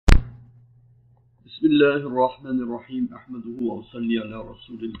بسم الله الرحمن الرحيم أحمده وأصلي على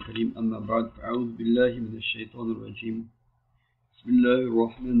رسول الكريم أما بعد فأعوذ بالله من الشيطان الرجيم بسم الله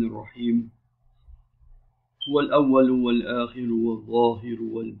الرحمن الرحيم هو الأول والآخر والظاهر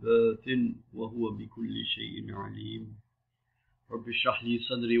والباطن وهو بكل شيء عليم رب اشرح لي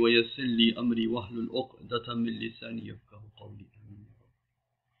صدري ويسر لي أمري واحلل عقدة من لساني يفقهوا قولي آمين.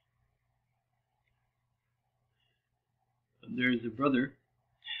 There's a brother,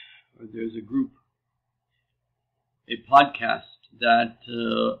 or there's a group, a podcast that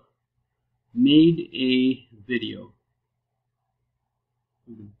made a video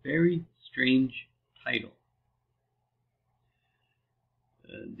with a very strange title.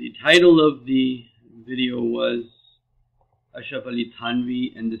 The title of the video was Ashraf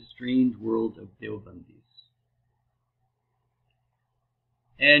Thanwi and the Strange World of Deobandis.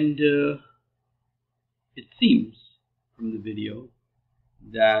 And it seems from the video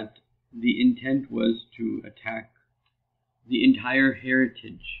that the intent was to attack the entire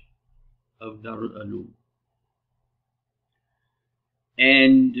heritage of Darul Ulum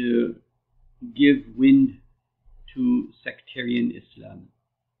and give wind to sectarian Islam.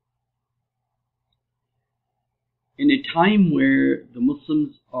 In a time where the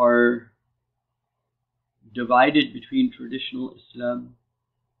Muslims are divided between traditional Islam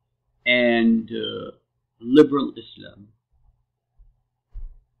and liberal Islam,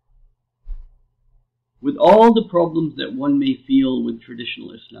 with all the problems that one may feel with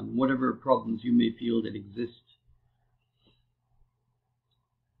traditional Islam, whatever problems you may feel that exist.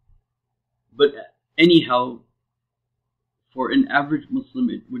 But anyhow, for an average Muslim,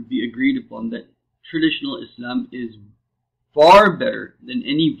 it would be agreed upon that traditional Islam is far better than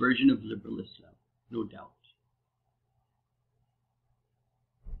any version of liberal Islam, no doubt.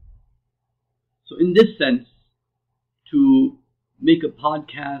 So in this sense, to make a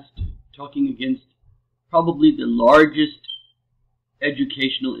podcast talking against probably the largest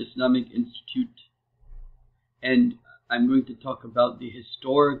educational Islamic institute, and I'm going to talk about the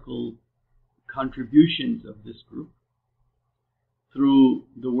historical contributions of this group through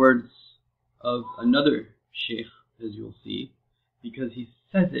the words of another Sheikh, as you'll see, because he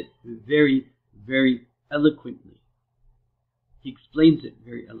says it very, very eloquently. He explains it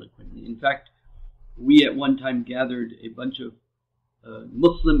very eloquently. In fact, we at one time gathered a bunch of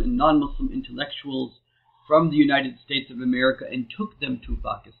Muslim and non-Muslim intellectuals from the United States of America and took them to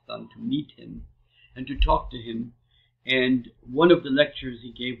Pakistan to meet him and to talk to him. And one of the lectures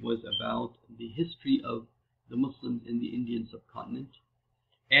he gave was about the history of the Muslims in the Indian subcontinent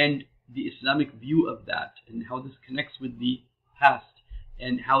and the Islamic view of that, and how this connects with the past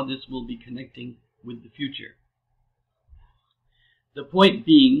and how this will be connecting with the future. The point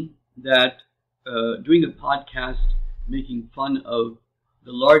being that doing a podcast making fun of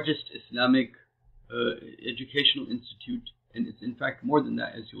the largest Islamic educational institute, and it's in fact more than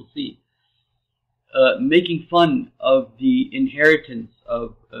that, as you'll see, making fun of the inheritance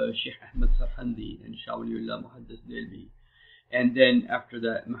of Sheikh Ahmed Sarhandi and Shah Waliullah Muhaddis Delvi, and then after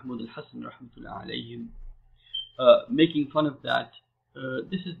that Mahmud al-Hassan rahmatullah alayhim, making fun of that,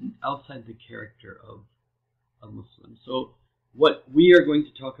 this is outside the character of a Muslim. So what we are going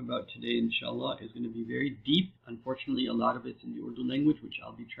to talk about today, inshallah, is going to be very deep. Unfortunately, a lot of it's in the Urdu language, which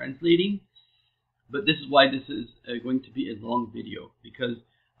I'll be translating. But this is why this is going to be a long video, because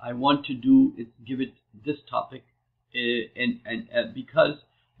I want to give it this topic, and because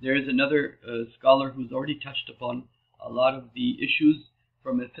there is another scholar who's already touched upon a lot of the issues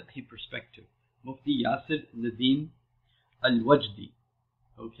from a fiqhi perspective, Mufti Yasir Nadeem Al-Wajdi.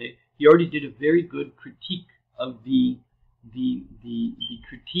 Okay, he already did a very good critique of the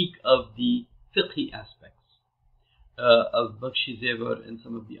critique of the fiqhi aspects of Bakshi Zevar and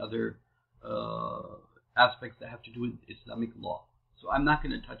some of the other aspects that have to do with Islamic law. So I'm not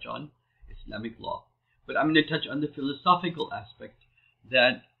going to touch on Islamic law, but I'm going to touch on the philosophical aspect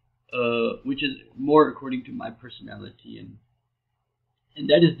that which is more according to my personality, and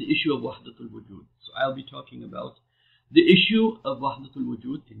that is the issue of Wahdatul Wujud. So I'll be talking about the issue of Wahdatul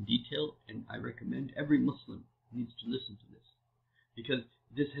Wujud in detail, and I recommend every Muslim needs to listen to this, because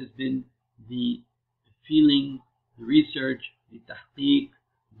this has been the feeling, the research, the tahqiq,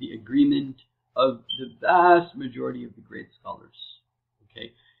 the agreement of the vast majority of the great scholars.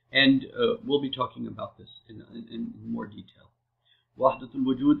 Okay, and we'll be talking about this in more detail. Wahdatul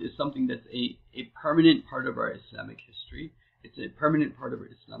Wujud is something that's a permanent part of our Islamic history. It's a permanent part of our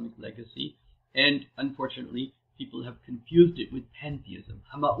Islamic legacy, and unfortunately, people have confused it with pantheism,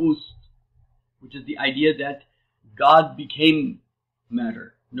 Hama'ust, which is the idea that God became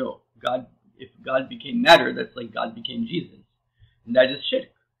matter. No, if God became matter, that's like God became Jesus, and that is shirk.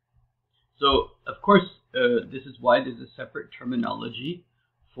 So of course, this is why there's a separate terminology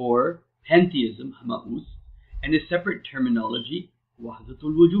for pantheism, Hama'us, and a separate terminology,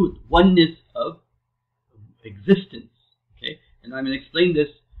 Wahdatul Wujud, oneness of existence. Okay, and I'm going to explain this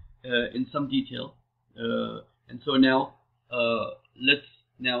in some detail. And so now, let's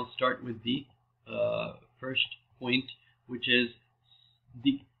now start with the first point, which is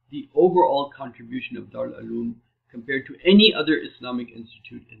the overall contribution of Darul Uloom compared to any other Islamic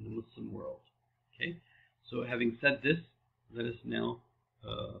institute in the Muslim world. Okay, so having said this, let us now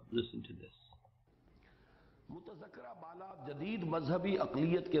listen to this.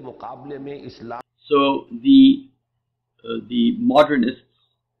 So the modernists,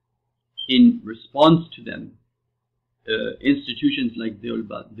 in response to them, institutions like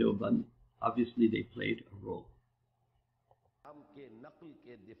Deoband, obviously they played a role.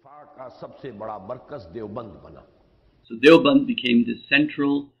 So Deoband became the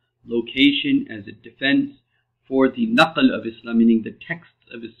central location as a defense for the naql of Islam, meaning the texts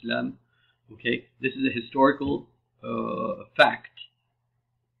of Islam. Okay, this is a historical fact,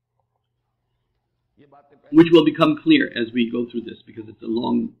 which will become clear as we go through this, because it's a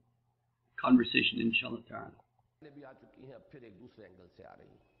long conversation, inshallah ta'ala.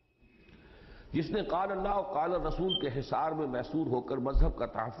 So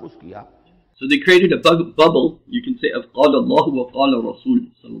they created a bubble, you can say, of قال الله وقال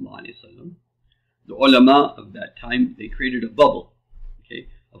رسول sallallahu alayhi wasallam. The ulama of that time, they created a bubble, okay,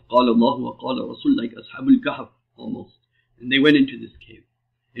 of قال الله وقال رسول, like Ashabul Kahf almost. And they went into this cave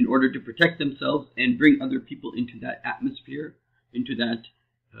in order to protect themselves and bring other people into that atmosphere, into that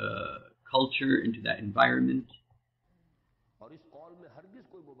culture, into that environment.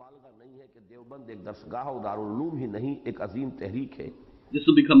 This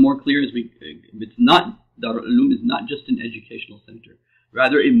will become more clear as it's not, Darul Uloom is not just an educational center,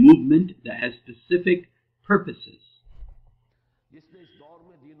 rather a movement that has specific purposes.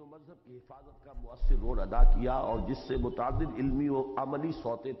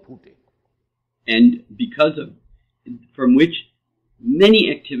 And because of, from which many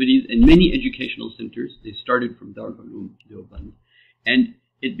activities and many educational centers, they started from Darul Uloom, Deoband, and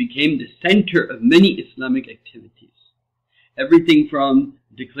it became the center of many Islamic activities. Everything from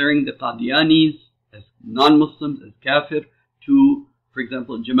declaring the Qadianis as non-Muslims, as kafir, to, for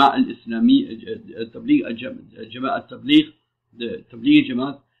example, Jama'at al-Islami, Jama'at Tabligh, the Tabligh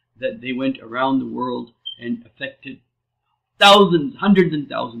Jama'at, that they went around the world and affected thousands, hundreds and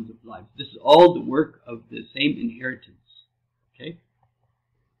thousands of lives. This is all the work of the same inheritance. Okay?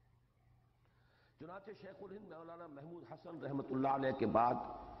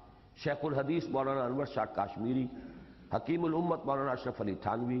 शेखुल हदीस मौलाना अनवर शाह काश्मीरी, हकीमुल उम्मत मौलाना अशरफ अली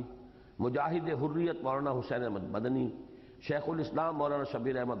थानवी, मुजाहिद हुर्रियत मौलाना हुसैन अहमद मदनी, शेखुल इस्लाम मौलाना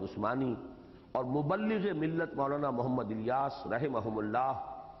शबीर अहमद उस्मानी और मुबल्लिग मिल्लत मौलाना मोहम्मद इलियास रहमहुमुल्लाह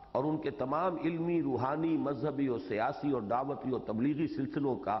और उनके तमाम इल्मी, रूहानी, मजहबी और सियासी और दावती और तबलीगी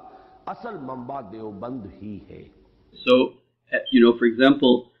सिलसिलों का असल मंबा देवबंद ही है. So, for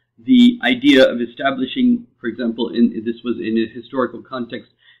example, the idea of establishing, for example, this was in a historical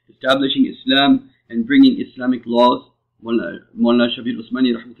context, establishing Islam and bringing Islamic laws. Maulana Shabir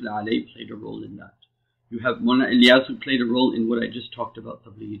Usmani rahmatullahi alayhi played a role in that. You have Maulana Ilyas, who played a role in what I just talked about,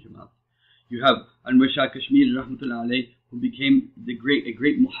 Tablighi Jamaat. You have Anwar Shah Kashmiri rahmatullahi alayhi, who became a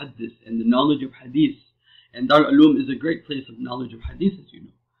great muhaddis and the knowledge of hadith. And Darul Uloom is a great place of knowledge of hadith, as you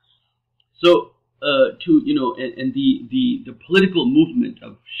know. So, and the political movement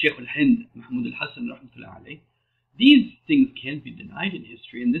of Sheikh al-Hind, Mahmud al-Hassan rahmatullahi alayhi, these things can't be denied in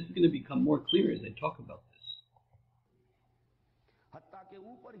history, and this is going to become more clear as I talk about this. हत्ता के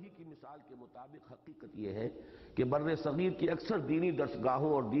ऊपर ही की मिसाल के मुताबिक हकीकत यह है कि बर्रे सगीर की अक्सर दीनी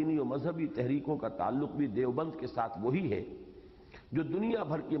दरसगाहों और दीनी और मजहबी तहरीकों का ताल्लुक भी देवबंद के साथ वही है जो दुनिया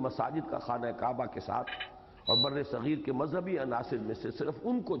भर की मसाजिद का खाना काबा के साथ और बर्रे सगीर के मजहबी अनासिर में से सिर्फ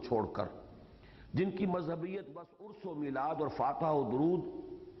उनको छोड़कर जिनकी मजहबियत बस उर्स व मिलाद और फातह व दुरूद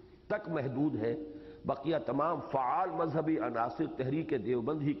तक महदूद है, बकिया तमाम फ़आल मजहबी अनासिर तहरीक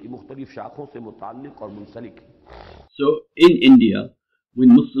देवबंद ही की मुख्तलिफ शाखों से मुताल्लिक और मुंसलिक है. So in India, when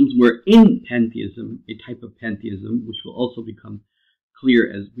Muslims were in pantheism, a type of pantheism, which will also become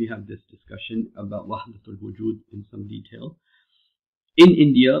clear as we have this discussion about Wahdatul Wujud in some detail. In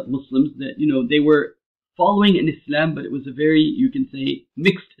India, Muslims, they were following an Islam, but it was a very, you can say,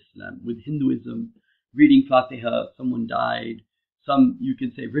 mixed Islam with Hinduism, reading Fatiha, someone died, some, you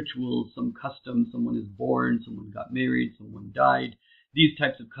can say, rituals, some customs, someone is born, someone got married, someone died. These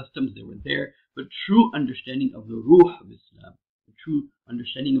types of customs, they were there, but true understanding of the ruh of Islam, the true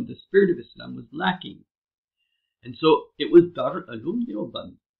understanding of the spirit of Islam was lacking. And so it was Darul Uloom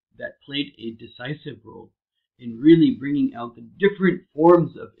Deoband that played a decisive role in really bringing out the different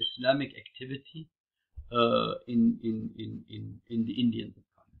forms of Islamic activity in the Indian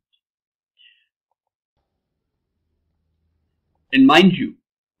subcontinent. And mind you,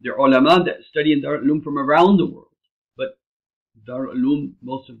 there are ulama that study in Darul Uloom from around the world, but Darul Uloom,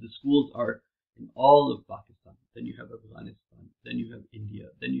 most of the schools are in all of Pakistan. Then you have Afghanistan, then you have India,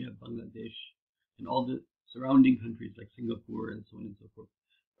 then you have Bangladesh, and all the surrounding countries like Singapore and so on and so forth.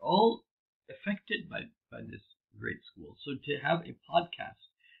 They're all affected by this great school. So to have a podcast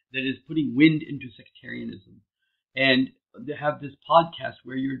that is putting wind into sectarianism, and to have this podcast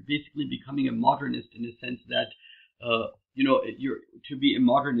where you're basically becoming a modernist in the sense that you're to be a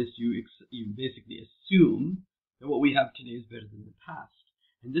modernist, you basically assume that what we have today is better than the past.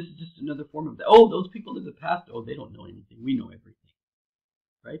 And this is just another form of that. Oh, those people in the past, oh, they don't know anything. We know everything,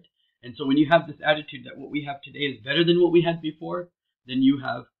 right? And so when you have this attitude that what we have today is better than what we had before, then you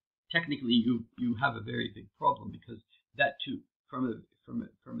have technically you have a very big problem, because that too, from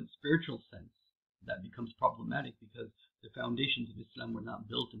a spiritual sense, that becomes problematic, because the foundations of Islam were not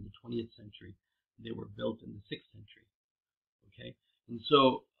built in the 20th century; they were built in the 6th century. Okay, and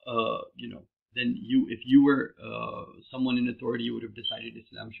so then if you were someone in authority, you would have decided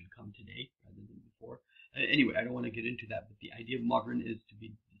Islam should come today rather than before. Anyway, I don't want to get into that, but the idea of modern is to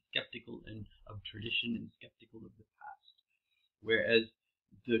be skeptical and of tradition and skeptical of the past, whereas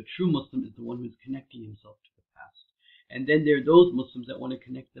the true Muslim is the one who's connecting himself to the past. And then there are those Muslims that want to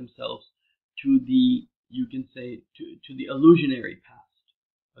connect themselves to the, you can say, to the illusionary past.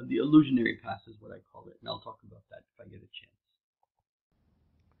 The illusionary past is what I call it, and I'll talk about that if I get a chance.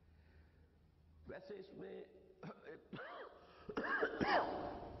 वैसे इसमें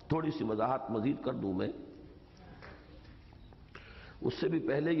थोड़ी सी वजाहत मजीद कर दूं मैं। उससे भी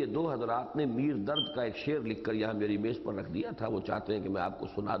पहले ये दो हजरात ने मीर दर्द का एक शेर लिखकर यहां मेरी मेज पर रख दिया था। वो चाहते हैं कि मैं आपको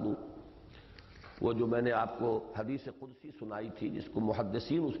सुना दूं। वो जो मैंने आपको हदीस कुदसी सुनाई थी, जिसको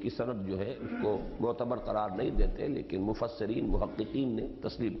मुहद्दिसीन उसकी सनद जो है उसको मोतबर करार नहीं देते, लेकिन मुफस्सिरीन मुहक्किकीन ने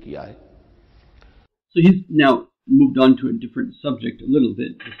तस्लीम किया है। So he's now moved on to a different subject a little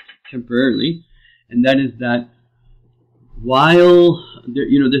bit, just temporarily, and that is that while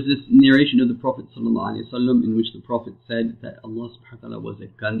there's this narration of the Prophet ﷺ in which the Prophet said that Allah subhanahu wa ta'ala was a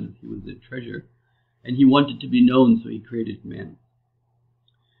kanz, he was a treasure, and he wanted to be known, so he created man.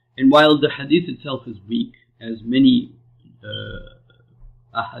 And while the hadith itself is weak, as many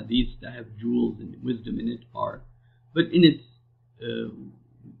ahadith that have jewels and wisdom in it are, but in its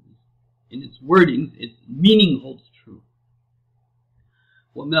wordings, its meaning holds true.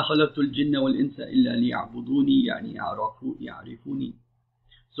 وَمَا خَلَقْتُ الْجِنَّ وَالْإِنسَ إِلَّا لِيَعْبُدُونِي يعني يعرفوني.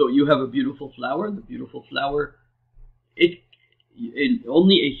 So you have a beautiful flower. The beautiful flower,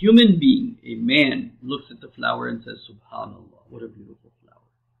 only a human being, a man, looks at the flower and says, Subhanallah, what a beautiful flower.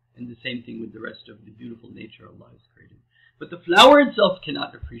 And the same thing with the rest of the beautiful nature Allah has created. But the flower itself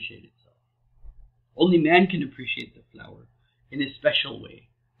cannot appreciate itself. Only man can appreciate the flower in a special way.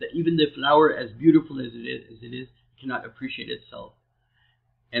 That even the flower, as beautiful as it is, cannot appreciate itself.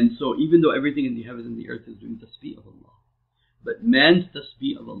 And so even though everything in the heavens and the earth is doing tasbih of Allah, but man's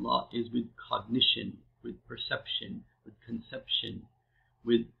tasbih of Allah is with cognition, with perception, with conception,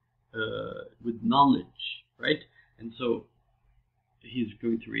 with knowledge, right? And so he's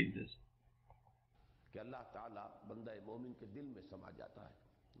going to read this. कि अल्लाह ताला बंदा मोमिन के दिल में समा जाता है।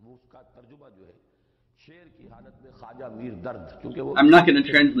 वो उसका तर्जुमा जो है शेर की हालत में ख्वाजा मीर दर्द, क्योंकि वो I'm not going to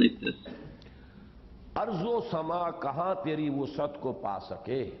translate this. अर्जो समा कहां तेरी वुसअत को पा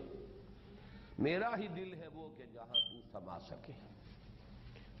सके, मेरा ही दिल है वो कि जहां तू समा सके।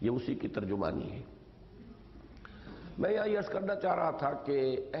 ये उसी की तर्जुमानी है। मैं यही अर्ज करना चाह रहा था कि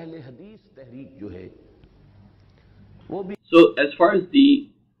अहले हदीस तहरीक जो है वो भी, So as far as the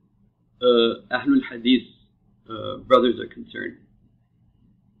Ahlul Hadith brothers are concerned,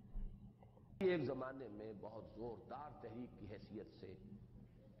 एक जमाने में बहुत जोरदार तहरीक की हैसियत से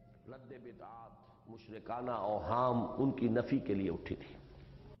रद्द बिदअत, मुशरिकाना औहाम उनकी नफी के लिए उठी थी।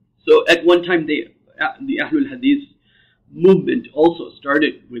 So at one time the Ahlul Hadith movement also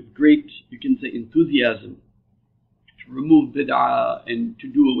started with great, you can say, enthusiasm to remove bid'ah and to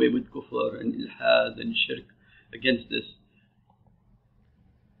do away with kufr and ilhad and shirk against this.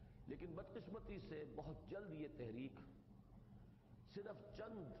 लेकिन बदकिस्मती से बहुत जल्द ये तहरीक सिर्फ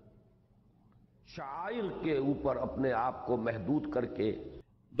चंद शायर के ऊपर अपने आप को महदूद करके,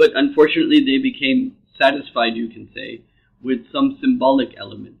 but unfortunately they became satisfied, you can say, with some symbolic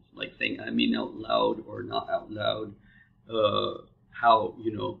elements, like saying Ameen out loud or not out loud,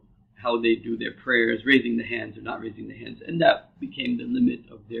 how they do their prayers, raising the hands or not raising the hands, and that became the limit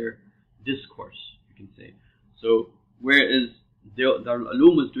of their discourse, you can say. So whereas Darul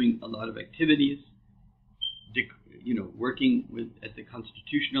Uloom was doing a lot of activities, working at the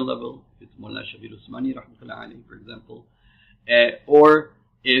constitutional level. If it's Mullah Shabir Usmani, rahmatullah alayhi, for example, or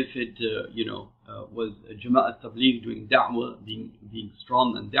if it, was Jama'at Tabligh doing da'wah, being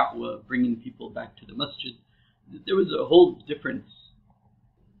strong on da'wah, bringing people back to the masjid. There was a whole difference.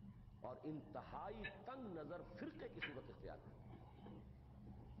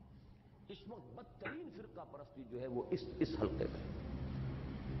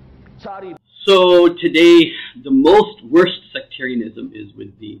 So today, the most worst sectarianism is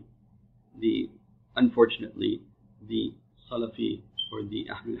with the unfortunately, the Salafi or the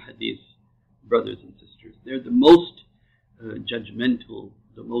Ahlul Hadith brothers and sisters. They're the most judgmental,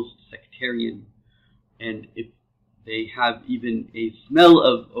 the most sectarian, and if they have even a smell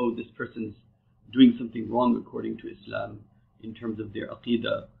of, oh, this person's doing something wrong according to Islam in terms of their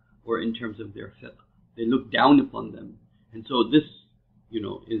aqidah or in terms of their fiqh, they look down upon them. And so this,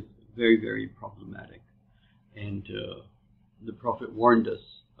 is very, very problematic. And the Prophet warned us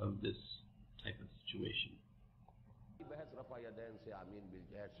of this type of situation.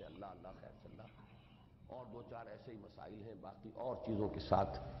 और दो चार ऐसे ही मसाइल हैं, बाकी और चीज़ों के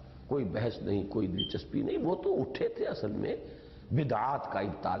साथ कोई बहस नहीं, कोई दिलचस्पी नहीं. वो तो उठे थे असल में बिदआत का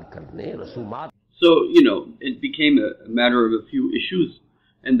इब्ताल करने, रसूमात. So, it became a matter of a few issues,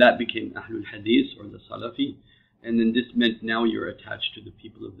 and that became Ahlul Hadith or the Salafi. And then this meant now you're attached to the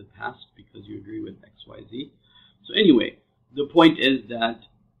people of the past because you agree with XYZ. So anyway, the point is that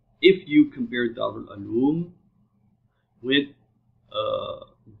if you compare Darul Uloom with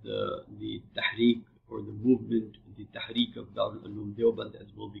the Tahriq or the movement, the Tahriq of Darul Uloom Deoband,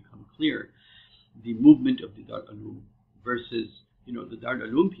 as will become clear, the movement of the Darul Uloom versus, the Darul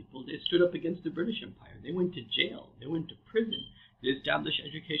Uloom people, they stood up against the British Empire. They went to jail. They went to prison. They established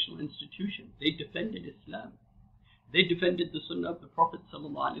educational institutions. They defended Islam. They defended the Sunnah of the Prophet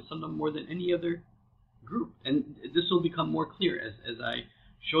ﷺ more than any other group. And this will become more clear as I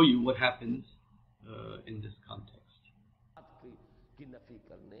show you what happens in this context.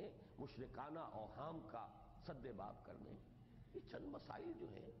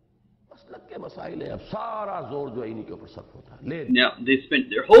 Now, they spent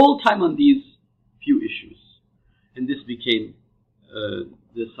their whole time on these few issues. And this became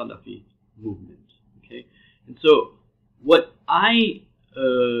the Salafi movement. Okay? And so, what I,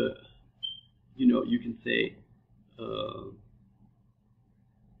 you can say,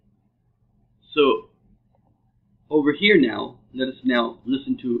 so over here now, let us now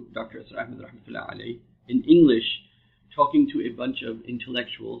listen to Dr. Ashraf rahmatullah alayhi in English, talking to a bunch of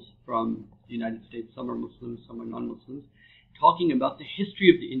intellectuals from the United States. Some are Muslims, some are non-Muslims, talking about the history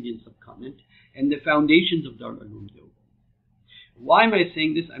of the Indian subcontinent and the foundations of Darul Uloom Deoband. Why am I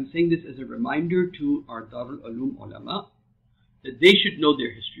saying this? I'm saying this as a reminder to our Darul Uloom ulama that they should know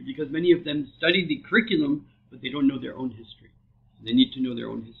their history, because many of them study the curriculum, but they don't know their own history. So they need to know their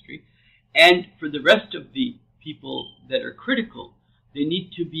own history. And for the rest of the people that are critical, they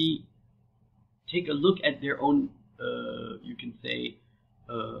need to take a look at their own, you can say,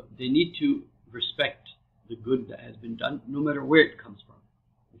 they need to respect the good that has been done, no matter where it comes from.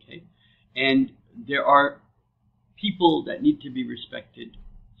 Okay? And there are people that need to be respected,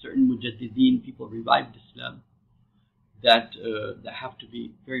 certain mujaddideen, people revived Islam, that have to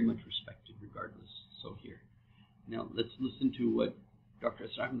be very much respected regardless. So here. Now let's listen to what Dr.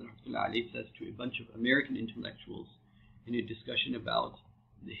 Ashraf says to a bunch of American intellectuals in a discussion about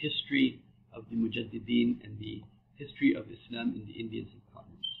the history of the mujaddideen and the history of Islam in the Indian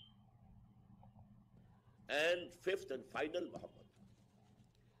subcontinent. And fifth and final, Muhammad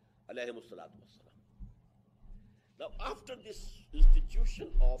alayhi salatu wassalam. Now, after this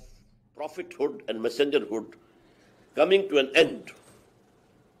institution of prophethood and messengerhood coming to an end,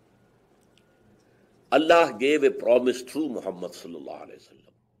 Allah gave a promise through Muhammad sallallahu alaihi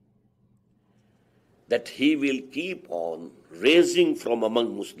wasallam that He will keep on raising from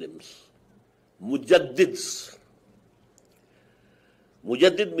among Muslims mujaddids.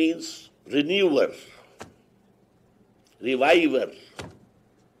 Mujaddid means renewer, reviver.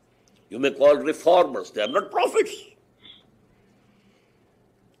 You may call reformers. They are not prophets.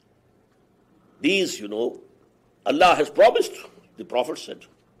 These, Allah has promised, the Prophet said,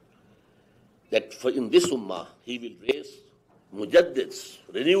 that in this ummah, He will raise mujaddids,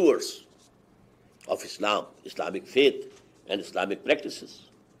 renewers of Islam, Islamic faith and Islamic practices,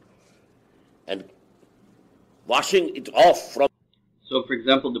 and washing it off from. So, for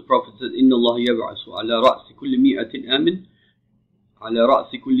example, the Prophet says, إِنَّ اللَّهَ يَبْعَثُ عَلَى رَأْسِ كُلِّ مِئَةٍ آمٍ على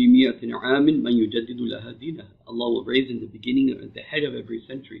رأس كل مئة عام من يجدد لها دينها. Allah will raise in the beginning, at the head of every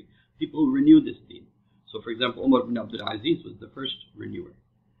century, people who renew this deen. So, for example, Omar ibn Abdul Aziz was the first renewer.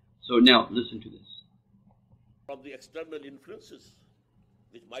 So now, listen to this. From the external influences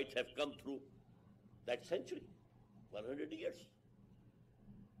which might have come through that century, 100 years,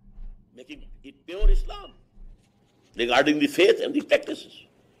 making it pure Islam regarding the faith and the practices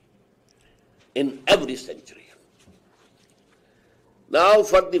in every century. Now,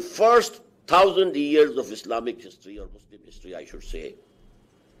 for the first 1,000 years of Islamic history, or Muslim history, I should say,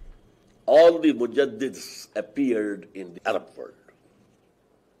 all the Mujaddids appeared in the Arab world.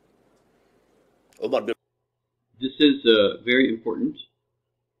 Omar bin This is very important,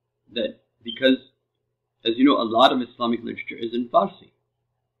 that because, as you know, a lot of Islamic literature is in Farsi,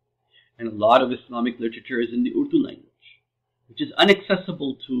 and a lot of Islamic literature is in the Urdu language, which is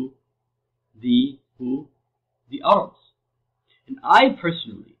inaccessible to the Arabs. And I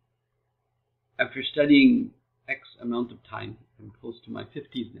personally, after studying X amount of time, I'm close to my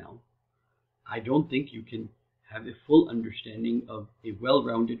 50s now, I don't think you can have a full understanding of, a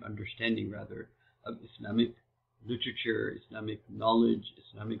well-rounded understanding rather, of Islamic literature, Islamic knowledge,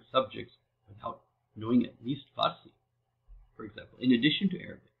 Islamic subjects without knowing at least Farsi, for example, in addition to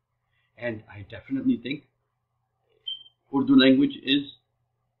Arabic. And I definitely think Urdu language is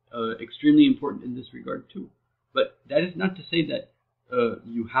extremely important in this regard too. But that is not to say that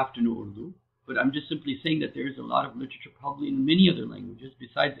you have to know Urdu, but I'm just simply saying that there is a lot of literature probably in many other languages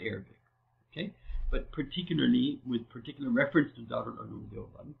besides Arabic. Okay? But particularly with particular reference to Darul Ulum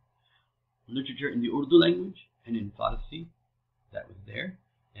Deoband, literature in the Urdu language and in Farsi, that was there.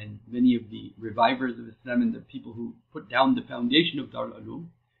 And many of the revivers of Islam and the people who put down the foundation of Darul Ulum,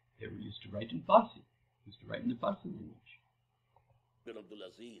 they were used to write in Farsi, used to write in the Farsi language. bin Abdul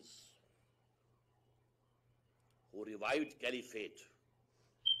Aziz, who revived caliphate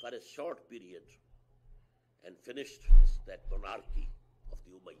for a short period and finished that monarchy of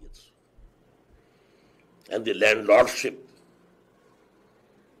the Umayyads and the landlordship,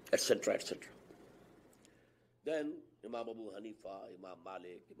 etc., etc. Then Imam Abu Hanifa, Imam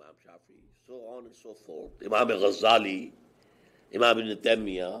Malik, Imam Shafi, so on and so forth, Imam Ghazali, Imam Ibn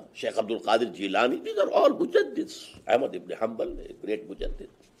Taymiyyah, Sheikh Abdul Qadir Jilani, these are all Mujaddids. Ahmad ibn Hanbal, a great Mujaddid.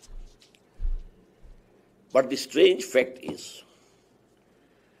 But the strange fact is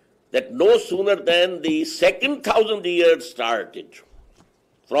that no sooner than the second 1,000 years started,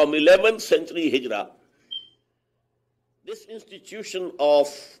 from 11th century Hijrah, this institution of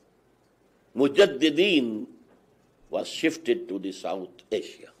Mujaddideen was shifted to the South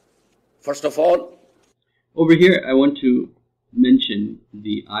Asia. First of all, over here I want to mention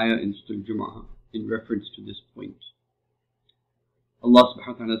the ayah in Surah Al-Jumu'ah in reference to this point. Allah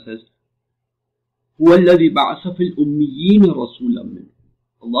subhanahu wa ta'ala says, هُوَ الَّذِي بَعَثَ فِي الْأُمِّيِّينَ رَسُولًا مِّنْهُمْ.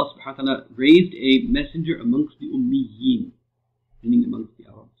 Allah subhanahu wa ta'ala raised a messenger amongst the Ummiyin, meaning amongst the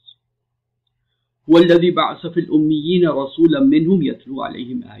Arabs. هُوَ الَّذِي بَعَثَ فِي الْأُمِّيِّينَ رَسُولًا مِّنْهُمْ يَتْلُو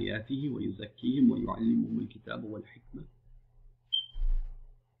عَلَيْهِمْ آيَاتِهِ وَيُزَكِّيهِمْ وَيُعَلِّمُهُمُ الْكِتَابَ وَالْحِكْمَةَ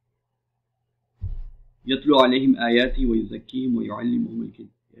يتلو عليهم آياته ويزكيهم ويعلمهم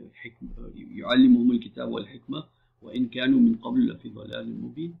الكتاب والحكمة وإن كانوا من قبل لفي ضلال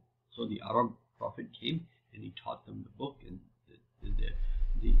مبين. So the Arab prophet came and he taught them the book, and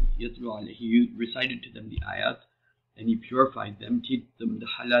the يتلو عليه, he recited to them the ayat and he purified them, teach them the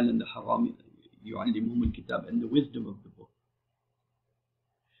halal and the haram, يعلمهم الكتاب, and the wisdom of the book.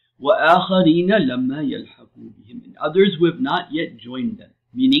 وآخرين لما يلحقوا بهم, and others who have not yet joined them,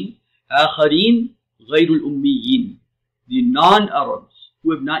 meaning آخرين غير الأميين, the non-Arabs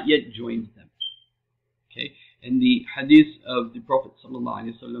who have not yet joined them. Okay, and the hadith of the Prophet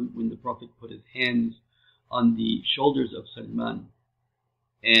ﷺ, when the Prophet put his hands on the shoulders of Salman,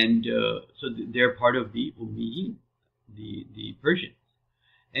 and so they're part of the Ummiyin, the Persians.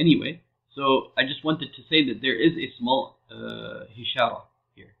 Anyway, so I just wanted to say that there is a small hishara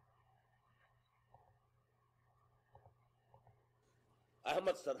here.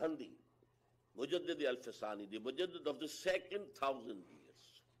 Ahmad Sarhandi, Mujaddid al-Fasani, the Mujaddid of the second 1,000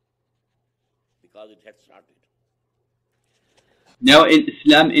 years, because it had started. Now in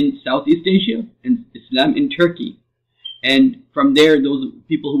Islam in Southeast Asia, and Islam in Turkey, and from there those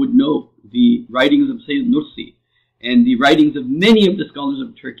people who would know the writings of Sayyid Nursi and the writings of many of the scholars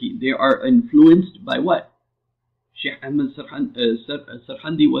of Turkey, they are influenced by what? Sheikh Ahmad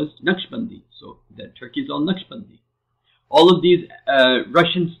Sarhandi was Naqshbandi, so that Turkey is all Naqshbandi. All of these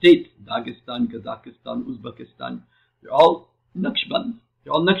Russian states, Dagestan, Kazakhstan, Uzbekistan, they're all Naqshband.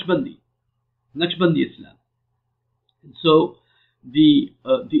 They're all Naqshbandi Islam. And so the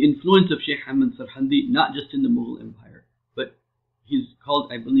influence of Sheikh Ahmad Sarhandi, not just in the Mughal Empire, but he's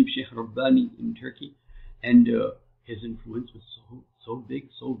called, I believe, Sheikh Rabbani in Turkey, and his influence was so big,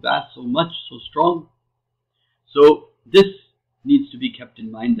 so vast, so much, so strong, So this needs to be kept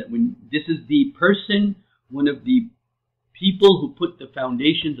in mind, that when this is the person, one of the people who put the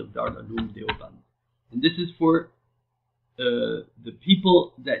foundations of Dar al-Uloom Deoband. And this is for the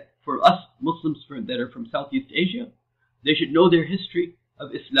people that, for us Muslims that are from Southeast Asia, they should know their history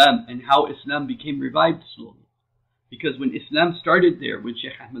of Islam and how Islam became revived slowly. Because when Islam started there with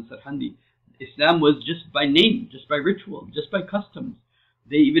Sheikh Ahmad Sarhandi, Islam was just by name, just by ritual, just by customs.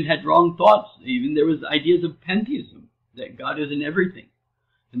 They even had wrong thoughts. Even there was ideas of pantheism, that God is in everything.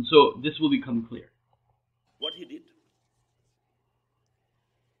 And so this will become clear. What he did,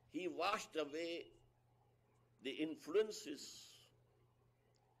 he washed away the influences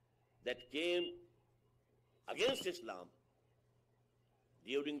that came against Islam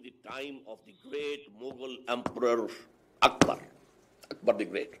during the time of the great Mughal Emperor Akbar the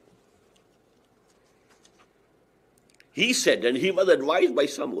Great. He said, and he was advised by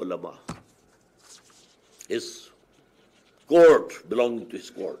some ulama, his court, belonging to his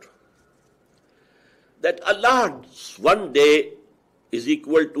court, that Allah's one day is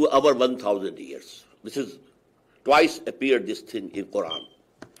equal to our 1,000 years. This is twice appeared this thing in Quran.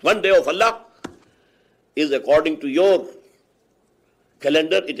 One day of Allah is according to your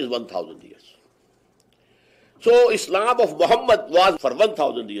calendar, it is 1,000 years. So Islam of Muhammad was for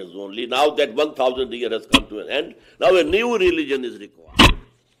 1,000 years only. Now that 1,000 years has come to an end, now a new religion is required.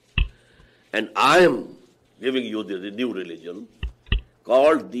 And I am giving you the new religion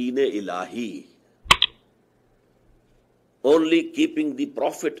called Deen-e-Ilahi, only keeping the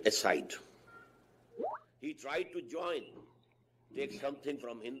Prophet aside. He tried to join, take something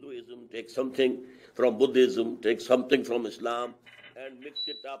from Hinduism, take something from Buddhism, take something from Islam, and mix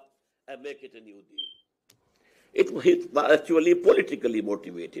it up and make it a new deen. It was actually politically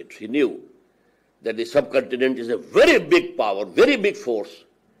motivated. He knew that the subcontinent is a very big power, very big force,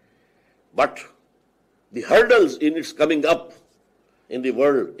 but the hurdles in its coming up in the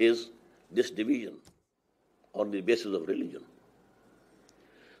world is this division on the basis of religion.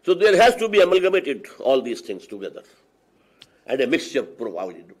 So there has to be amalgamated all these things together and a mixture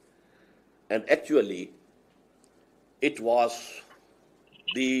provided. And actually, it was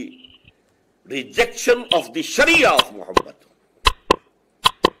the rejection of the Sharia of Muhammad.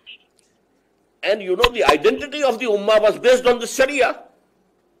 And you know, the identity of the Ummah was based on the Sharia.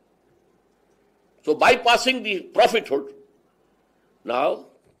 So bypassing the prophethood, now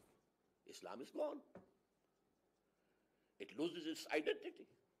Islam is gone. It loses its identity.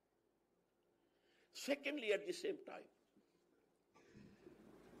 Secondly, at the same time,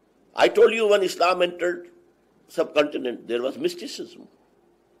 I told you when Islam entered subcontinent, there was mysticism.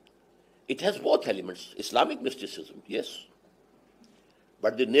 It has both elements, Islamic mysticism, yes,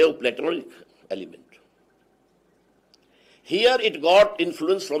 but the Neoplatonic element. Here it got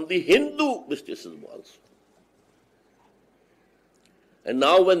influence from the Hindu mysticism also. And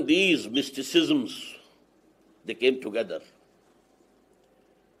now when these mysticisms, they came together,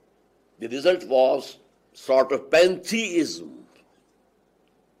 the result was sort of pantheism.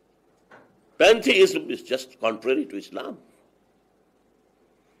 Pantheism is just contrary to Islam.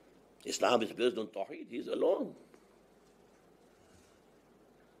 Islam is based on Tawheed. He is alone.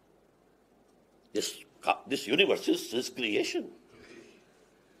 This universe is his creation,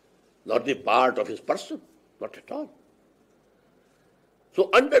 not the part of his person, not at all.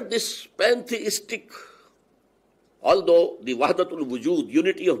 So under this pantheistic, although the Wahdatul Wujud,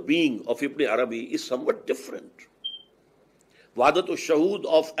 unity of being of Ibn Arabi is somewhat different. Wahdatul Shahud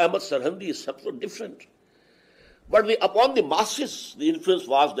of Ahmad Sarhandi is somewhat different. But upon the masses, the influence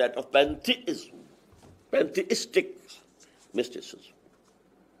was that of pantheism, pantheistic mysticism.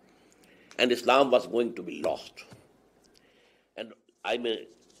 And Islam was going to be lost. And I may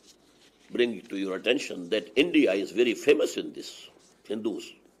bring to your attention that India is very famous in this, Hindus.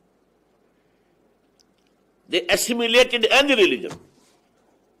 They assimilated any religion,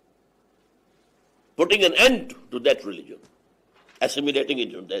 putting an end to that religion, assimilating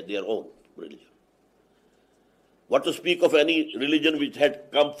it into their own religion. What to speak of any religion which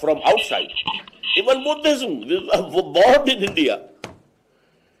had come from outside? Even Buddhism, born in India,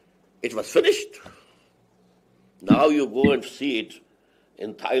 it was finished. Now you go and see it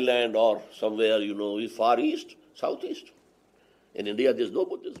in Thailand or somewhere, Far East, Southeast. In India, there is no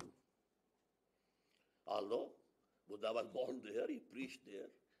Buddhism. Although Buddha was born there, he preached there.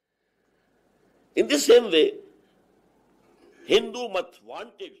 In the same way, Hindu Mat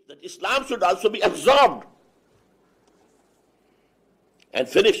wanted that Islam should also be absorbed and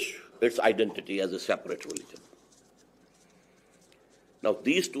finish its identity as a separate religion. Now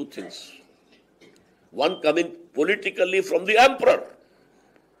these two things, one coming politically from the emperor,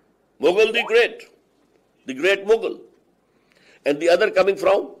 Mughal the Great, the great Mughal, and the other coming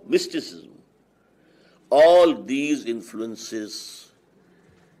from mysticism. All these influences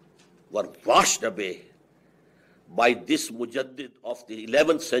were washed away by this Mujaddid of the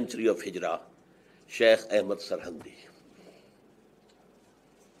 11th century of Hijrah, Sheikh Ahmad Sarhandi.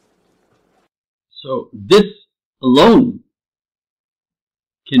 So this alone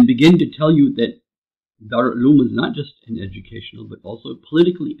can begin to tell you that Darul Uloom is not just an educational, but also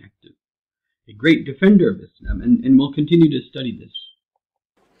politically active, a great defender of Islam, and we'll continue to study this.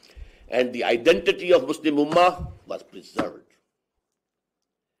 And the identity of Muslim Ummah was preserved.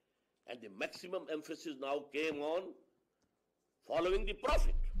 And the maximum emphasis now came on following the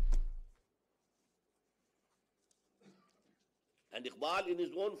Prophet. And Iqbal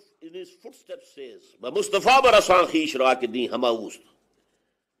in his footsteps says, Mustafa barasan khish ra ke din hamaust.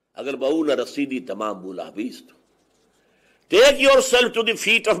 Agar bauna rasidi tamam bula beast. Take yourself to the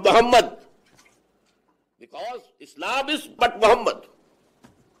feet of Muhammad. Because Islam is but Muhammad.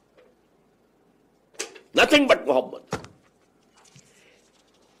 Nothing but Muhammad.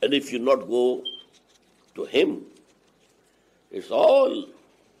 And if you not go to him, it's all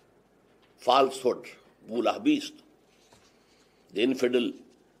falsehood, bula beast. The infidel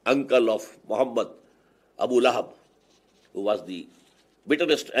uncle of Muhammad, Abu Lahab, who was the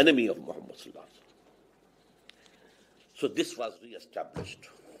bitterest enemy of Muhammad. So this was re-established.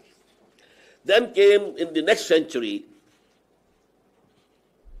 Then came in the next century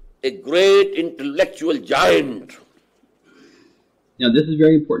a great intellectual giant. Now this is a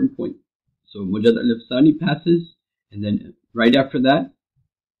very important point. So Mujaddid al-Afsani passes, and then right after that?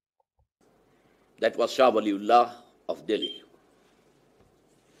 That was Shah Waliullah of Delhi.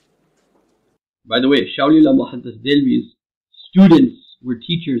 By the way, Shah Waliullah Muhaddis Delvi's students were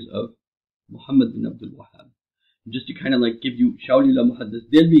teachers of Muhammad bin Abdul Wahhab. Just to kind of like give you, Shah Waliullah Muhaddis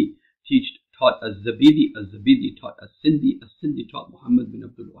Delvi taught Az-Zabidi taught As-Sindi taught Muhammad bin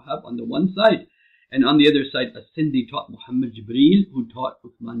Abdul Wahhab on the one side, and on the other side, As-Sindi taught Muhammad Jibreel, who taught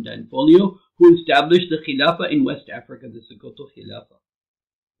Uthman Danfolio, who established the Khilafah in West Africa, the Sokoto Khilafah,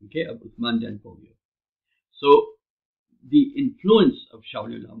 okay, of Uthman Danfolio. So the influence of Shah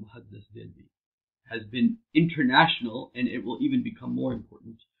Waliullah Muhaddis Delvi has been international, and it will even become more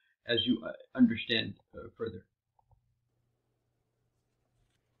important as you understand further.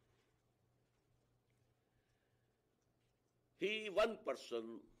 One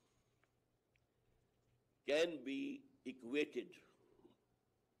person can be equated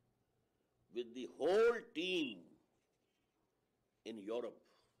with the whole team in Europe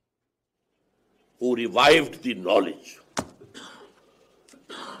who revived the knowledge.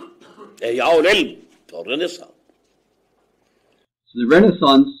 Or Renaissance. So the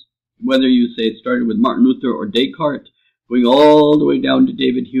Renaissance, whether you say it started with Martin Luther or Descartes, going all the way down to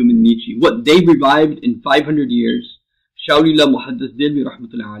David Hume and Nietzsche, what they revived in 500 years, Shah Waliullah Muhaddis Delvi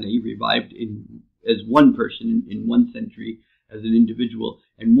rahmatullahi alayhi revived as one person in 1 century, as an individual.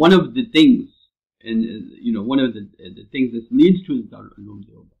 And one of the things, one of the things this leads to is Darul Uloom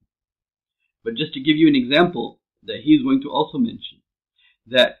Deoband. But just to give you an example that he's going to also mention,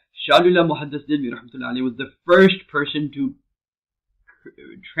 that Shah Waliullah Muhaddis Delvi rahmatullahi alayhi was the first person to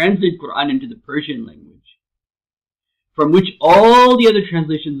translate Quran into the Persian language, from which all the other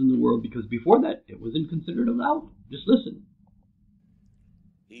translations in the world, because before that it wasn't considered allowed. Just listen.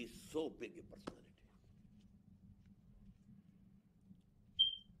 He's so big a personality.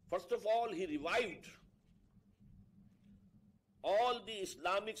 First of all, he revived all the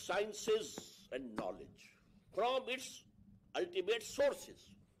Islamic sciences and knowledge from its ultimate sources.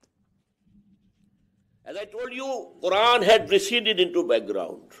 As I told you, Quran had receded into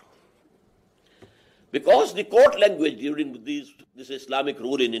background. Because the court language during this Islamic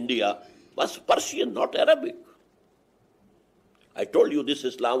rule in India was Persian, not Arabic. I told you this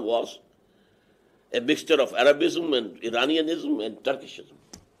Islam was a mixture of Arabism and Iranianism and Turkishism.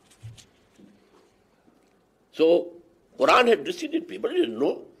 So Quran had receded. People didn't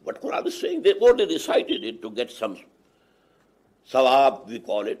know what Quran is saying. They only recited it to get some sawab, we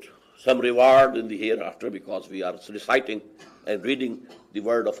call it, some reward in the hereafter, because we are reciting and reading the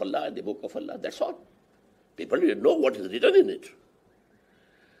word of Allah, the book of Allah. That's all. People didn't know what is written in it.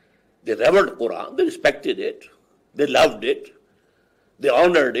 They revered Quran, they respected it, they loved it, they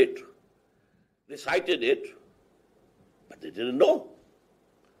honored it, recited it, but they didn't know.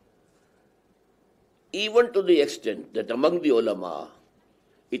 Even to the extent that among the ulama,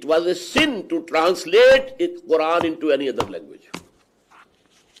 it was a sin to translate Quran into any other language.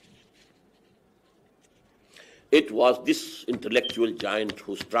 It was this intellectual giant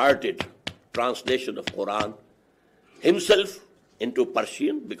who started translation of Quran himself into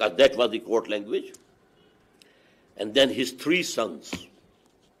Persian, because that was the court language, and then his three sons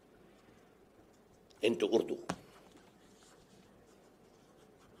into Urdu.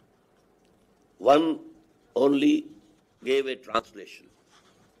 One only gave a translation.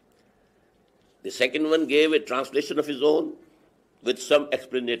 The second one gave a translation of his own with some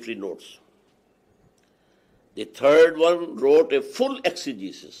explanatory notes. The third one wrote a full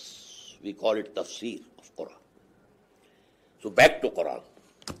exegesis. We call it tafsir of Quran. So back to Quran.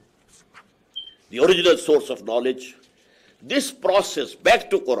 The original source of knowledge. This process, back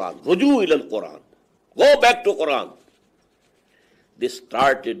to Quran, ruju ila al-Quran, go back to Quran. This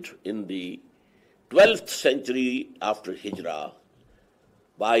started in the 12th century after Hijrah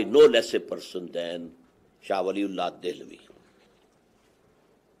by no less a person than Shah Waliullah Dehlvi.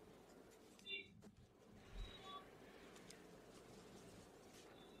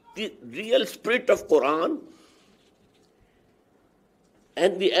 The real spirit of Quran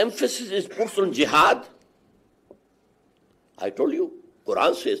and the emphasis is put on jihad. I told you,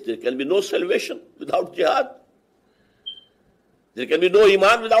 Quran says there can be no salvation without jihad. There can be no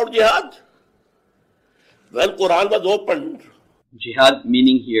iman without jihad. Well, Quran was opened. Jihad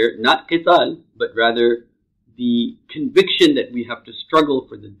meaning here not qital, but rather the conviction that we have to struggle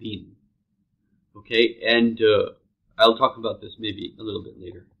for the deen. Okay, and I'll talk about this maybe a little bit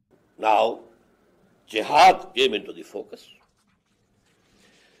later. Now, jihad came into the focus.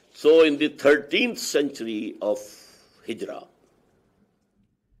 So in the 13th century of Hijrah,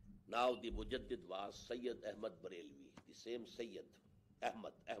 now the Mujaddid was Sayyid Ahmad Barelvi, the same Sayyid,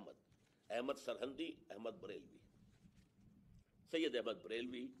 Ahmad Sarhandi, Ahmad Barelvi. Sayyid Ahmad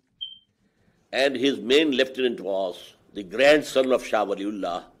Barelvi, and his main lieutenant was the grandson of Shah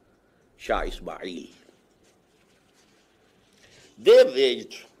Waliullah, Shah Ismail. They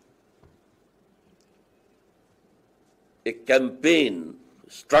waged a campaign,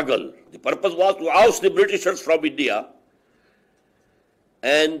 struggle. The purpose was to oust the Britishers from India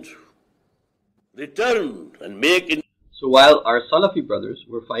and return and make in. So while our Salafi brothers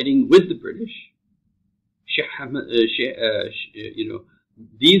were fighting with the British,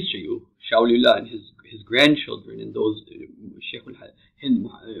 these Shayukh, Shah Waliullah and his grandchildren and those Sheikh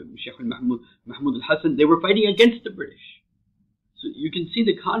Mahmud al-Hassan, they were fighting against the British. So you can see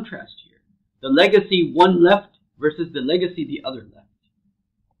the contrast here. The legacy one left versus the legacy the other left.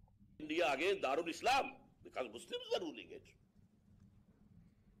 India against Darul Islam because Muslims were ruling it.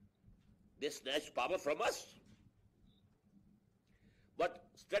 They snatched power from us. But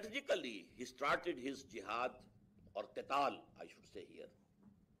strategically, he started his jihad or qital, I should say here,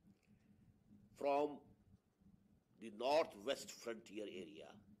 from the northwest frontier area,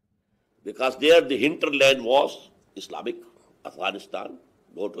 because there the hinterland was Islamic, Afghanistan,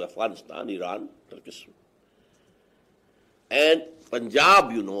 go to Afghanistan, Iran, Turkish. And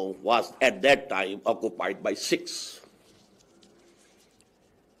Punjab, was at that time occupied by Sikhs.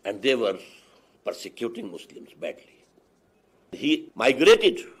 And they were persecuting Muslims badly. He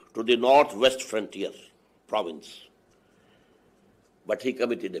migrated to the northwest frontier province, but he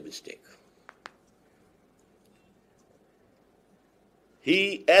committed a mistake.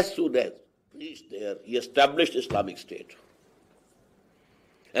 He, as soon as reached there, he established Islamic State,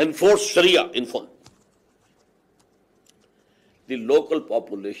 enforced Sharia in full. The local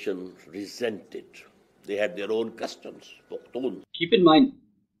population resented. They had their own customs. Keep in mind,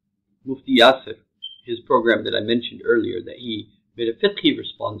 Mufti Yasir, his program that I mentioned earlier, that he made a fiqhi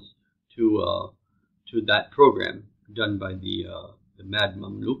response to that program done by the Mad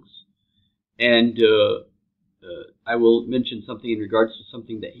Mamluks. And I will mention something in regards to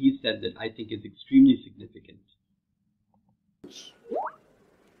something that he said that I think is extremely significant.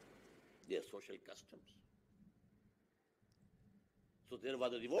 Their social customs. So there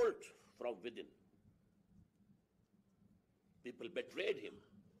was a revolt from within. People betrayed him.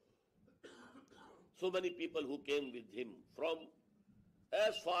 So many people who came with him from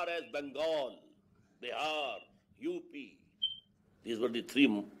as far as Bengal, Bihar, UP. These were the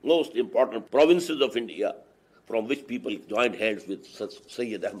three most important provinces of India from which people joined hands with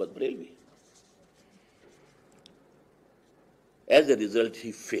Sayyid Ahmad Barelvi. As a result,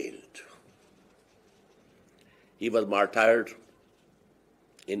 he failed. He was martyred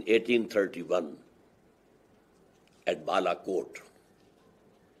in 1831 at Baloch.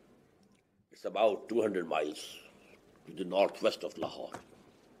 It's about 200 miles to the northwest of Lahore.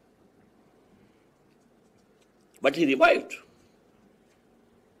 But he revived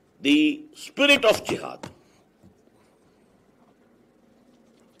the spirit of jihad.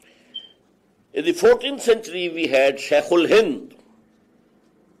 In the 14th century, we had Sheikhul Hind.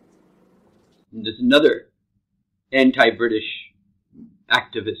 There's another anti-British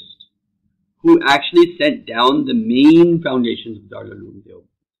activist who actually set down the main foundations of Darul Uloom Deoband.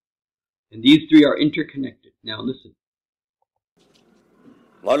 And these three are interconnected. Now listen.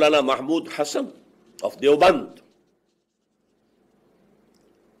 Maulana Mahmud Hassan of Deoband,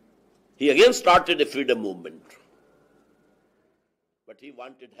 he again started a freedom movement, but he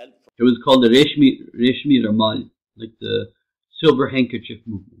wanted help. It was called the Reshmi Ramal, like the silver handkerchief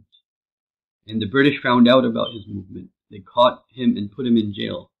movement. And the British found out about his movement. They caught him and put him in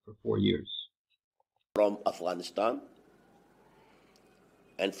jail for 4 years. From Afghanistan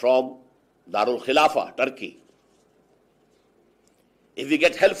and from Darul Khilafah, Turkey. If we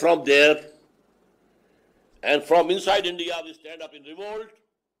get help from there and from inside India we stand up in revolt,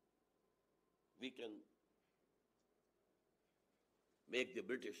 we can make the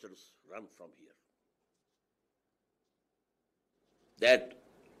Britishers run from here. That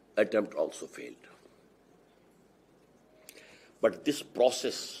attempt also failed. But this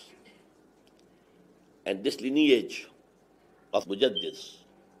process and this lineage of Mujaddis,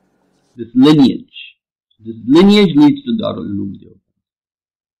 this lineage leads to Darul Uloom Deoband,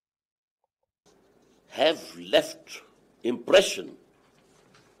 have left impression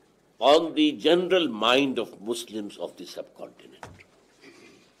on the general mind of Muslims of the subcontinent.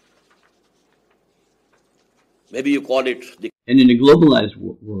 Maybe you call it the... And in a globalized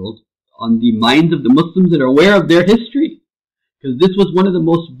world, on the minds of the Muslims that are aware of their history. Because this was one of the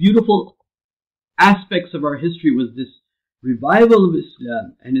most beautiful aspects of our history, was this revival of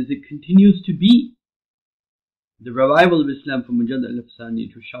Islam, and as it continues to be, the revival of Islam from Mujaddid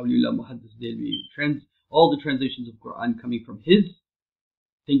al-Afsani to Shawliullah Muhaddis Deobandi, all the translations of Quran coming from his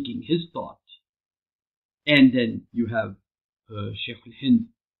thinking, his thought. And then you have Shiekh al-Hind.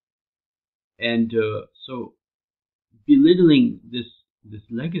 And so belittling this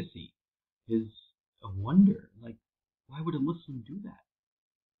legacy is a wonder. Like, why would a Muslim do that?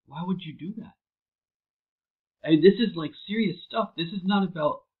 Why would you do that? And this is like serious stuff. This is not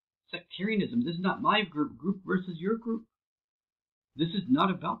about sectarianism. This is not my group versus your group. This is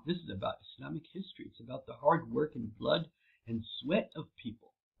about Islamic history. It's about the hard work and blood and sweat of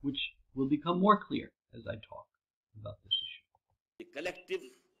people, which will become more clear as I talk about this issue. The collective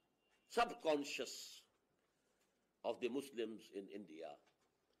subconscious of the Muslims in India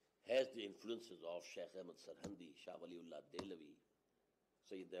has the influences of Sheikh Ahmad Sarhandi, Shah Waliullah Dehlavi,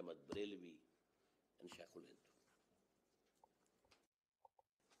 Sayyid Ahmad Barelvi, and Sheikh al-Hind.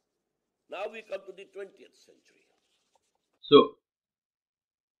 Now we come to the 20th century. So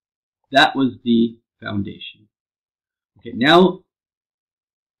that was the foundation. Okay, now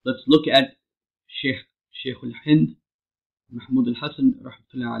let's look at Sheikh al-Hind, Mahmud al-Hassan,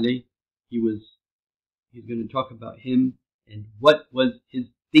 rahmatullah alayh. He's going to talk about him and what was his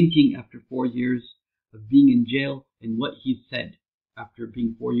thinking after 4 years of being in jail, and what he said after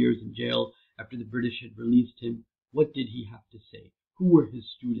being 4 years in jail, after the British had released him. What did he have to say? Who were his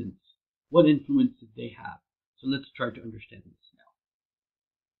students? What influence did they have? So let's try to understand this now.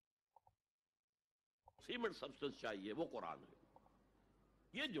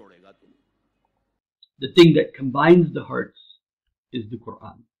 The thing that combines the hearts is the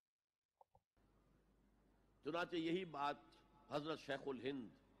Quran. चुनाचे यही बात हजरत शेख उल हिंद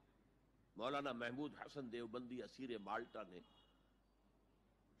मौलाना Mahmood Hasan Deobandi Asir माल्टा ने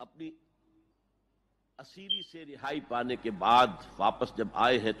अपनी असीरी से रिहाई पाने के बाद वापस जब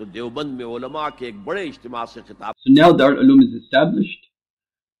आए हैं तो देवबंद में उलमा के एक बड़े इज्तिमा से खिताब. So now Darul Uloom is established.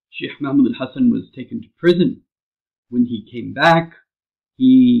 Sheikh Mahmud al-Hassan was taken to prison. When he came back,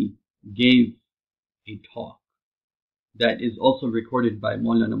 he gave a talk that is also recorded by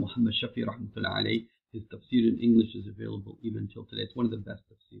Maulana Muhammad Shafi rahmatullah alayh. His tafsir in English is available even till today. It's one of the best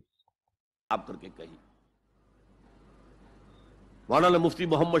tafsirs. आप करके कही मौलाना मुफ्ती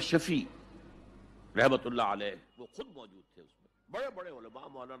मोहम्मद शफी रहमतुल्लाह अलैह वो खुद मौजूद थे उसमें. बड़े बड़े उलमा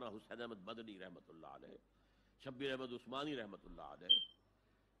मौलाना हुसैन अहमद मदनी रहमतुल्लाह अलैह, शब्बीर अहमद उस्मानी रहमतुल्लाह अलैह,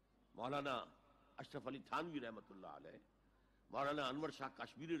 मौलाना अशरफ अली थानवी रहमतुल्लाह अलैह, मौलाना अनवर शाह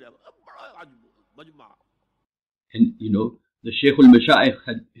कश्मीरी रहमतुल्लाह, बड़ा मजमा. And you know, the Sheikh al-Mashayikh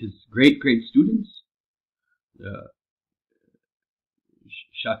had his great students.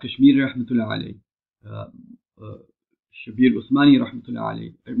 Shah Kashmiri rahmatullah alayh, Shabbir Usmani rahmatullah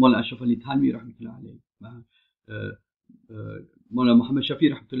alayh, Maulana Ashraf Ali Thanwi rahmatullah alayh, Maulana Muhammad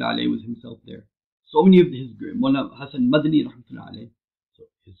Shafi rahmatullah alayh was himself there. So many of his Maulana Hassan Madani rahmatullah alayh. So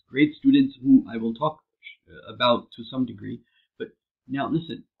his great students, who I will talk about to some degree. But now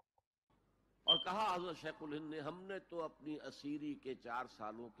listen. और कहा हज़रत शेख उल हिंद ने, हमने तो अपनी असीरी के 4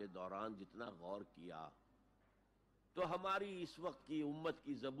 सालों के दौरान जितना गौर किया तो हमारी इस वक्त की उम्मत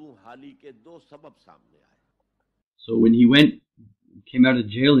की ज़बूं हाली के 2 सबब सामने आए. So when he came out of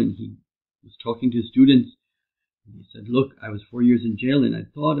jail and he was talking to his students. And he said, look, I was 4 years in jail and I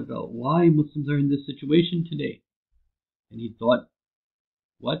thought about why Muslims are in this situation today. And he thought,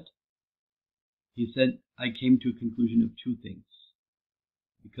 what? He said, I came to a conclusion of two things.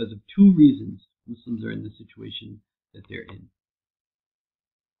 Because of two reasons, Muslims are in the situation that they're in.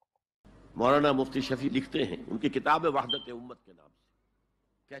 मौलाना मुफ्ती शफी लिखते हैं उनकी किताब है वहदत उम्मत के नाम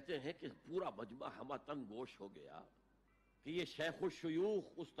से, कहते हैं कि पूरा मजमा हमा तन गोश हो गया कि ये Sheikh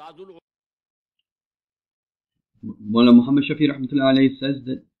शुयूख उस्तादुल Mullah Muhammad Shafi rahmatullah alayhi says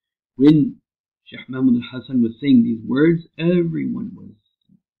that when Sheikh Mahmud al-Hassan was saying these words, everyone was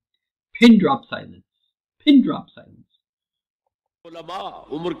pin drop silence. Pin drop silence. उलमा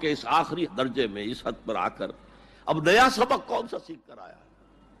उम्र के इस आखिरी दर्जे में इस हद पर आकर अब नया सबक कौन सा सीख कर आया?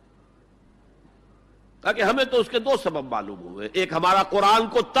 ताकि हमें तो उसके दो सबब मालूम हुए, एक हमारा कुरान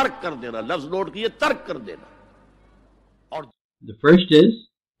को तर्क कर देना, लफ्ज नोट किए, तर्क कर देना, और the first is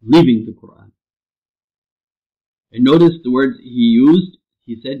leaving the Quran. And notice the words he used.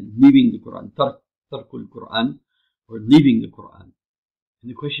 He said leaving the Quran, tarkul Quran, or leaving the Quran. And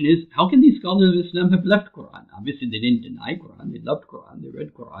the question is, how can these scholars of Islam have left Quran? Obviously, they didn't deny Quran. They loved Quran. They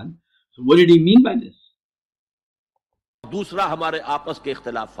read Quran. So what did he mean by this? दूसरा हमारे आपस के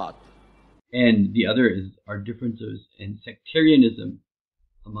इख्तिलाफात. And the other is our differences in sectarianism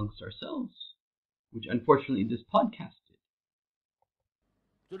amongst ourselves, which unfortunately this podcast did.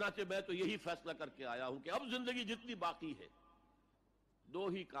 चुनाचे मैं तो यही फैसला करके आया हूं कि अब जिंदगी जितनी बाकी है दो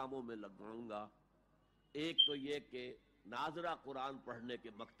ही कामों में लगाऊंगा. एक तो ये कि नाजरा कुरान पढ़ने के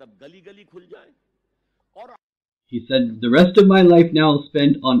मकतब गली गली खुल जाएं, और he said the rest of my life now I'll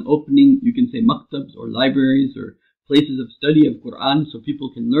spend on opening, you can say maktabs or libraries or places of study of Quran so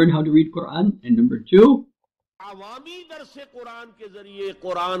people can learn how to read Quran. And number two, अवामी दरसे कुरान के जरिए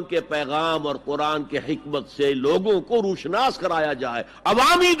कुरान के पैगाम और कुरान के हिकमत से लोगों को रूशनास कराया जाए.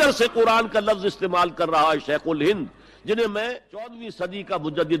 अवामी दरसे कुरान का लफ्ज इस्तेमाल कर रहा है शेखुल हिंद, जिन्हें मैं 14वीं सदी का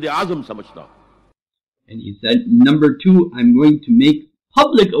मुजद्दिद आजम समझता हूं. And he said, number two, I'm going to make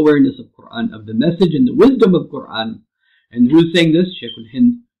public awareness of Quran, of the message and the wisdom of Quran. And who's saying this? Sheikhul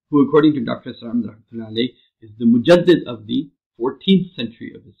Hind, who according to Dr. Salam is the mujaddid of the 14th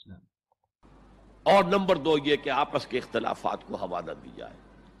century of Islam. और number दो ये कि आपस के इख्तिलाफात को हवा न दी जाए.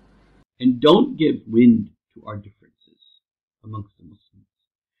 And don't give wind to our differences amongst the Muslims.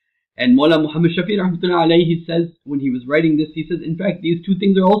 And Mullah Muhammad Shafi rahmatullah alayhi, he says, when he was writing this, he says, in fact, these two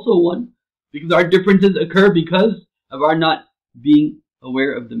things are also one, because our differences occur because of our not being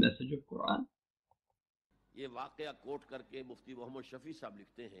aware of the message of Quran. ये वाकया coat करके मुफ्ती मोहम्मद शफी साहब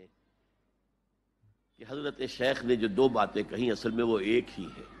लिखते हैं कि हजरत शेख ने जो दो बातें कही असल में वो एक ही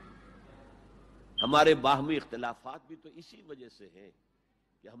है. हमारे बाहमी इख्तिलाफात भी तो इसी वजह से हैं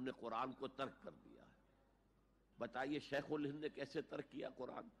कि हमने कुरान को तर्क कर दिया है. बताइए शेखुल हिंद ने कैसे तर्क किया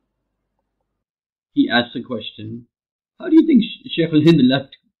Quran? He asked the question, how do you think Sheikh al-Hind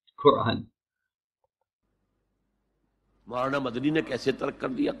left Quran? मौलाना मदनी ने कैसे तर्क कर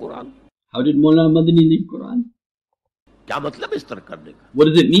दिया Quran? How did Maulana Madani leave Quran? क्या मतलब इस तर्क करने का? What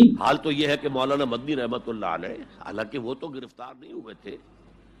does it mean? हाल तो यह है कि मौलाना मदनी रहमतुल्लाह अलैह, हालांकि वो तो गिरफ्तार नहीं हुए थे,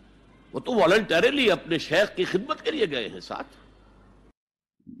 वो तो वॉलंटरीली अपने शेख की खिदमत के लिए गए हैं साथ.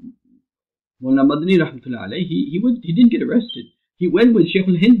 Maulana Madani rahmatullah alayhi, he didn't get arrested. He went with Sheikh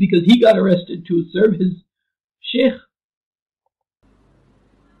al-Hind because he got arrested to serve his sheikh.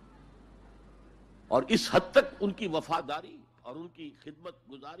 और इस हद तक उनकी वफादारी और उनकी खिदमत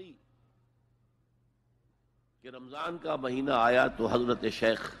गुजारी कि रमजान का महीना आया तो हजरत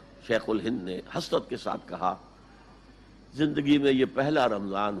शेखुल हिंद ने हसरत के साथ कहा, जिंदगी में ये पहला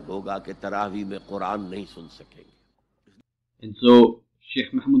रमजान होगा कि तरावी में कुरान नहीं सुन सकेंगे. And so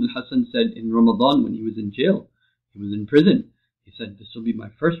Sheikh Mahmud al-Hassan said in Ramadan, when he was in jail, he was in prison, he said, this will be my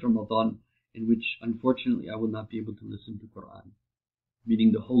first Ramadan in which unfortunately I will not be able to listen to Quran,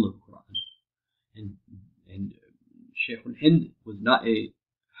 meaning the whole of Quran. And Sheikh al-Hind was not a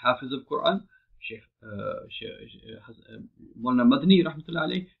hafiz of Quran. Sheikh Maulana Madani rahmatullah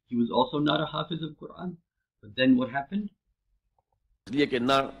alayhi, he was also not a hafiz of Quran. But then what happened? इसलिए कि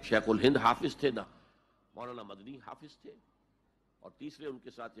ना शेखुल हिंद हाफिज थे ना मौलाना मदनी हाफिज थे, और तीसरे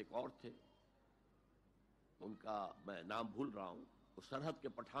उनके साथ एक और थे, उनका मैं नाम भूल रहा हूं, वो सरहद के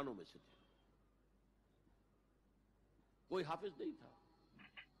पठानों में से थे. कोई हाफिज नहीं था.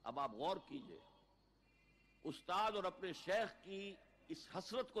 अब आप गौर कीजिए, उस्ताद और अपने शेख की इस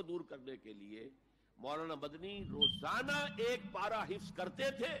हसरत को दूर करने के लिए मौलाना मदनी रोजाना एक पारा हिफ्ज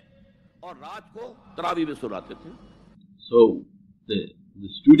करते थे और रात को तरावी में सुनाते थे. So the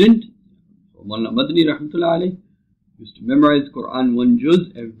student, Maulana Madani rahmatullah alayhi, used to memorize Quran one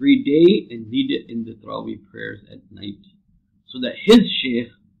juz every day and lead it in the Taraweeh prayers at night, so that his Sheikh,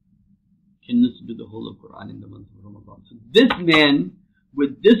 can listen to the whole of Quran in the month of Ramadan. So this man,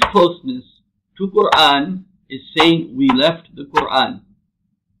 with this closeness to Quran, is saying we left the Quran.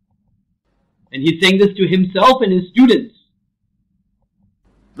 And he's saying this to himself and his students.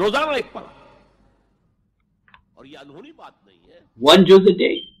 One juz a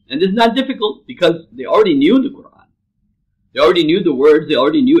day. And this is not difficult because they already knew the Quran. They already knew the words, they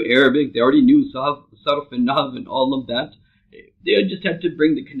already knew Arabic, they already knew sarf and nahv and all of that. They just had to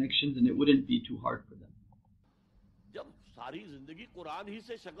bring the connections and it wouldn't be too hard for them. जब सारी जिंदगी कुरान ही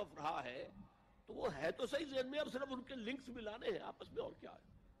से शगफ रहा है तो वो है तो सही ज़हन में, अब सिर्फ उनके लिंक्स मिलाने हैं आपस में, और क्या है।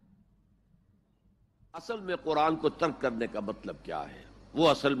 असल में कुरान को तर्क करने का मतलब क्या है, वो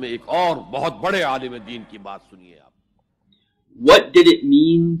असल में एक और बहुत बड़े आलिम दीन की बात सुनिए आप। What did it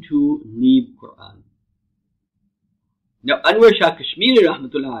mean to leave Quran? Now, Anwar Shah Kashmiri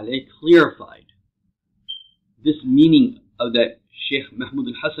rahmatullah alayhi clarified this meaning of that Sheikh Mahmud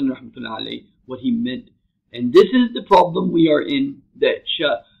al-Hasan rahmatullah alayhi, what he meant. And this is the problem we are in, that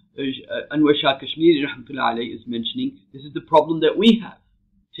Anwar Shah Kashmiri rahmatullah alayhi is mentioning. This is the problem that we have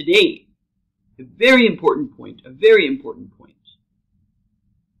today. A very important point, a very important point.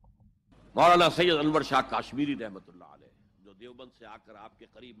 मौलाना सैयद अनवर शाह काश्मीरी रहमतुल्लाह अलैह, जो देवबंद से आकर आपके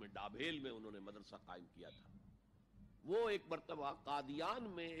करीब में double में उन्होंने मदरसा कायम किया था, वो एक मर्तबा कादियान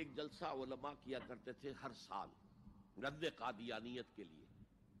में एक जलसा उलमा किया करते थे हर साल रद्द कादियानियत के लिए।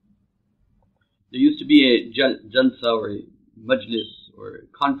 There used to be a jalsa or a majlis or a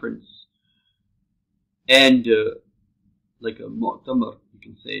conference, and like a mu'tamar, you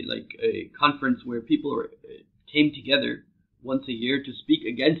can say, like a conference where people came together once a year to speak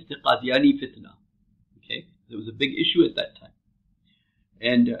against the Qadiani fitna. Okay, it was a big issue at that time,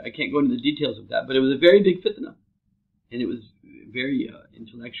 and I can't go into the details of that, but it was a very big fitna, and it was very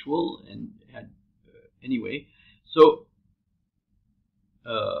intellectual and had anyway. So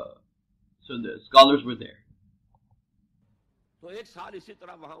the scholars were there. तो एक साल इसी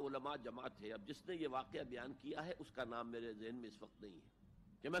तरह वहाँ उलमा जमा थे। अब जिसने ये वाकया बयान किया है उसका नाम मेरे ज़हन में इस वक्त नहीं है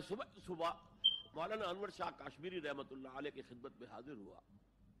कि मैं सुबह मौलाना अनवर शाह काश्मीरी रहमतुल्लाह अलैह की खिदमत में हाजिर हुआ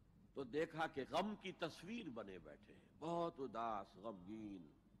तो देखा कि गम की तस्वीर बने बैठे हैं, बहुत उदास गमगीन।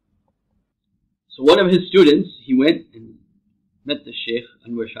 So one of his students, he went and met the Sheikh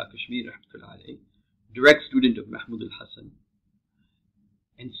Anwar Shah Kashmiri rahmatullah alayhi, direct student of Mahmud al-Hasan,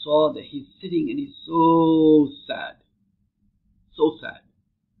 and saw that he's sitting and he's so sad. So sad.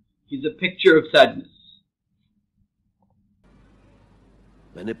 He's a picture of sadness.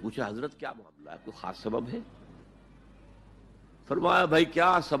 मैंने पूछा हजरत क्या मामला है, कोई खास सबब है? फरमाया भाई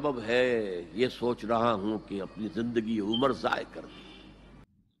क्या सबब है, ये सोच रहा हूं कि अपनी जिंदगी उम्र जाय कर दी।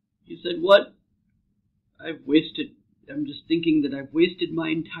 He said, what? I'm just thinking that I've wasted my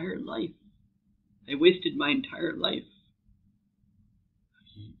entire life. I wasted my entire life.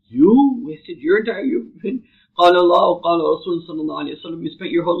 You wasted your entire, you've been, قال Allah, قال Rasul sallallahu alayhi wa sallam, you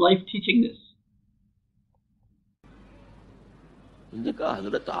spent your whole life teaching this. उन्होंने कहा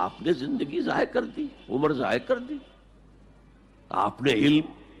हजरत आपने जिंदगी जाय कर दी, उम्र जाय कर दी, आपने इल्म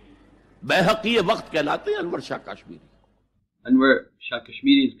बैहकी वक्त कहलाते हैं Anwar Shah Kashmiri. Anwar Shah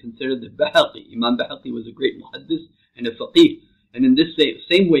Kashmiri is considered the Bahaqi. Imam Bahaqi was a great muhaddis and a faqih, and in this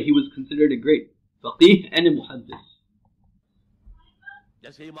same way he was considered a great faqih and a muhaddis.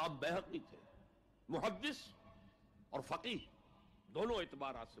 जैसे इमाम बैहकी थे मुहद्दिस और फकीह दोनों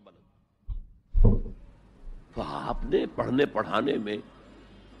एतबारात से बुलंद। तो आपने पढ़ने पढ़ाने में,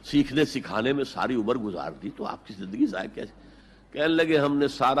 सीखने सिखाने में सारी उम्र गुजार दी, तो आपकी जिंदगी जाए कैसे? कहने लगे हमने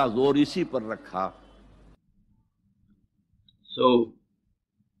सारा जोर इसी पर रखा। So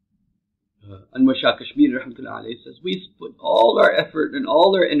Anwar Shah Kashmiri rahmatullah alayhi says, we put all our effort and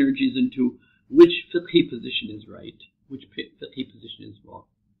all our energies into which fiqhi position is right, which fiqhi position is wrong,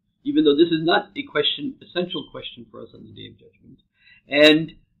 even though this is not a essential question for us on the Day of Judgment.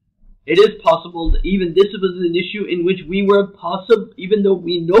 And it is possible that even this was an issue in which we were possible, even though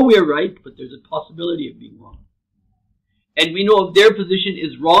we know we're right, but there's a possibility of being wrong. And we know if their position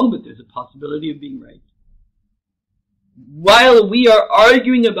is wrong, but there's a possibility of being right. While we are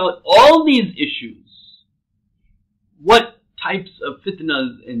arguing about all these issues, what types of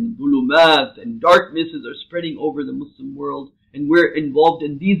fitnas and bulumat and darknesses are spreading over the Muslim world, and we're involved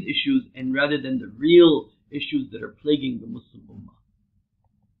in these issues, and rather than the real issues that are plaguing the Muslim Ummah.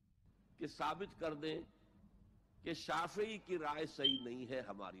 कि साबित कर दें कि शाफी की राय सही नहीं है,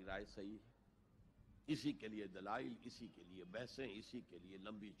 हमारी राय सही है। इसी के लिए दलाइल, इसी के लिए बहसें, इसी के लिए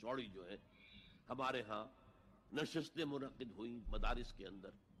लंबी चौड़ी जो है हमारे यहाँ नशिस्तें मुनक़िद हुई मदारिस के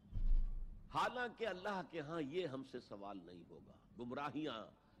अंदर। हालांकि अल्लाह के यहाँ ये हमसे सवाल नहीं होगा, गुमराहियां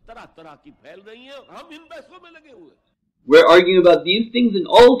तरह तरह की फैल रही हैं और हम इन बहसों में लगे हुए। we're arguing about these things, and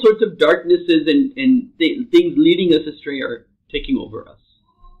all sorts of darknesses and things leading us astray are taking over us.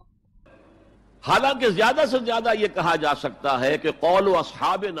 हालांकि ज्यादा से ज्यादा ये कहा जा सकता है कि कौल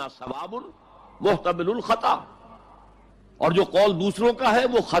अस्हाबिना सवाबुन मुहतमिलुल खता, और जो कौल दूसरों का है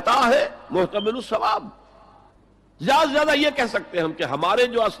वो खता है मुहतमिलुल सवाब। ज्यादा से ज्यादा ये कह सकते हैं हम कि हमारे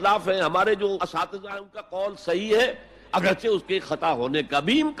जो असलाफ हैं, हमारे जो असातिज़ा हैं, उनका कौल सही है, अगरचे उसके खता होने का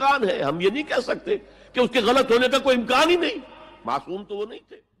भी इम्कान है। हम ये नहीं कह सकते कि उसके गलत होने का कोई इम्कान ही नहीं, मासूम तो वो नहीं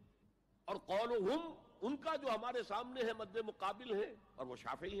थे। और कौलुहुम, उनका जो हमारे सामने है, मद्दे मुकाबिल है, और वो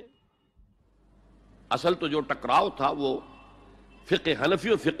शाफी है। असल तो जो टकराव था वो फिक़्ह हनफी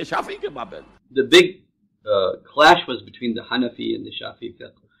और फिक़्ह शाफी के माबैन। The big clash was between the Hanafi and the Shafi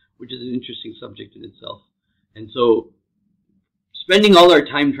fiqh, which is an interesting subject in itself. And so, spending all our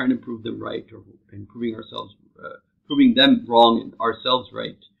time trying to prove them right, and proving them wrong and ourselves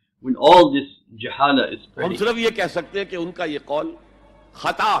right, when all this jahala is spreading. हम सिर्फ ये कह सकते हैं कि उनका ये कौल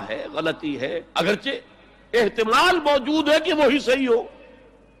खता है, गलती है, अगरचे एहतिमाल मौजूद है कि वो ही सही हो,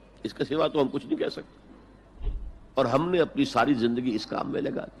 इसके सिवा तो हम कुछ नहीं कह सकते। और हमने अपनी सारी जिंदगी इस काम में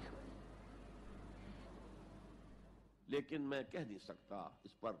लगा दी। लेकिन मैं कह नहीं सकता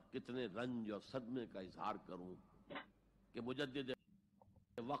इस पर कितने रंज और सदमे का इजहार करूं कि मुजद्दिद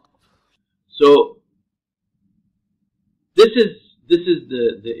वक्त। So this is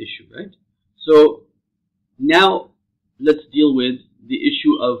the issue, right? So now let's deal with the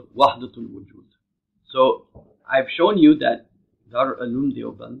issue of wahdatul wujud. So I've shown you that Dar al-Ulum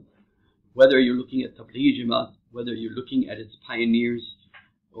Deoband, whether you're looking at Tablighi Jamaat, whether you're looking at its pioneers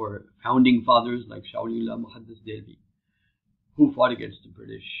or founding fathers like Shawliullah Muhaddis Delhi, who fought against the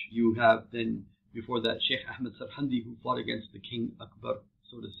British. You have then, before that, Sheikh Ahmed Sarhandi, who fought against the King Akbar,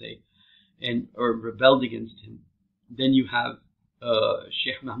 so to say, or rebelled against him. Then you have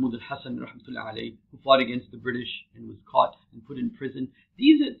Sheikh Mahmud al-Hassan, rahmatullah alayhi, who fought against the British and was caught and put in prison.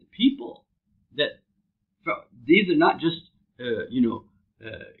 These are people that, these are not just,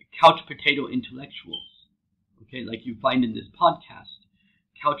 couch potato intellectuals, okay, like you find in this podcast,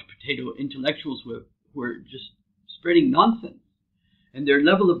 couch potato intellectuals who are just spreading nonsense. And their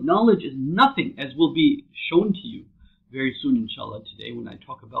level of knowledge is nothing, as will be shown to you very soon, inshallah, today, when I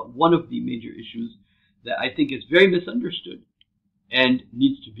talk about one of the major issues that I think is very misunderstood and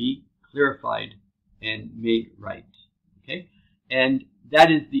needs to be clarified and made right. Okay? And that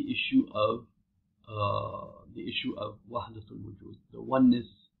is the issue of wahdatul wujud, the oneness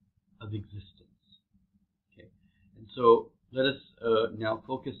of existence. Okay? And so let us now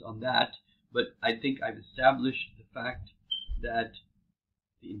focus on that. But I think I've established the fact that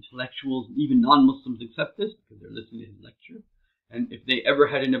the intellectuals, even non-Muslims, accept this because they're listening to his lecture. And if they ever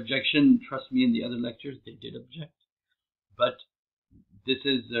had an objection, trust me, in the other lectures, they did object. But this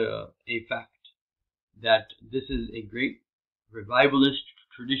is a fact that this is a great revivalist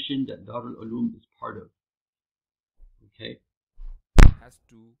tradition that Darul Ulum is part of. Okay? Has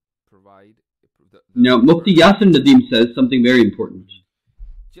to provide... Now, Mufti Yasin Nadeem says something very important.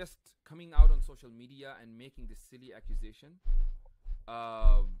 Just coming out on social media and making this silly accusation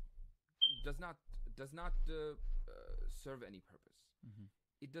does not serve any purpose. Mm-hmm.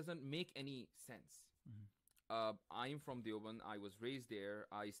 It doesn't make any sense. Mm-hmm. I'm from Deoband. I was raised there.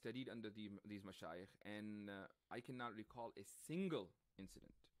 I studied under these mashayikh, and I cannot recall a single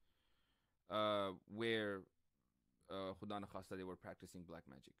incident where Khuda na khasta they were practicing black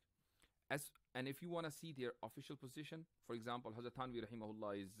magic. And if you want to see their official position, for example, Hazrat Thanwi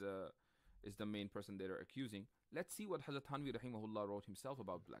rahimahullah is the main person they are accusing. Let's see what Hazrat Thanwi rahimahullah wrote himself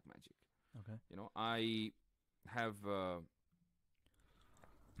about black magic. Okay. I have,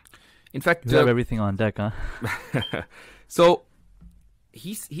 in fact, you have everything on deck, huh? So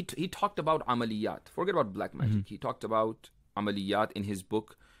he talked about amaliyat. Forget about black magic. Mm-hmm. He talked about amaliyat in his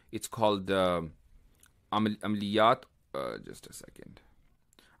book. It's called amaliyat. Just a second.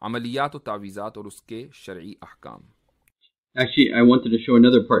 Amaliyat और तावीज़ात और उसके शरई अहकाम. Actually, I wanted to show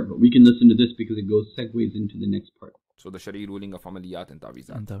another part, but we can listen to this because it segues into the next part. So the shari ruling of amaliyat and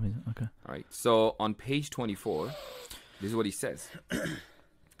taवीज़ात. Okay. All right. So on page 24, this is what he says.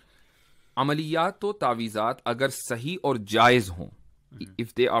 Amaliyat और तावीज़ात अगर सही और जायज़ हों,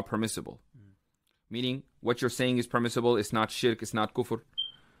 if they are permissible, meaning what you're saying is permissible, it's not shirk, it's not kufr,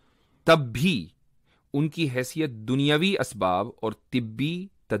 तब भी उनकी हैसियत दुनियावी असबाब और तिब्बी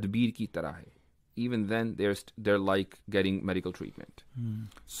तदबीर की तरह है. Even then, they're like getting medical treatment.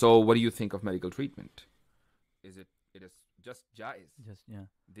 So, what do you think of medical treatment? It is just jaiz.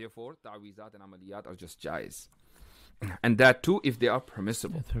 Therefore, ta'wizat and amaliyat are just jaiz. And that too, if they are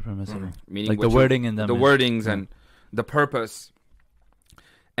permissible. If they're permissible. Meaning like the wording in them. The wordings and the purpose.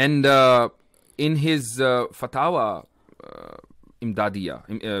 And in his fatawa,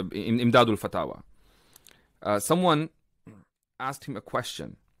 Imdadul Fatawa. Someone asked him a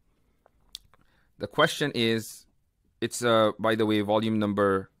question. The question is, it's by the way, volume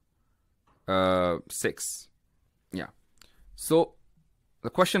number 6. Yeah. So the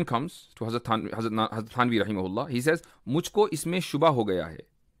question comes to Hazrat Thanwi rahimahullah. He says, मुझको इसमें शुबा हो गया है,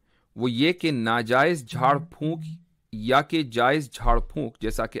 वो ये कि नाजायज़ झाड़ फूंक या कि जायज़ झाड़ फूंक,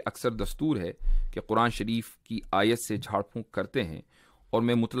 जैसा कि अक्सर दस्तूर है कि कुरान शरीफ की आयत से झाड़ फूंक करते हैं और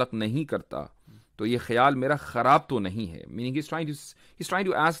मैं मुतलक नहीं करता, तो ये ख्याल मेरा ख़राब तो नहीं है. Meaning he's trying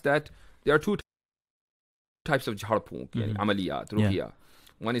to ask that there are two types of झाड़ फूंक, yani amaliyat, ruqya.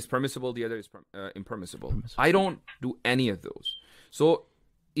 One is permissible, the other is impermissible. I don't do any of those. So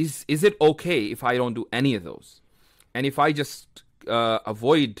is it okay if I don't do any of those? And if I just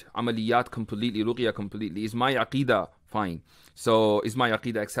avoid amaliyat completely, ruqya completely, is my aqidah fine? So is my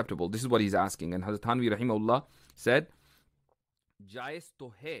aqidah acceptable? This is what he's asking. And Hazrat Thanwi rahimahullah said, jaiz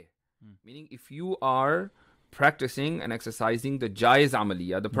to hai. Meaning if you are practicing and exercising the jaiz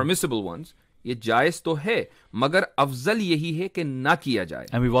amaliyah, the permissible ones, ये जायज़ तो है, मगर अफजल यही है कि ना किया जाए.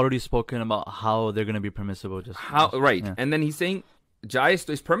 And we've already spoken about how they're going to be permissible. Right. Yeah. And then he's saying, जायज़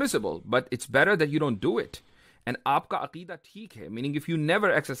तो is permissible, but it's better that you don't do it. And आपका अक़ीदा ठीक है. Meaning if you never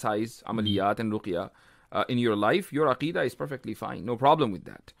exercise amaliyat and ruqya in your life, your aqidah is perfectly fine. No problem with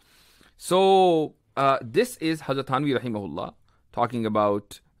that. So this is Hazrat Thanwi rahimahullah talking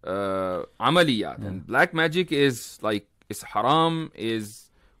about amaliyat. Yeah. And black magic is haram, is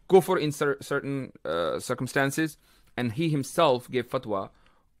kufr in certain circumstances, and he himself gave fatwa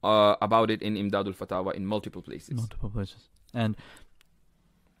about it in Imdadul Fatawa in multiple places. And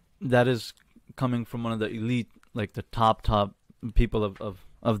that is coming from one of the elite, like the top people of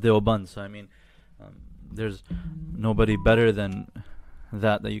Deoband. So I mean, there's nobody better than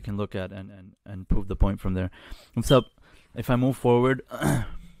that you can look at and prove the point from there. So if I move forward,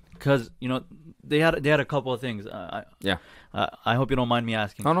 because they had a couple of things. I hope you don't mind me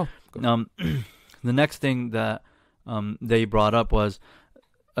asking. Oh no. The next thing that they brought up was,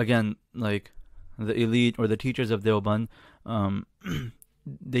 again, like the elite or the teachers of Deoband,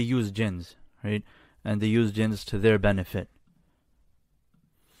 they use jinns, right? And they use jinns to their benefit.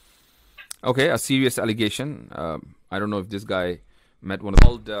 Okay, a serious allegation. I don't know if this guy met one of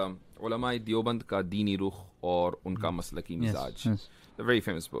called Ulama Deoband ka Dini Ruh or Unka Maslaki Mizaj. Yes. A very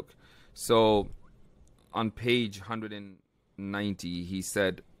famous book. So on page 190 he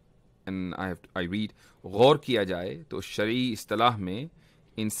said, and I read, गौर किया जाए तो शरई इस्तिलाह में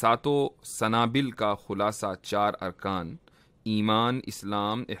इन सातों सनाबिल का खुलासा 4 अरकान ईमान,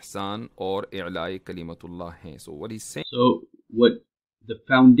 इस्लाम, ihsan और इलाए कलिमतुल्लाह हैं. So what he's saying, so what the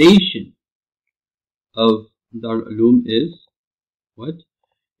foundation of Darul Uloom is, what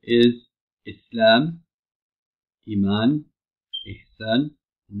is Islam, Iman, Ihsan,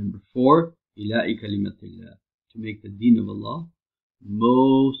 and number 4, Ila'i Kalimatillah, to make the deen of Allah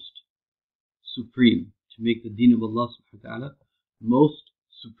most supreme, to make the deen of Allah subhanahu wa ta'ala most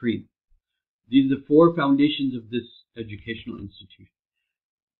supreme. These are the 4 foundations of this educational institution.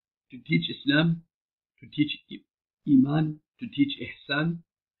 To teach Islam, to teach Iman, to teach Ihsan,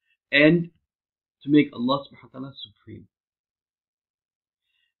 and to make Allah subhanahu wa ta'ala supreme.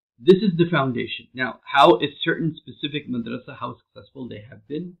 This is the foundation. Now, how is certain specific madrasa, how successful they have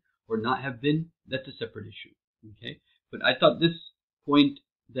been or not have been, that's a separate issue. Okay, but I thought this point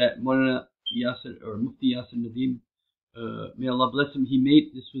that Maulana Yasir or Mufti Yasir Nadeem, may Allah bless him, he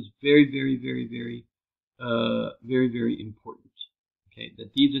made, this was very, very, very, very, very, very important. Okay,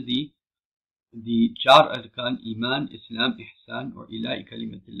 that these are the Char Arkan, Iman, Islam, Ihsan, or Ila'i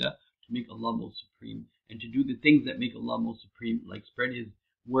Kalimatillah, to make Allah most supreme, and to do the things that make Allah most supreme, like spread His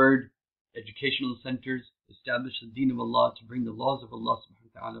word, educational centers, establish the deen of Allah, to bring the laws of Allah subhanahu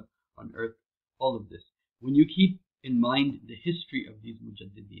wa ta'ala on earth, all of this. When you keep in mind the history of these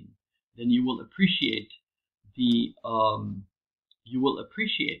mujaddideen, then you will appreciate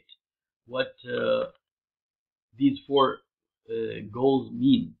what these 4 goals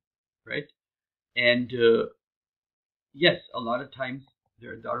mean, right? And yes, a lot of times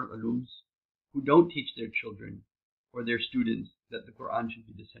there are Darul Ulooms who don't teach their children or their students that the Quran should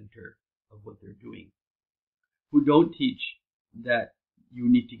be the center of what they're doing, who don't teach that you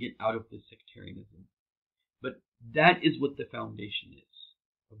need to get out of this sectarianism. But that is what the foundation is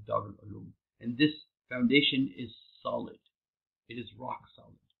of Darul Uloom. And this foundation is solid. It is rock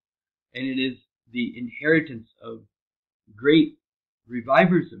solid. And it is the inheritance of great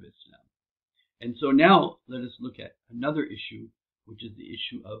revivers of Islam. And so now let us look at another issue, which is the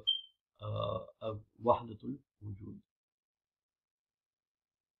issue of Wahdatul Wujud.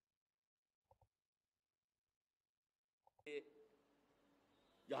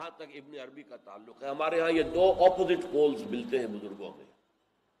 जहां तक इब्न अरबी का ताल्लुक है, हमारे यहाँ ये दो ऑपोजिट पोल्स मिलते हैं बुजुर्गों में।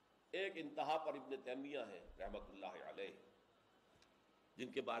 एक इंतहा पर इब्न तैमिया है रहमतुल्लाह अलैह,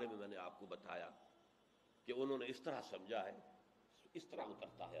 जिनके बारे में मैंने आपको बताया कि उन्होंने इस तरह समझा है, इस तरह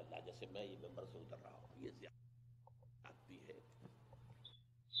उतरता है अल्लाह, जैसे मैं ये मेंबर से उतर रहा हूँ, ये ज्यादती है।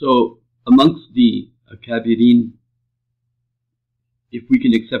 So amongst the Kabirin, if we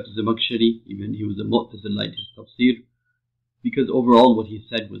can accept Zamakhshari, even he was a Mu'tazilite, his tafsir, because overall what he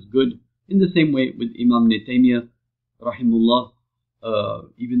said was good. In the same way with Imam Ibn Taymiyyah, rahimullah,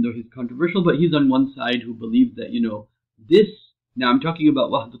 even though he's controversial, but he's on one side who believes that, this, now I'm talking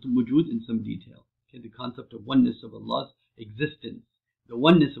about Wahdatul Wujud in some detail, okay, the concept of oneness of Allah's existence, the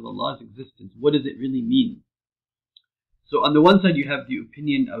oneness of Allah's existence, what does it really mean? So on the one side you have the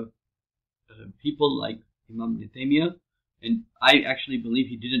opinion of people like Imam Ibn Taymiyyah, and I actually believe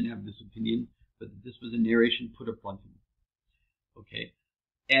he didn't have this opinion, but this was a narration put upon him. Okay,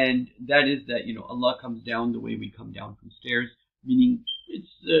 and that is that Allah comes down the way we come down from stairs, meaning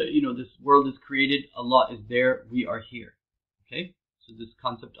it's this world is created, Allah is there, we are here. Okay, so this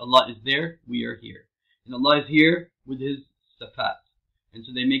concept, Allah is there, we are here, and Allah is here with His sifat, and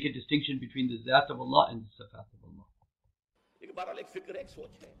so they make a distinction between the zat of Allah and the sifat of Allah.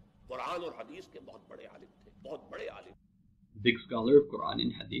 Big scholar of Quran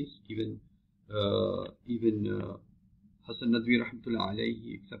and Hadith, even Hassan Nadwi rahmatullah alayhi,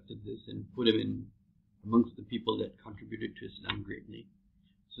 he accepted this and put him in amongst the people that contributed to Islam greatly.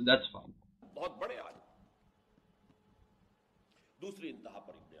 So that's fine.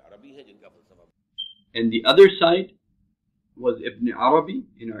 And the other side was Ibn Arabi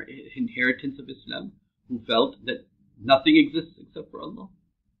in our inheritance of Islam, who felt that nothing exists except for Allah.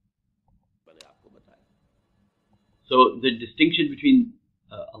 So the distinction between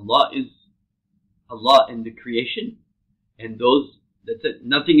Allah is Allah and the creation, and those that said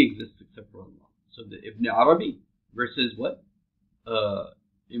nothing exists except for Allah. So the Ibn Arabi versus what?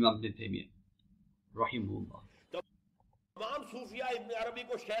 Imam Ibn Taymiyyah, rahimahullah.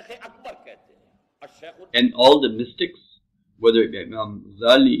 And all the mystics, whether it be Imam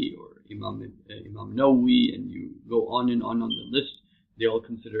Ghazali or Imam Nawawi, and you go on and on the list, they all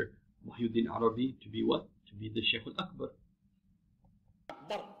consider Muhyiddin Arabi to be what? To be the Shaykh al-Akbar.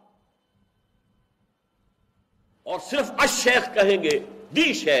 और सिर्फ अश-शेख कहेंगे,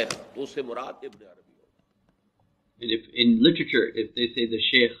 दी शेख, तो उससे मुराद इब्न अरबी होगा. And if in literature, if they say the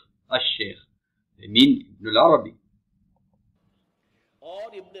Shaykh, Ash-Shaykh, they mean Ibn al-Arabi.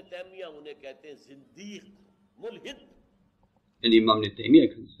 और इब्न तैमिया उन्हें कहते हैं जिंदीक, मुल्हिद. And Imam Ibn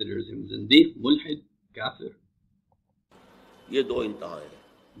Taymiyyah considers him zindiq, mulhid, kafir. ये दो इंतहाएं हैं.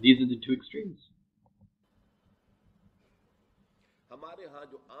 These are the two extremes. हमारे यहाँ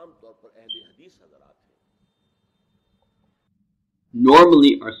जो आम तौर पर अहले हदीस हज़रात हैं,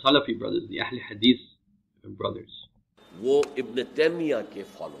 normally our Salafi brothers, the Ahl Hadith brothers, वो इब्न तैमिया के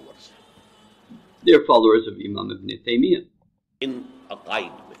फॉलोअर्स हैं. They are followers of Imam Ibn Taymiyyah. इन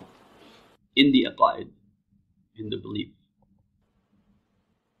अकाइद में, in the aqaid, in the belief.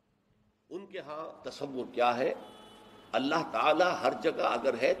 उनके यहाँ तसव्वुर क्या है? अल्लाह ताला हर जगह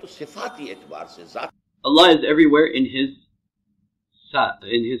अगर है तो सिफाती एतबार से, ज़ात. Allah is everywhere in His sifat,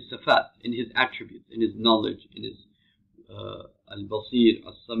 in His attributes, in His knowledge, in His al-Basir,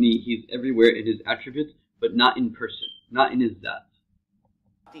 al-Sami. He's everywhere in His attributes, but not in person, not in His zat.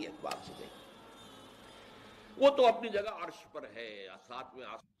 वो तो अपनी जगह अर्श पर है, साथ में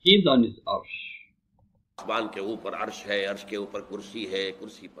He's on His arsh. आसमान के ऊपर अर्श है, अर्श के ऊपर कुर्सी है,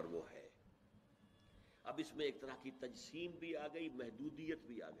 कुर्सी पर वो है. अब इसमें एक तरह की तजसीम भी आ गई, महदूदियत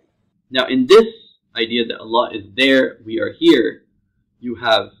भी आ गई. Now in this idea that Allah is there, we are here, you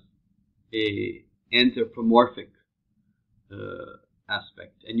have a anthropomorphic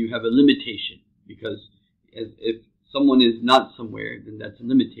aspect, and you have a limitation, because if someone is not somewhere, then that's a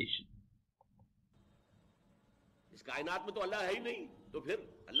limitation. इस कायनात में तो अल्लाह है ही नहीं, तो फिर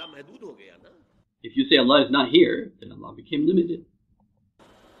अल्लाह महदूद हो गया ना. If you say Allah is not here, then Allah became limited.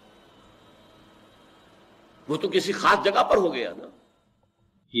 वो तो किसी खास जगह पर हो गया ना.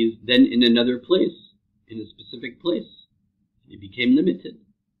 He is then in another place, in a specific place. He became limited.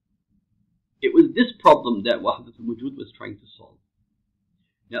 It was this problem that Wahdatul Wujud was trying to solve.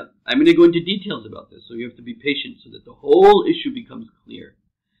 Now, I'm going to go into details about this, so you have to be patient so that the whole issue becomes clear.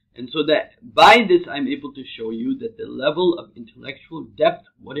 And so that by this I'm able to show you that the level of intellectual depth,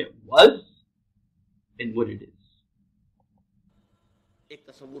 what it was and what it is. एक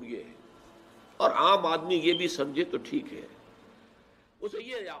तस्वुर ये है, और आम आदमी ये भी समझे तो ठीक है. उसे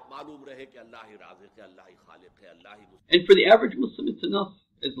ये मालूम रहे कि अल्लाह ही राज़िक़ है, अल्लाह ही खालिक़ है, अल्लाह ही. And for the average Muslim, it's enough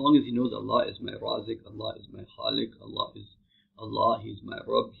as long as he knows Allah is my Razik, Allah is my Khaliq, Allah, He's my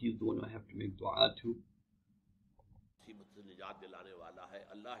Rabb, He's the one I have to make dua to.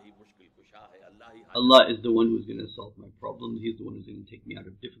 Allah is the one who's going to solve my problems. He's the one who's going to take me out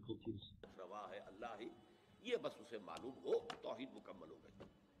of difficulties.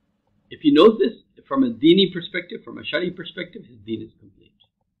 If he knows this from a dini perspective, from a shari perspective, his deen is complete.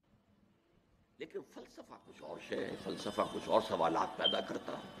 लेकिन फलसफा कुछ और है, फलसफा कुछ और सवालात पैदा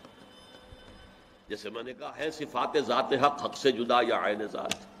करता है। जैसे मैंने कहा है सिफात ज़ात हक हक से जुदा या आयन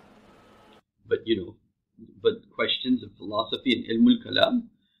ज़ात। But questions of philosophy and ilmul kalam,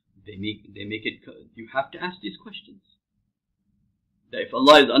 they make it. You have to ask these questions. That if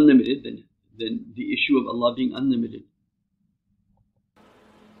Allah is unlimited, then the issue of Allah being unlimited.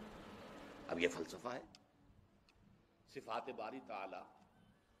 अब ये फलसफा है। सिफात बारी ताला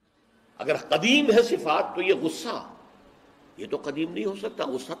अगर कदीम है सिफात तो ये गुस्सा, ये तो कदीम नहीं हो सकता।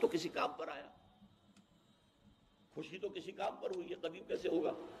 गुस्सा तो किसी काम पर आया, खुशी तो किसी काम पर हुई, ये कदीम कैसे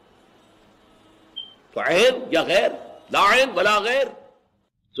होगा? तो ऐन या गैर, ला ऐन वला गैर।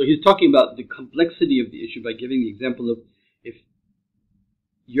 So he's talking about the complexity of the issue by giving the example of if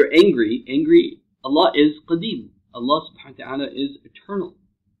you're angry, Allah is qadim. Allah subhanahu wa ta'ala is eternal.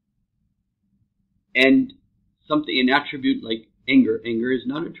 And something, an attribute like anger is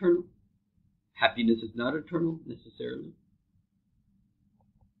not eternal. Happiness is not eternal necessarily.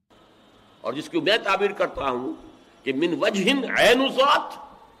 और जिसको मैं ताबीर करता हूं कि मिन वजहिन ऐनु ज़ात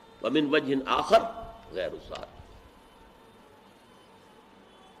व मिन वजहिन आखर गैरु ज़ात।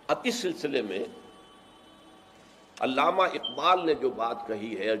 अब इस सिलसिले में अल्लामा इकबाल ने जो बात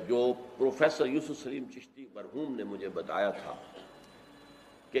कही है, जो प्रोफेसर यूसुफ सलीम चिश्ती मरहूम ने मुझे बताया था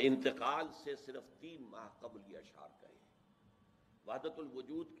कि इंतकाल से सिर्फ 3 माह कबल ये अशार कहे, वहदतुल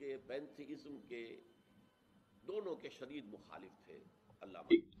वजूद के, पैंथीइज्म के, दोनों के शदीद मुखालिफ थे।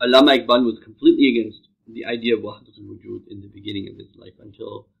 Allama Iqbal was completely against the idea of wahdatul wujud in the beginning of his life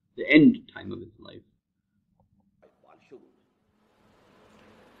until the end time of his life.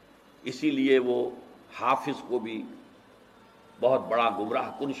 इसीलिए वो हाफिज को भी बहुत बड़ा गुमराह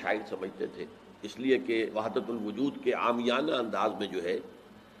कुन शायर समझते थे, इसलिए कि वहदतुल वजूद के आमियाना अंदाज में जो है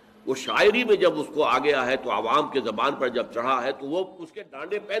वो शायरी में जब उसको आ गया है तो आवाम के जबान पर जब चढ़ा है तो वो उसके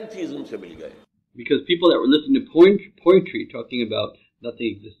डांडे पैंथीइज्म से मिल गए। Because people that were listening to poetry talking about nothing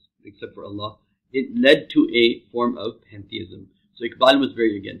exists except for Allah, it led to a form of pantheism. So Iqbal was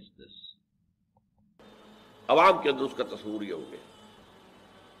very against this. आवाम के अंदर उसका तस्वूर ये हो गया,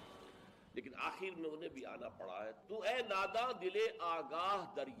 लेकिन आखिर में उन्हें भी आना पड़ा है। तू ए नादान दिले आगाह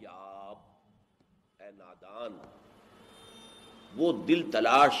दरियाब, ए नादान वो दिल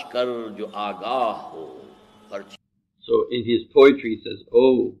तलाश कर जो आगाह हो। So in his poetry he says,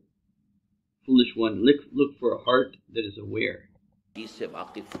 "Oh, foolish one, look for a heart that is aware." इससे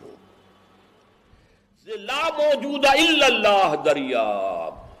वाकिफ हो। ला मौजूदा इल्लल्लाह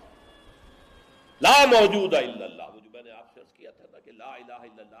दरियाब, ला मौजूदा इल्लल्लाह, वो जो मैंने आपसे अर्ज किया था ना कि ला इलाहा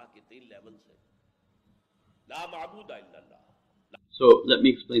इल्लल्लाह के 3 लेवल्स हैं। ला माबूदा इल्लल्लाह। So let me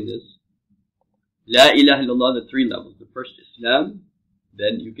explain this. La ilaha illallah, the 3 levels. The first Islam,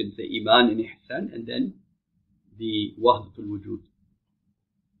 then you can say Iman and Ihsan, and then the Wahdatul Wujud.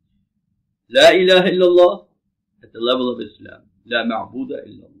 La ilaha illallah at the level of Islam. La ma'buda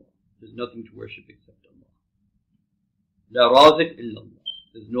illallah. There's nothing to worship except Allah. La razik illallah.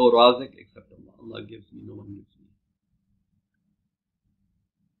 There's no razik except Allah. Allah gives me, no one gives me.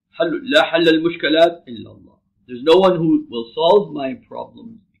 La hal al-mushkalat illallah. There's no one who will solve my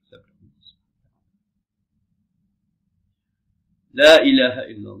problems except Allah. La ilaha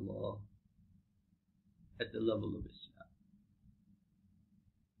illallah at the level of Islam.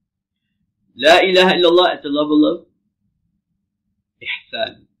 La ilaha illallah at the level of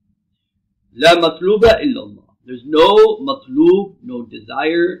Ihsan. La matluba illallah. There's no matlub, no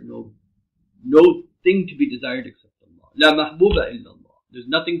desire, no thing to be desired except Allah. La mahbuba illallah. There's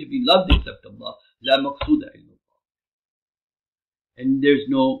nothing to be loved except Allah. La maqsuda illallah. And there's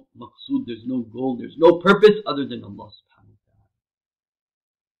no maqsud, there's no goal, there's no purpose other than Allah subhanahu wa ta'ala.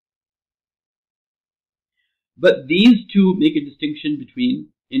 But these two make a distinction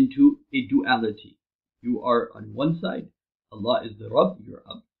into a duality. You are on one side, Allah is the Rabb, you're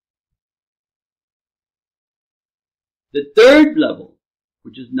Abd. The third level,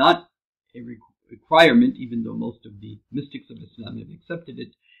 which is not a requirement, even though most of the mystics of Islam have accepted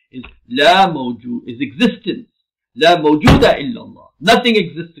it, is La Mawjud, is existence. La Mawjuda illallah. Nothing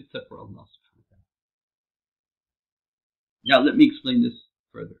exists except for Allah subhanahu wa ta'ala. Now let me explain this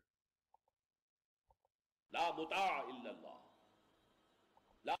further. La muta'a illallah.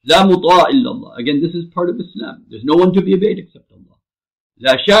 La muta'a illallah. Again, this is part of Islam. There's no one to be obeyed except Allah.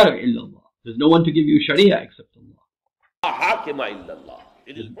 La shari' illallah. There's no one to give you sharia except Allah. hakima illallah.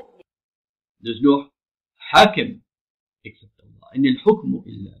 It is there's no hakim except Allah. In al-hukmu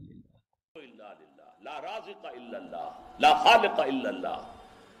illa lillah. La raziqa illallah. La khaliqa illallah.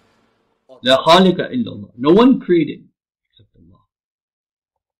 La khaliqa illallah. No one created except Allah.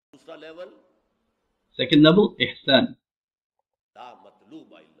 Dusra level. Second level, ihsan. La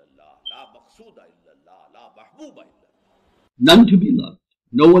matluba illallah. La maqsuda illallah. La mahbuba illallah. None to be loved,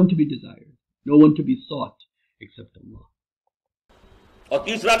 no one to be desired, no one to be sought except Allah. और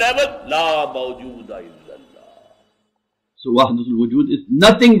तीसरा level ला मौजूदा इल्लल्लाह. So wahdatul wujud is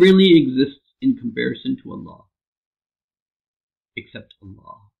nothing really exists in comparison to Allah except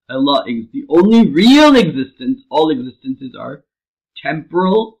Allah. Allah is the only real existence. All existences are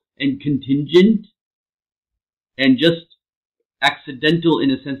temporal and contingent and just accidental.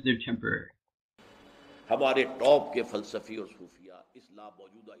 In a sense, they're temporary. हमारे top के फलसफी और सूफिया इस ला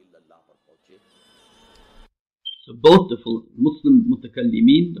मौजूदा इल्लल्लाह पर पहुंचे. So both the Muslim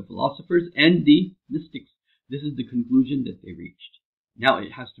mutakallimin, the philosophers, and the mystics, this is the conclusion that they reached. Now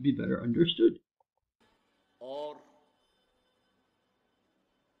it has to be better understood. और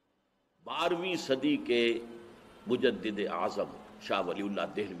 12वीं सदी के मुजद्दिद आज़म शाह वलीउल्लाह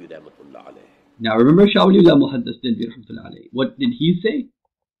देहलवी रहमतुल्लाह अलैह. Now remember Shah Waliullah Muhaddis Dehlvi rahmatullah alayhi. What did he say?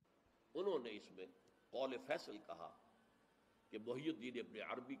 उन्होंने इसमें कौल फैसल कहा कि मुहियुद्दीन इब्न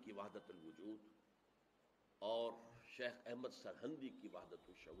अरबी की वहदतुल वजूद और शेख अहमद सरहंदी की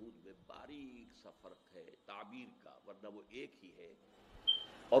वहदतुल शहूद में बारीक सा फर्क है ताबीर का, वरना वो एक ही है.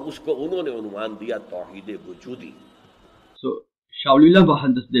 और उसको उन्होंने उन्वान दिया तौहीद वजूदी. So Shah Waliullah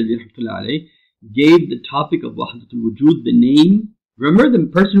Muhaddis Dehlvi rahmatullah alayhi gave the topic of Wahdatul Wujud the name. Remember the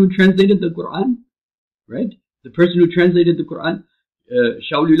person who translated the Quran, right? The person who translated the Quran,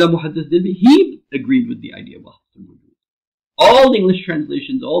 Shah Waliullah Muhaddis Dehlvi, he agreed with the idea of Wahdatul Wujud. All the English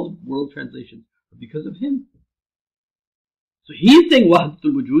translations, all the world translations, are because of him. So he's saying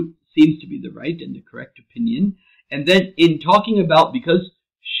Wahdatul Wujud seems to be the right and the correct opinion. And then in talking about, because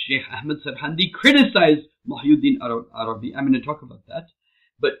Sheikh Ahmed Sarhandi criticized Muhyiddin Arabi, I'm going to talk about that.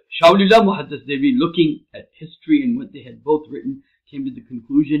 But Shah Waliullah Muhaddis Dehlvi, looking at history and what they had both written, came to the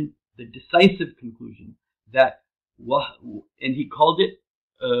conclusion, the decisive conclusion, that, and he called it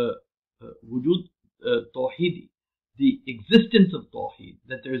Wujud Tawhidi, the existence of Tawheed,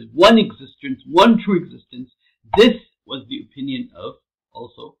 that there is one existence, one true existence. This was the opinion of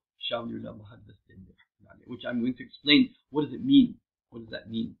also Shah Waliullah Muhaddis Dehlvi, which I'm going to explain. What does it mean? What does that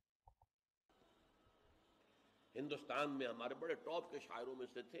mean? Hindustan में हमारे बड़े top के शायरों में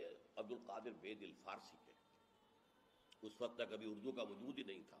से थे अब्दुल कादिर बेदिल फारसी के. उस वक्त तक अभी उर्दू का वजूद ही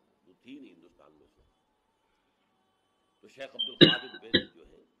नहीं था, वो थी नहीं हिंदुस्तान में. तो शेख अब्दुल कादिर बेदिल जो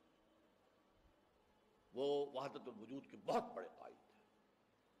है वो वहदतुल वजूद के बहुत बड़े कायद थे.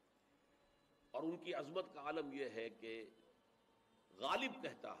 और उनकी अजमत का आलम यह है कि गालिब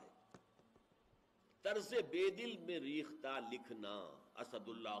कहता है तर्ज़े बेदिल में रीख्ता लिखना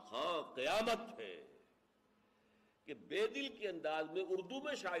असदुल्ला खां क़यामत है. कि बेदिल के अंदाज में उर्दू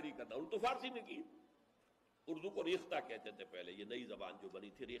में शायरी करना, उर्दू फारसी में की. उर्दू को रीख्ता कहते थे पहले, ये नई जबान जो बनी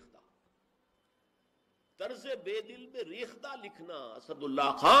थी रीख्ता. तर्ज़े बेदिल में रीख्ता लिखना असदुल्ला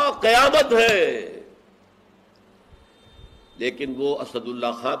खां क़यामत है. लेकिन वो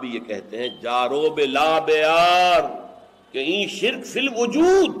असदुल्ला खां भी ये कहते हैं जारो बेला बेयार कि ई शिर्क फिल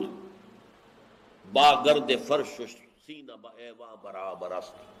वजूद बागर्द फर्श सीना बएवा बराबर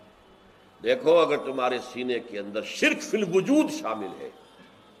अस्त. देखो अगर तुम्हारे सीने के अंदर शिर्क फिल वजूद शामिल है,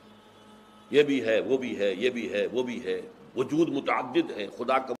 ये भी है, वो भी है, ये भी है, वो भी है, वजूद मुतअद्दिद है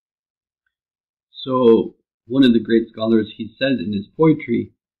खुदा का. So one of the great scholars, he says in his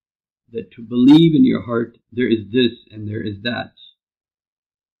poetry that to believe in your heart there is this and there is that.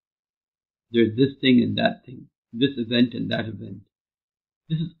 There's this thing and that thing, this event and that event.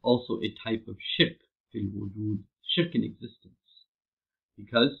 This is also a type of shirk fil wujud, shirk in existence.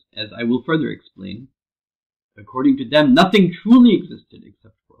 Because, as I will further explain, according to them, nothing truly existed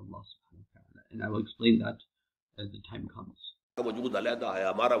except for Allah subhanahu wa ta'ala. And I will explain that as the time comes. वजूद अलहदा है,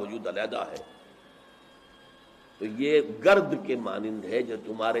 हमारा वजूद अलहदा है. तो ये गर्द के मानिंद है जो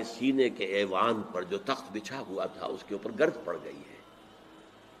तुम्हारे सीने के ऐवान पर जो तख्त बिछा हुआ था उसके ऊपर गर्द पड़ गई है.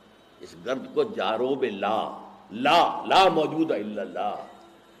 इस गर्द को जारोब ला ला ला मौजूद इल्लल्लाह,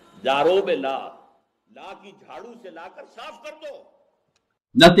 जारोब ला ला की झाड़ू से लाकर साफ कर दो.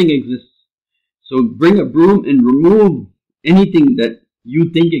 Nothing exists. So bring a broom and remove anything that you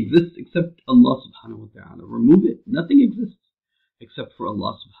think exists except Allah subhanahu wa ta'ala. Remove it. Nothing exists except for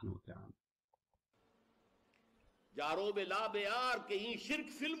Allah subhanahu wa ta'ala. जारो बेला बेयार कहीं शिर्क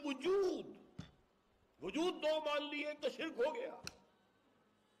फिल वजूद. वजूद दो मान लिए तो शिर्क हो गया.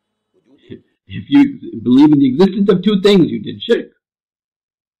 If you believe in the existence of two things, you did shirk.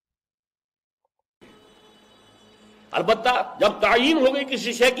 अलबत्ता जब तायीन हो गई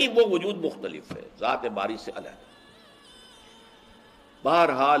किसी शय की वो वजूद मुख्तलिफ है, ज़ात बारी से अलग है।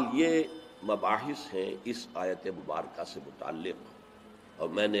 बहरहाल ये मबाहिस हैं इस आयत मुबारका से मुताल्लिक, और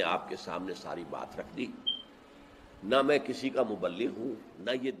मैंने आपके सामने सारी बात रख दी। ना मैं किसी का मुबल्लिग हूं,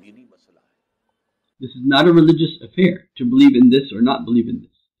 ना ये दीनी मसला है। This is not a religious affair to believe in this or not believe in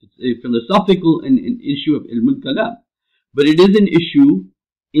this. It's a philosophical and an issue of ilm al-kalam. But it is an issue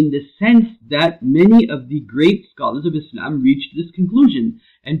in the sense that many of the great scholars of Islam reached this conclusion,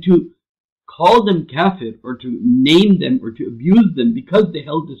 and to call them kafir or to name them or to abuse them because they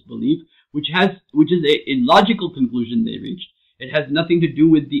held this belief, which is a illogical conclusion they reached. It has nothing to do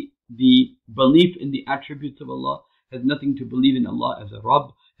with the belief in the attributes of Allah, has nothing to believe in Allah as a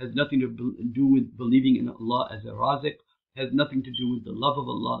Rabb, has nothing to do with believing in Allah as a Razik, has nothing to do with the love of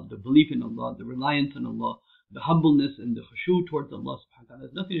Allah, the belief in Allah, the reliance on Allah, the humbleness and the khushu towards Allah subhanahu wa ta'ala,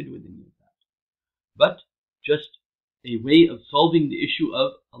 has nothing to do with any of that. But just a way of solving the issue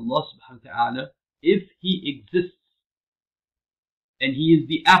of Allah subhanahu wa ta'ala, if He exists, and He is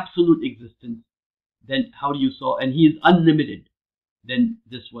the absolute existence, then how do you solve, and He is unlimited, then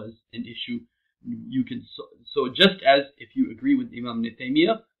this was an issue. You can, so just as if you agree with Imam Ibn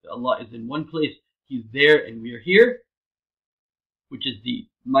Taymiyyah, that Allah is in one place, He's there and we are here, which is the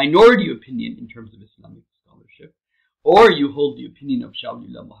minority opinion in terms of Islamic scholarship, or you hold the opinion of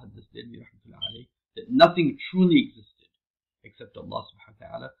Shawlillah Muhaddis Delhi rahmatullah alayh, that nothing truly existed except Allah subhanahu wa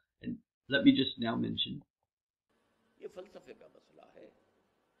ta'ala. And let me just now mention, ये फलसफे का मसला है।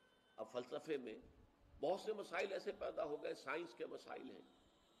 अब फलसफे में बहुत से मसाइल ऐसे पैदा हो गए, साइंस के मसाइल हैं,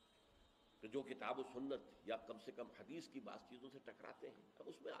 तो जो किताब और सुन्नत या कम से कम हदीस की बातचीतों से टकराते हैं, अब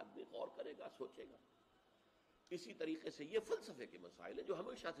उसमें आदमी गौर करेगा, सोचेगा। इसी तरीके से ये फलसफे के मसाइल हैं जो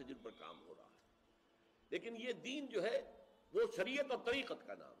हमेशा से जिन पर काम हो रहा है, लेकिन ये दीन जो है वो शरीयत और तरीक़त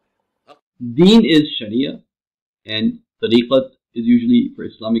का नाम है। Deen is Sharia, and Tariqat is usually for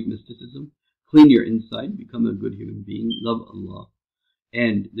Islamic mysticism. Clean your inside, become a good human being, love Allah,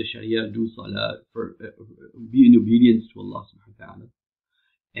 and the Sharia, do Salah, for be in obedience to Allah subhanahu wa ta'ala,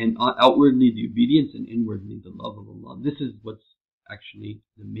 and outwardly the obedience and inwardly the love of Allah. This is what's actually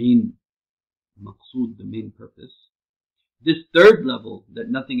the main maqsood, the main purpose. This third level, that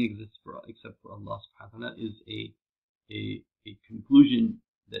nothing exists except for Allah subhanahu wa ta'ala, is a conclusion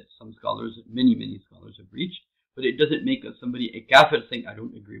that some scholars, many scholars have reached, but it doesn't make somebody a kafir saying, I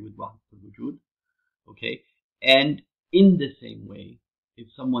don't agree with Wahdatul Wujud. Okay? And in the same way, if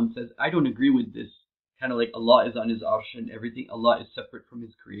someone says, I don't agree with this, kind of like Allah is on His arsh and everything, Allah is separate from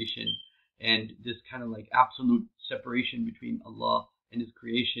His creation, and this kind of like absolute separation between Allah and His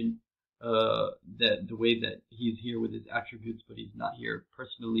creation, that the way that He is here with His attributes, but He's not here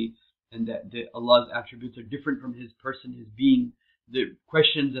personally, and that Allah's attributes are different from His person, His being, the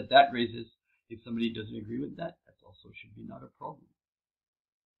questions that raises, if somebody doesn't agree with that, that also should be not a problem.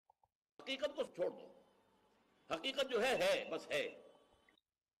 हकीकत को छोड़ दो, हकीकत जो है बस है।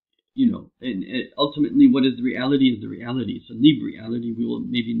 You know, and ultimately what is the reality is the reality. So leave reality, we will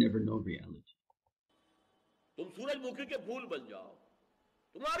maybe never know reality. तुम सूरजमुखी के फूल बन जाओ,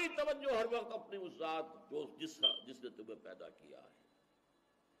 तुम्हारी तवज्जो हर वक्त अपनी उस जात जिसने तुम्हें पैदा किया है।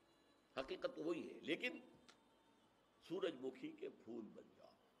 हकीकत तो वही है, लेकिन सूरजमुखी के फूल बन जाओ।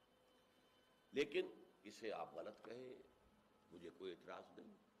 लेकिन इसे आप गलत कहें, मुझे कोई एतराज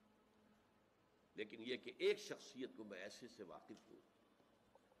नहीं, लेकिन यह कि एक शख्सियत को मैं ऐसे से वाकिफ हूं।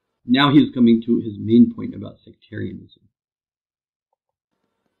 Now he is coming to his main point about sectarianism.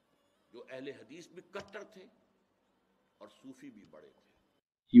 जो अहले हदीस भी कट्टर थे और सूफी भी बड़े थे।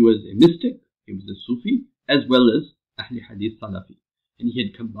 He was a mystic, he was a Sufi, as well as Ahl Hadith Salafi. And he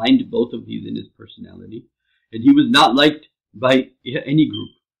had combined both of these in his personality. And he was not liked by any group,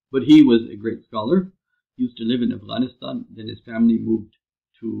 but he was a great scholar. He used to live in Afghanistan, then his family moved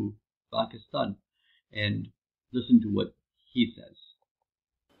to Pakistan. And listen to what he says.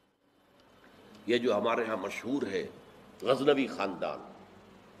 ये जो हमारे यहाँ मशहूर है गजनवी खानदान,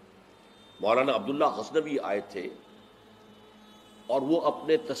 मौलाना अब्दुल्ला गजनवी आए थे और वो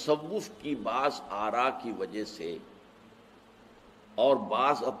अपने तसव्वुफ की बाज़ आरा की वजह से और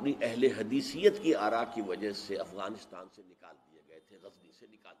बाज़ अपनी अहले हदीसियत की आरा की वजह से अफगानिस्तान से निकाल दिए गए थे, गजनी से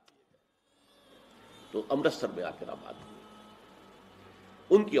निकाल दिए गए, तो अमृतसर में आकर आबाद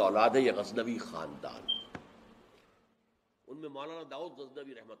हुए। उनकी औलाद है ये गजनवी खानदान। उनमें मौलाना दाऊद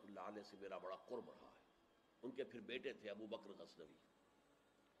गजनवी रहमतुल्लाह अलैह से मेरा बड़ा कुर्ब रहा है। उनके फिर बेटे थे अबू बकर गजनवी,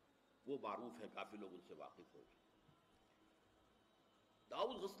 वो मारूफ है, काफी लोग उनसे वाकिफ होंगे।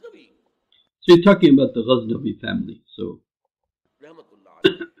 Dawood Ghaznavi, So you're talking about the Ghaznavi family. So रहमतुल्लाह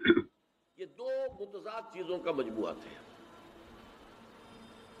अलैह, ये दो मुतज़ाद चीजों का मजमुआ थे,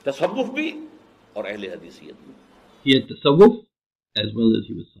 तसव्वुफ भी और अहले हदीसियत भी। He had tasawwuf as well as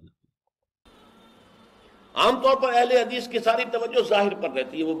he was Salafi. आमतौर पर अहले हदीस की सारी तवज्जो जाहिर पर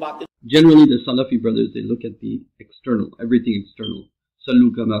रहती है, वो बातें Generally, the Salafi brothers, they look at the external, everything external. Sallu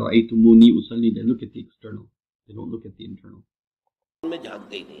kama ra'aytumuni usalli. They look at the external. They don't look at the internal. में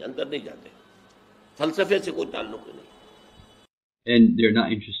जानते ही नहीं, अंदर नहीं जाते, फलसफे से कोई ताल्लुक ही नहीं। And they're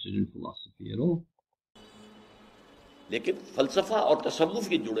not interested in philosophy at all. लेकिन फलसफा और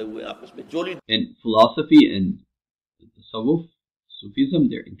तसव्वुफ ये जुड़े हुए आपस में, चोली And philosophy and tasawwuf, Sufism,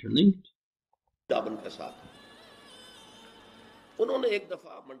 they're interlinked. दामन के साथ। उन्होंने एक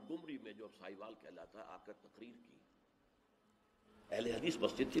दफा मंटगोमरी में, जो साहिवाल कहलाता है, आकर तकरीर की। अहले हदीस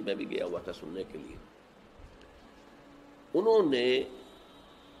मस्जिद थी, मैं भी गया हुआ था सुनने के लिए। उन्होंने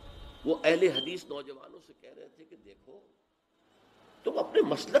वो अहले हदीस नौजवानों से कह रहे थे कि देखो, तुम अपने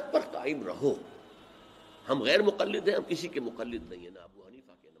मसलक पर कायम रहो, हम गैर मुकल्लिद हैं, हम किसी के मुकल्लिद नहीं है, ना अबू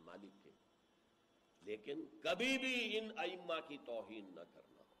हनीफा के ना मालिक के, लेकिन कभी भी इन अइम्मा की तौहीन न करना।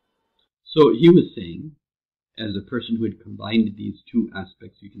 So he was saying, as a person who had combined these two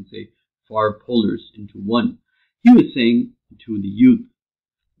aspects, you can say far polars into one, he was saying to the youth,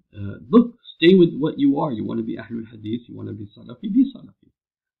 look, stay with what you are. You want to be Ahlul Hadith, you want to be Salafi, be Salafi.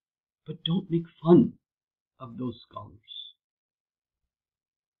 But don't make fun of those scholars.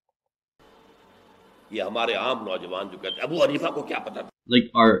 ये हमारे आम नौजवान जो कहते हैं Abu Hanifa को क्या पता।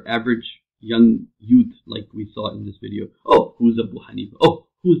 Like our average young youth, like we saw in this video. Oh, who's Abu Hanifa? Oh,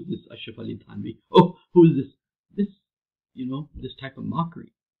 who's this Ashraf Ali Thanwi? Oh, who's this? This, this type of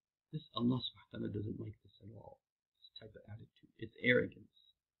mockery. This, Allah subhanahu wa ta'ala doesn't like this at all. This type of attitude. It's arrogance.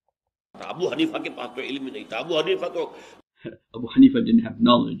 Abu Hanifa के पास तो इल्म नहीं था, Abu Hanifa तो Abu Hanifa didn't have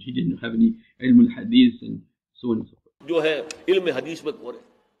knowledge. He didn't have any ilm al-hadith and so on and so forth. जो है इल्म हदीस में कोरे,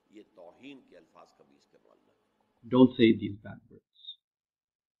 ये तौहीन के अल्फाज कभी इस्तेमाल ना। Don't say these bad words.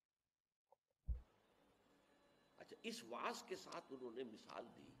 अच्छा, इस वाज के साथ उन्होंने मिसाल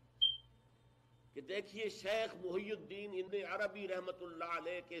दी कि देखिए, शेख मुहियुद्दीन इब्न अरबी रहमतुल्लाह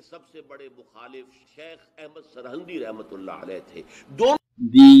अलैह के सबसे बड़े मुखालिफ शेख अहमद सरहंदी रहमतुल्लाह अलैह थे।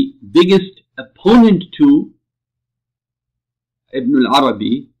 The biggest opponent to Ibn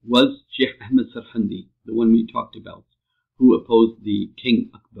al-Arabi was Sheikh Ahmad Sarhandi, the one we talked about, who opposed the King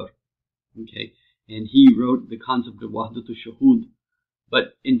Akbar. Okay, and he wrote the concept of Wahdatul Shuhud,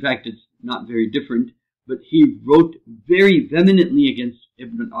 but in fact it's not very different. But he wrote very vehemently against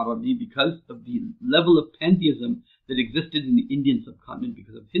Ibn al-Arabi because of the level of pantheism that existed in the Indian subcontinent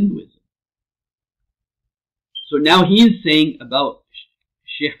because of Hinduism. So now he is saying about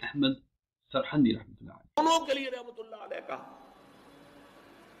Sheikh Ahmad Sarhandi rahmatullah. दोनों के लिए रहमतुल्लाह अलैह का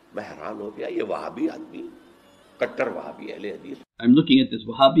मैं हैरान हो गया, ये वहाबी आदमी, कट्टर वहाबी अहले हदीस। I'm looking at this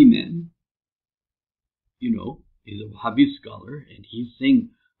Wahhabi man, he's a Wahhabi scholar, and he's saying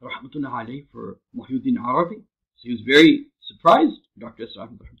rahmatullah alayh for Muhyiddin Arabi. So he was very surprised, Dr. Ashraf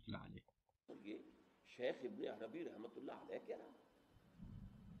rahmatullah alayh. ये शेख इब्न अरबी रहमतुल्लाह अलैह क्या रहा?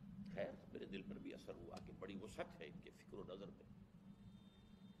 खैर, मेरे दिल पर भी असर हुआ कि बड़ी वसअत है इनके फिक्र और नजर में।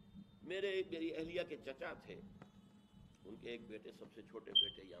 मेरी अहलिया के चचा थे, उनके एक बेटे, सबसे छोटे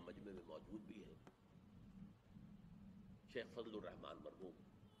बेटे यहाँ मजमे में मौजूद भी हैं, शेख फजलुर रहमान मरहूम।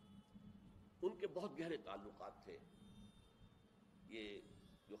 उनके बहुत गहरे ताल्लुकात थे ये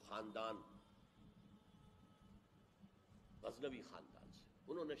जो खानदान गजनवी खानदान से।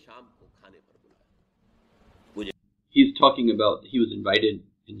 उन्होंने शाम को खाने पर बुलाया। He's talking about, he was invited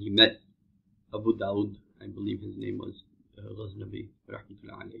and he met Abu Daud, I believe his name was Ghaznavi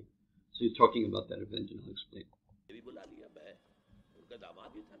rahmatullah alayh. So he's talking about that event and I'll explain. बुला लिया, मैं उनका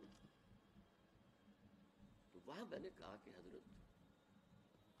दामाद ही था ना। तो वहां मैंने कहा कि हजरत,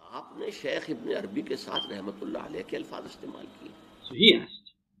 आपने शेख इब्न अरबी के साथ रहमतुल्लाह अलैह के अल्फाज इस्तेमाल किए। So he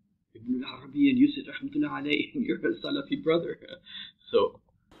asked Ibn al-Arabi and you said rahmatullah alayh and you're a Salafi brother. So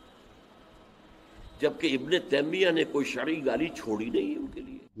जबकि इब्न तैमिया ने कोई शरई गाली छोड़ी नहीं उनके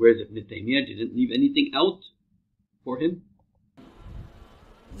लिए। Whereas Ibn Taymiyyah didn't leave anything out for him.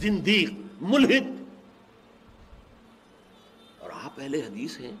 जिंदीक, मुल्हिद, और आप अहले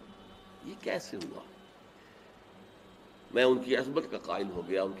हदीस हैं, ये कैसे हुआ? मैं उनकी अज़मत का कायल हो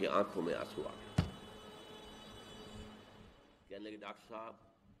गया, उनकी आंखों में आंसू आ गए। कहने लगे, डॉक्टर साहब,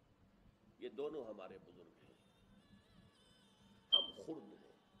 ये दोनों हमारे बुजुर्ग हैं, हम खुर्द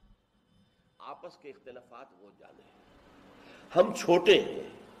हैं, आपस के इख्तिलाफात वो जाने हैं, हम छोटे हैं,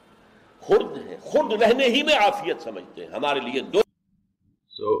 खुर्द हैं, खुर्द रहने ही में आफियत समझते हैं, हमारे लिए दो।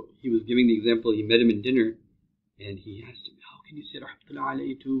 So he was giving the example, he met him in dinner and he asked him, how can you say rahmatullah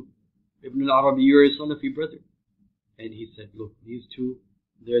alayhi to Ibn al-Arabi, you're a Salafi brother? And he said, look, these two,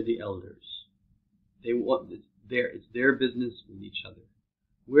 they're the elders. They want it's their business with each other.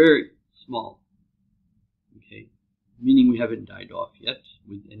 We're small, okay, meaning we haven't died off yet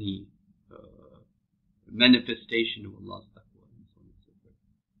with any manifestation of Allah's taqwa and so on and so forth.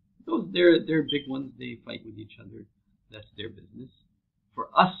 Those they're big ones. They fight with each other. That's their business. For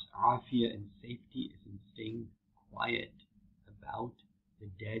us, afiyah and safety is in staying quiet about the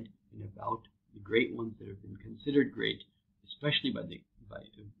dead and about the great ones that have been considered great, especially by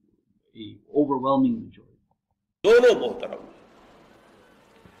a overwhelming majority. दोनों मोहतरम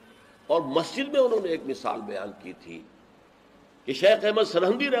और मस्जिद में उन्होंने एक मिसाल बयान की थी कि शेख अहमद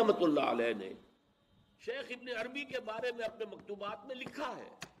सरहंदी रहमतुल्लाह अलैह ने शेख इब्न अरबी के बारे में अपने मकतूबात में लिखा है.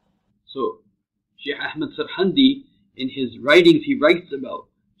 So Sheikh Ahmad Sarhandi, in his writings, he writes about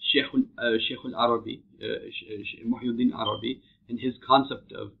Sheikh al-Arabi, Muhyiddin Arabi, and his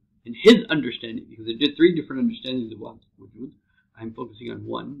concept of, in his understanding, because there are three different understandings of wujud. I'm focusing on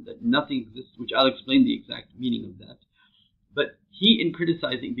one, that nothing exists, which I'll explain the exact meaning of that. But he, in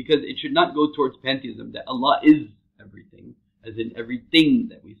criticizing, because it should not go towards pantheism, that Allah is everything, as in everything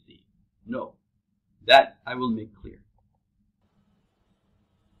that we see. No. That I will make clear.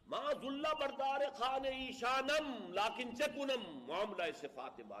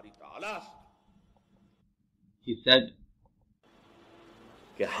 He said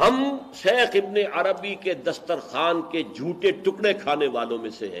कि हम शेख इब्न अरबी के दस्तरखान के झूठे टुकड़े खाने वालों में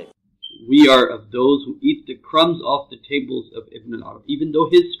से हैं. We are of those who eat the crumbs off the tables of Ibn al-Arabi, even though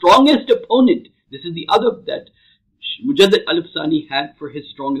his strongest opponent, this is the adab that Mujaddid al-Afsani had for his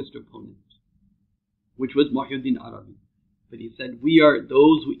strongest opponent, which was Muhyiddin Arabi. But he said, we are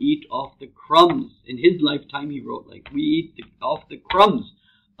those who eat off the crumbs. In his lifetime, he wrote, like, we eat off the crumbs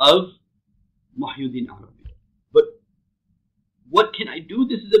of Muhyiddin Arabi. But what can I do?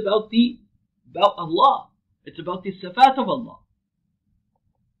 This is about Allah. It's about the sifat of Allah.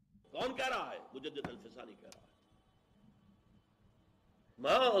 कौन कह रहा है? मुजद्दिद अल-फसानी कह रहा है.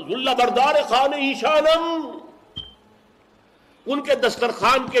 मा ज़ुल्ला बरदार खान ईशानम, उनके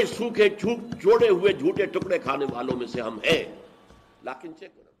दस्तरखान के सूखे जोड़े हुए झूठे टुकड़े खाने वालों में से हम हैं.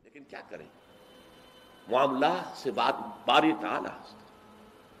 लेकिन क्या करें, मामला से बात बारी ताला,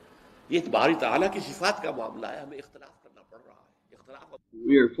 ये बारी ताला की सिफात का मामला है. हमें इख्तिलाफ करना पड़ रहा है.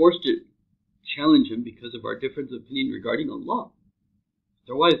 We are forced to challenge him because of our difference of opinion regarding Allah.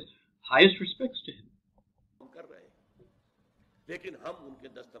 Otherwise, highest respects to him. कर रहे हैं, लेकिन हम उनके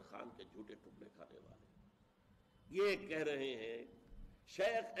दस्तरखान के झूठे टुकड़े खाने वाले. ये कह रहे हैं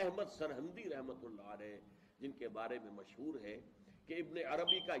शेख अहमद सरहंदी रहमतुल्लाह अलैह, जिनके बारे में मशहूर है कि इब्न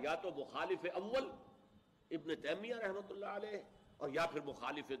अरबी का या तो मुखालिफ अव्वल इब्न तैमिया रहमतुल्लाह अलैह, और या फिर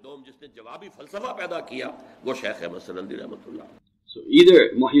मुखालिफ दोम जिसने जवाबी फलसफा पैदा किया, वो शेख अहमद सरहंदी रहमतुल्लाह. So either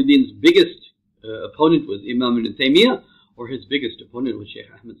Muhyiddin's biggest opponent was Imam Ibn Taymiyyah, or his biggest opponent was Sheikh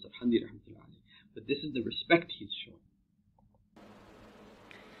Ahmad Sarhandi rahmatullah alayhi. But this is the respect he's shown.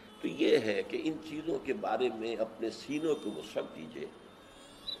 तो ये है कि इन चीजों के बारे में अपने सीनों को वसअत दीजिए.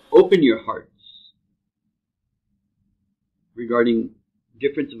 Open your hearts regarding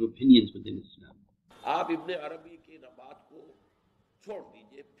difference of opinions within Islam. आप इब्न अरबी की बात को छोड़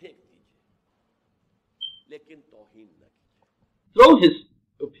दीजिए, फेंक दीजिए, लेकिन तौहीन न कीजिए. Throw his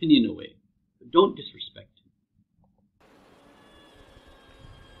opinion away, but don't disrespect him.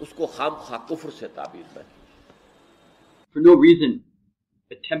 उसको खामखा कुफ्र से ताबीर न कीजिए. For no reason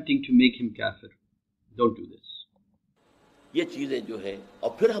attempting to make him kafir. Don't do this. ये चीजें जो है,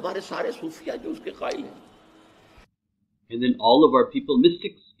 और फिर हमारे सारे सूफिया जो उसके कायल हैं. And then all of our people,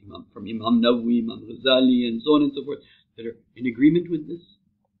 mystics, from Imam Nawawi, Imam Ghazali, and so on and so forth, that are in agreement with this.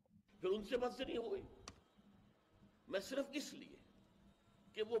 फिर उनसे बदजनी हो गई. मैं सिर्फ इसलिए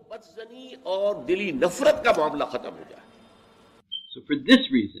कि वो बदजनी और दिली नफरत का मामला खत्म हो जाए. So for this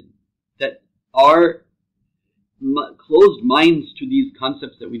reason, that our closed minds to these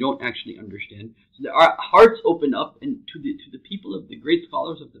concepts that we don't actually understand, so that our hearts open up and to the people of the great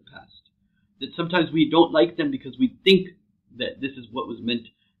scholars of the past, that sometimes we don't like them because we think that this is what was meant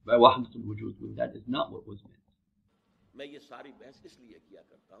by Wahdatul Wujud, when that is not what was meant. मैं ये सारी बहस इसलिए किया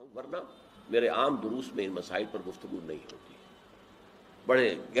करता हूँ, वरना मेरे आम दुरूस में इन मसाइल पर गुफ्तगू नहीं होती. बड़े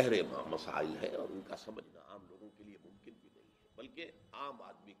गहरे मसाइल हैं और उनका समझना आम लोगों के लिए मुमकिन भी नहीं है, बल्कि आम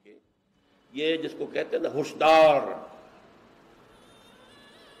आदमी के, ये जिसको कहते हैं ना होशदार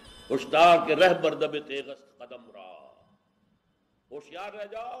के रहबर दबे तेगस्त कदम रा, होशियार रह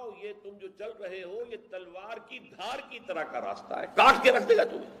जाओ, ये तुम जो चल रहे हो ये तलवार की धार की तरह का रास्ता है, काट के रख देगा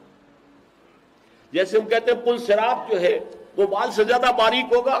तुम्हें. जैसे हम कहते हैं पुल सिरात जो है वो बाल से ज्यादा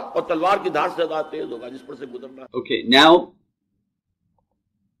बारीक होगा और तलवार की धार से ज्यादा तेज होगा, जिस पर से गुजरना. Okay, now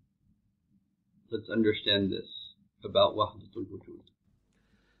let's understand this about Wahdatul Wujud.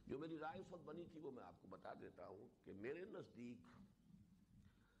 जो मेरी राय इस वक्त बनी थी वो मैं आपको बता देता हूं कि मेरे नजदीक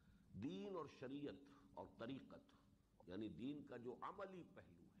दीन और शरीयत और तरीकत, यानी दीन का जो अमली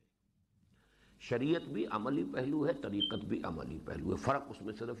पहलू है, शरीयत भी अमली पहलू है, तरीकत भी अमली पहलू है। फर्क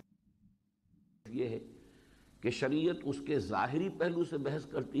उसमें सिर्फ ये है कि शरीयत उसके ज़ाहिरी पहलू से बहस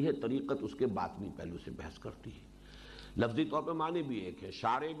करती है, तरीकत उसके बातनी पहलू से बहस करती है। लफ्जी तौर पे माने भी एक है,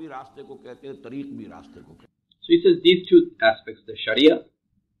 शारे भी रास्ते को कहते हैं, तरीक भी रास्ते को कहते हैं। So he says these two aspects, the Sharia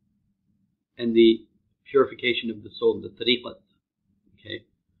and the purification of the soul, the tariqat. Okay,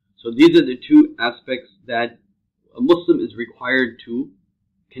 so these are the two aspects that a Muslim is required to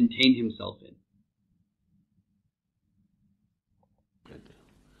contain himself in.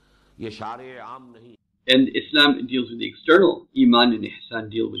 ये शारे आम नहीं, And Islam deals with the external, Iman and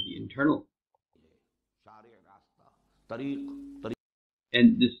Ihsan deal with the internal. शारे रास्ता, तरीक,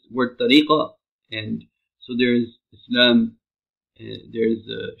 And this word tariqa, and so there is Islam, there is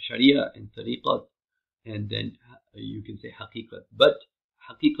Sharia and tariqat, and then you can say haqiqat. But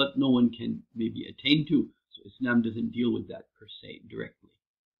haqiqat no one can maybe attain to, so Islam doesn't deal with that per se directly.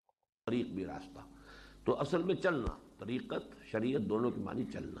 तरीक भी रास्ता, तो असल में चलना, तरीकत शरीयत दोनों की मानी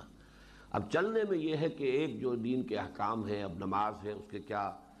चलना। अब चलने में यह है कि एक जो दीन के अहकाम हैं, अब नमाज है, उसके क्या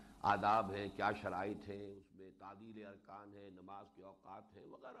आदाब हैं, क्या शराइत हैं, उसमें तादील अरकान है, नमाज के औकात हैं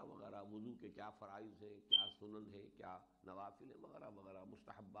वगैरह वगैरह, वुज़ू के क्या फ़राइज़ हैं, क्या सुनन है, क्या नवाफिल है वगैरह वगैरह,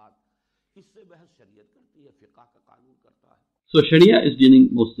 मुस्तहब्बात, इससे बहस शरीयत करती है, फ़िक़्ह का कानून करता है। So Sharia is dealing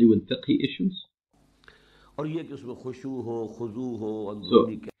mostly with fiqhi issues. और ये कि उसमें खुशू हो, खुजू हो, So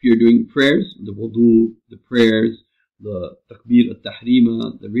if you're doing prayers, the wudu, the prayers, the takbir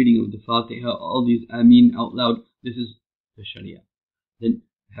al-tahrima, the reading of the Fatiha, all these ameen out loud, this is the Sharia. Then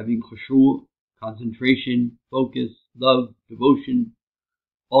having khushu, concentration, focus, love, devotion,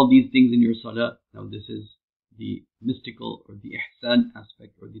 all these things in your salah, now this is the mystical or the ihsan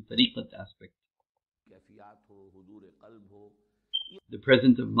aspect or the tariqat aspect. The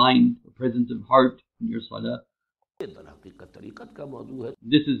presence of mind, the presence of heart in your salah, this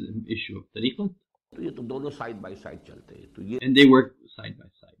is an issue of tariqat. तो ये तो दोनों side by side चलते हैं, तो ये And they work side by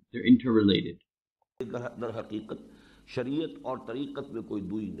side. They're interrelated. दर हकीकत शरीयत और तरीकत में कोई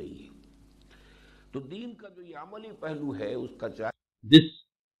दुई नहीं है। तो दीन का जो ये अमली पहलू है उसका चाहे This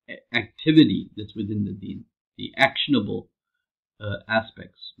activity that's within the deen, the actionable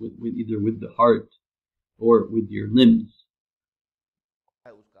aspects, with either with the heart or with your limbs,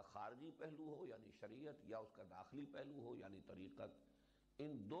 उसका खारजी पहलू हो यानी शरीयत या उसका दाखिली पहलू हो यानी तरीकत,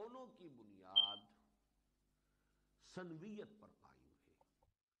 इन दोनों की बुनियाद सनवियत पर कायम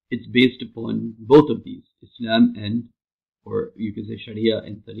है। it's based upon both of these, Islam and, or you can say Sharia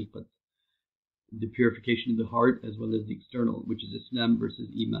and Tariqat. The purification of the heart as well as the external, which is Islam versus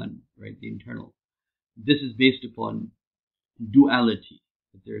Iman, right? The internal. This is based upon duality,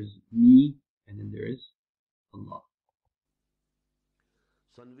 that there is me and then there is Allah.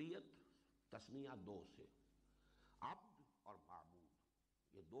 सनवियत तस्निया दो से, अब्द और माबूद,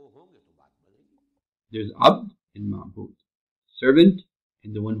 ये दो होंगे तो बात बनेगी। There's abd and ma'bud, servant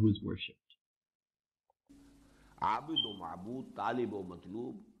and the one who is worshipped. Abid व माबूद, तालिब व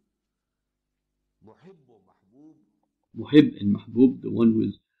मतलूब, मुहिब व महबूब, Muhib and mahbub, the one who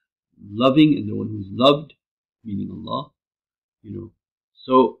is loving and the one who is loved, meaning Allah. You know,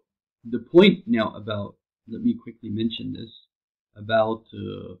 so the point now about, let me quickly mention this, about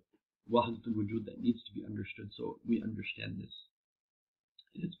wahdatul wujud that needs to be understood so we understand this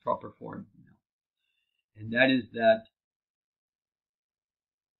in its proper form now. And that is that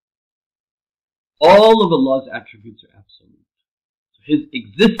all of Allah's attributes are absolute. So His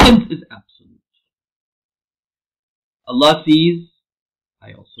existence is absolute. Allah sees,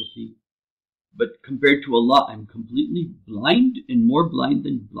 I also see. But compared to Allah, I'm completely blind and more blind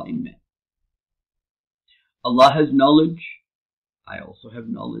than blind man. Allah has knowledge, I also have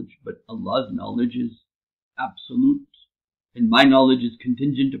knowledge, but Allah's knowledge is absolute. And my knowledge is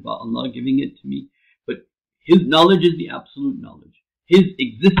contingent about Allah giving it to me. But His knowledge is the absolute knowledge. His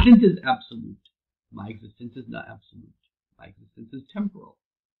existence is absolute. My existence is not absolute. My existence is temporal.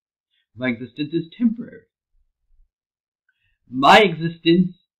 My existence is temporary. My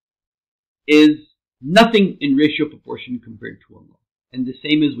existence is nothing in ratio proportion compared to Allah. And the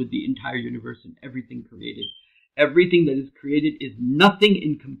same is with the entire universe and everything created. Everything that is created is nothing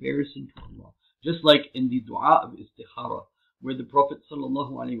in comparison to Allah. Just like in the dua of istikhara, where the Prophet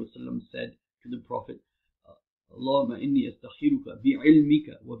ﷺ said to the Prophet, Allahumma inni astakhiruka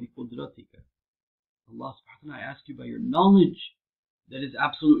bi'ilmika wa biqudratika. Allah subhanahu wa ta'ala, I ask you by your knowledge that is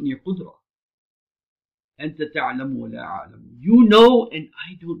absolute in your qudra. Anta ta'lamu wa la a'lamu. You know and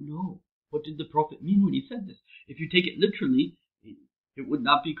I don't know. What did the Prophet mean when he said this? If you take it literally, it would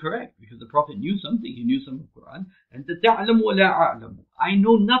not be correct, because the Prophet knew something. He knew some of the Quran. And تَعْلَمُ وَلَا أَعْلَمُ, I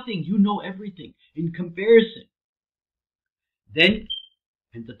know nothing, you know everything. In comparison, then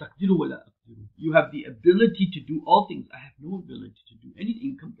أَنْتَ تَقْدِرُ وَلَا أَقْدِرُ, you have the ability to do all things. I have no ability to do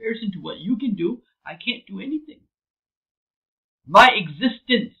anything. In comparison to what you can do, I can't do anything. My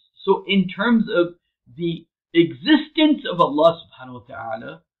existence, so in terms of the existence of Allah subhanahu wa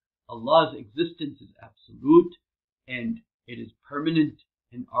ta'ala, Allah's existence is absolute and it is permanent,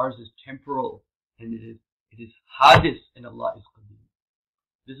 and ours is temporal, and it is hadis, and Allah is qadim.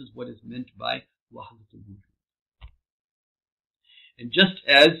 This is what is meant by wahdatul wujud. And just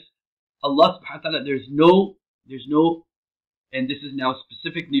as Allah subhanahu wa ta'ala, there's no, and this is now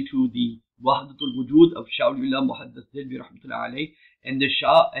specifically to the wahdatul wujud of Shawlullah Muhaddas Dilbi rahmatullah alayh, and the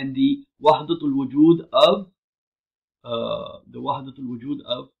wahdatul wujud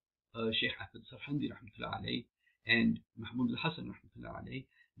of Sheikh Ahmed Sarhandi rahmatullah alayh and Mahmud al-Hasan rahmatullah alayh,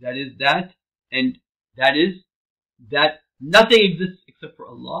 that is that nothing exists except for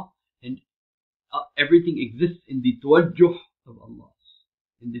Allah, and everything exists in the tawajjuh of Allah,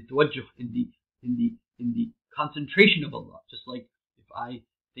 in the tawajjuh, in the concentration of Allah. Just like if I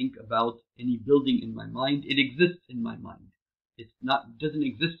think about any building in my mind, it exists in my mind. Doesn't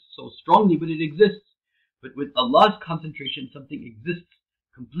exist so strongly, but it exists. But with Allah's concentration, something exists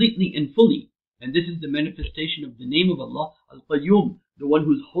completely and fully. And this is the manifestation of the name of Allah, Al-Qayyum, the one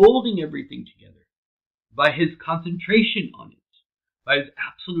who's holding everything together by his concentration on it, by his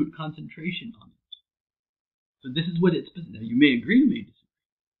absolute concentration on it. So this is what it's. Now you may agree, you may disagree.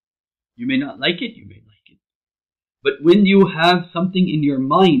 You may not like it, you may like it. But when you have something in your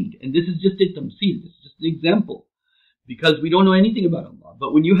mind, and this is just a tamsil, this is just an example, because we don't know anything about Allah,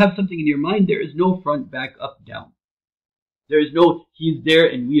 but when you have something in your mind, there is no front, back, up, down. There is no he's there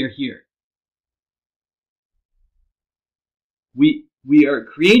and we are here. We are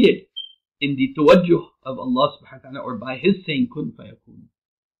created in the tawajjuh of Allah subhanahu wa ta'ala, or by his saying kun fayakun.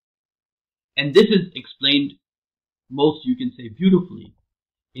 And this is explained most, you can say, beautifully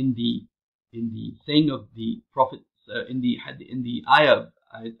in the saying of the Prophet, in the ayah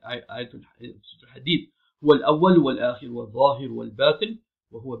ayatul hadith, huwa al-awwal wal-akhir wal-zahir wal-batin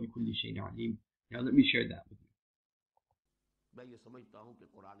wa huwa bi kulli shay'in alim. Now let me share that with you. मैं ये समझता हूँ कि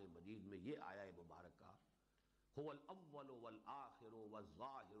कुरान मजीद में ये आया मुबारका हुवल अव्वल वल आखिर वल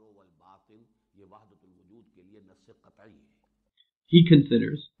ज़ाहिर वल बातिन, ये वहदतुल वजूद के लिए नस्स क़तई है. He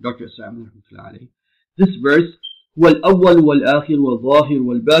considers, Dr. Ashraf, this verse huwal awwal wal akhir wal zahir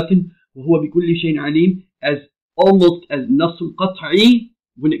wal batin wa huwa bi kulli shay'in alim as almost as nassul qat'i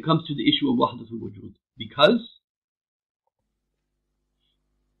when it comes to the issue of wahdatul wujud, because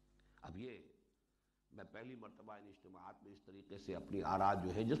पहली मर्तबा इन इज्तिमाअत में इस तरीके से अपनी आरा जो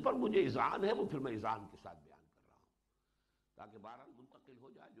है जिस पर मुझे इज़ान है वो फिर मैं इज़ान के साथ बयान कर रहा हूँ, ताकि बहरहाल मुंतकिल हो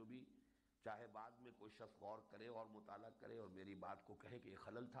जाए. जो भी चाहे बाद में कोई शख्स गौर करे और मुताला करे और मेरी बात को कहे कि ये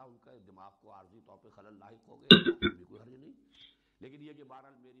खलल था, उनका दिमाग को आर्जी तौर पर खलल लाहिक हो गया, भी कोई हर्ज नहीं. लेकिन ये कि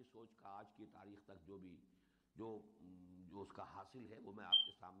बहरहाल मेरी सोच का आज की तारीख तक जो उसका हासिल है वो मैं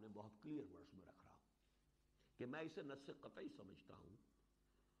आपके सामने बहुत क्लियर वर्ड्स में रख रहा हूँ कि मैं इसे नस्स क़तई समझता हूँ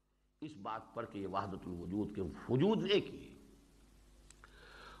इस बात पर कि ये वहदतुल वजूद के वजूद एक ही है.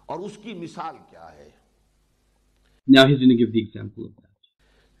 और उसकी मिसाल क्या है? Now he's going to give the example of that.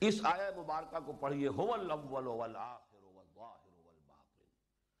 इस आया मुबारका को पढ़िए, हुवल अव्वल वल आखिर वल ज़ाहिर वल बातिन.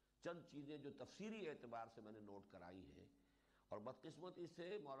 चंद चीजें जो तफसीरी एतबार से मैंने नोट कराई हैं, और बदकिस्मती से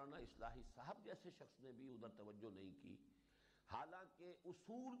मौलाना इस्लाही साहब जैसे शख्स ने भी उधर तवज्जो नहीं की, हालांकि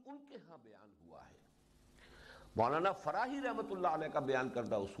उसूल उनके यहाँ बयान हुआ है. मौलाना फराही रहमतुल्लाह अलैह का बयान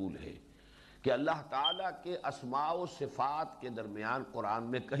करदा उसूल है कि अल्लाह ताला के अस्मा व सिफात के दरमियान कुरान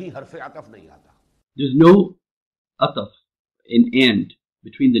में कहीं हरफ अतफ नहीं आता. There's no ataf in and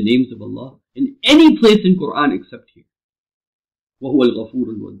between the names of Allah in any place in Quran except here. وهو الغفور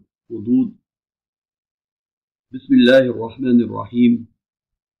الودود بسم الله الرحمن الرحيم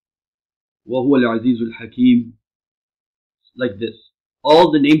وهو العزيز الحكيم. Like this.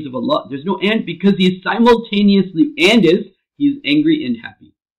 All the names of Allah, there's no and, because he is simultaneously, and is, he is angry and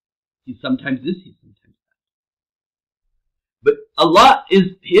happy. He's sometimes this, he's sometimes that. But Allah is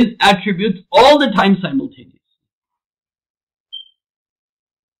his attributes all the time simultaneously.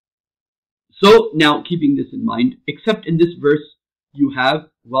 So now, keeping this in mind, except in this verse, you have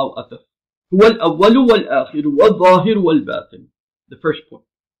waw ataf. Huwa al-awwalu wal-akhiru wal-zahiru wal-batin. The first point.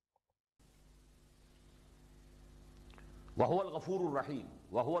 वहुवल गफूरुर रहीम,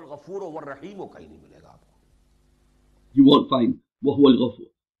 वहुवल गफूर वर रहीम कहीं नहीं मिलेगा आपको. You won't find वहुवल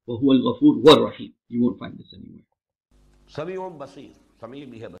Ghafoor were Rahim. You won't find this anywhere. समीउन बसीर, समी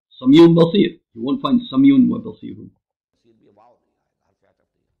भी है. समीउन बसीर. You won't find समीउन व बसीरुन. बसीर भी वाव नहीं आएगा,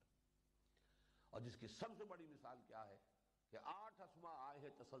 और जिसकी सबसे बड़ी मिसाल क्या है कि 8 अस्मा आए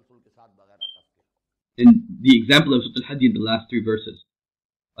हैं तसलसल के साथ बगैर अतफ के. In the example of Surah Al-Hadid, the last 3 verses,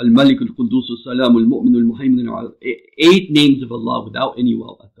 Al-Malik Al-Quddus Al-Salam Al-Mu'min Al-Muhaymin, 8 names of Allah without any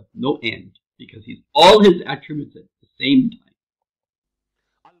waw ataf, no and, because He's all His attributes at the same time.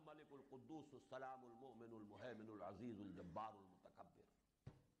 Al-Malik Al-Quddus Al-Salam Al-Mu'min Al-Muhaymin Al-Aziz Al-Jabbar Al-Mutakabbir.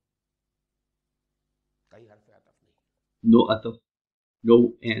 कहीं हर्फ अतफ नहीं. No ataf, no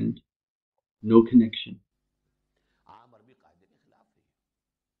and, no connection. आम अरबी कायदे के खिलाफ है.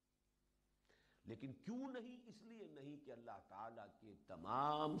 लेकिन क्यों नहीं? इसलिए नहीं कि अल्लाह ताला के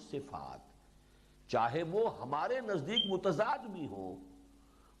तमाम सिफात चाहे वो हमारे नजदीक मुतजाद भी हो,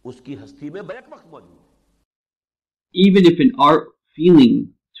 उसकी हस्ती में बैक वक्त मौजूद है. Even if in our feeling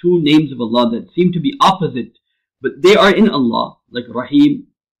 2 names of Allah that seem to be opposite, but they are in Allah, like Rahim,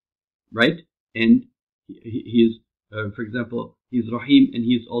 right? And he is, for example, He is Rahim and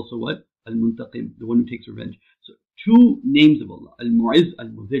He is also what? Al-Muntaqim, the one who takes revenge. So 2 names of Allah, Al-Mu'izz,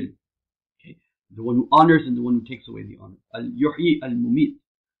 Al-Mudhil, okay? The one who honors and the one who takes away the honor. Al-Yuhyi, Al-Mumit,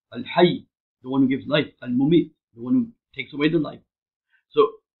 Al-Hayy, the one who gives life, Al-Mumit, the one who takes away the life. So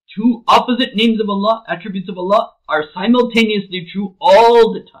 2 opposite names of Allah, attributes of Allah, are simultaneously true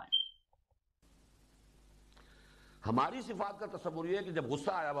all the time. हमारी सिफात का तस्वुर ये है कि जब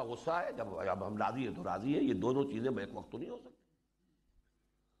गुस्सा आया वह गुस्सा है, जब हम राजी है तो राजी है. ये दोनों चीजें बैक वक्त तो नहीं हो सकती.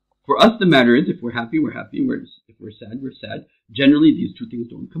 For us, the matter is, if we're happy, we're happy. If we're sad, we're sad. Generally, these 2 things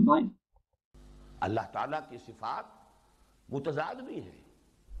don't combine. अल्लाह ताला की सिफात मुतजाद भी है.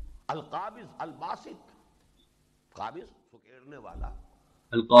 अल-काबिज अल-बासित, काबिज सुकेरने वाला,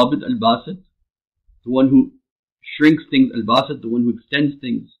 Al-Qabid, Al-Basit, the one who shrinks things, Al-Basit, the one who extends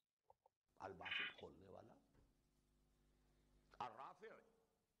things. अल-बासित खोलने वाला, अर-राफि,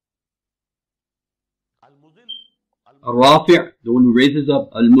 अल-मुज़िल, Al-Rafi', the one who raises up.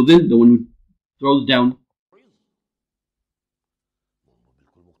 Al-Mudhil, the one who throws down.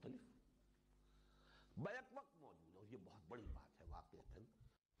 बिल्कुल मुख्तलिफ बैक वक्त मौजूद है. ये बहुत बड़ी बात है वाक़ई.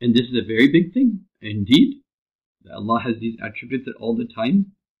 And this is a very big thing, indeed, that Allah has these attributes at all the time.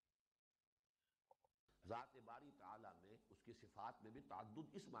 ज़ात बारी ताला में उसकी सिफात में भी ताद्दुद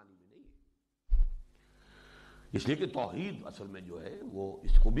इस मानी में नहीं है. इसलिए कि तौहीद असल में जो है वो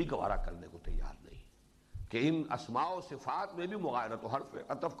इसको भी गवारा करने को तैयार नहीं कि इन अस्मा और सिफात में भी मुगायरत हर्फ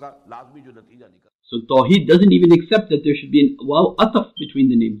अतफ का लाजमी जो नतीजा निकल. So Tawheed doesn't even accept that there should be an waw ataf between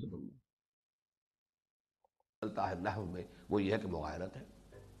the names of Allah. चलता है नहव में वो ये है कि मुगायरत है.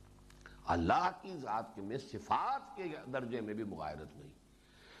 अल्लाह की ज़ात के में सिफात के दर्जे में भी मुगायरत नहीं.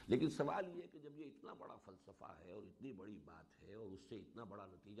 लेकिन सवाल ये है कि जब ये इतना बड़ा फलसफा है और इतनी बड़ी बात है और उससे इतना बड़ा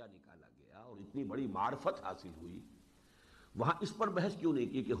नतीजा निकाला गया और इतनी बड़ी मार्फत हासिल हुई, वहां इस पर बहस क्यों नहीं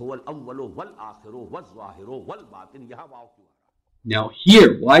की कि हुवल अव्वलो वल आखिरो वल ज़ाहिरो वल बातिन. यहां वाव क्यों आ रहा? Now here,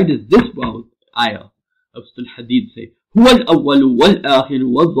 why does this waw ayah of Surah Al-Hadid say huwa al-awwalu wal-akhiru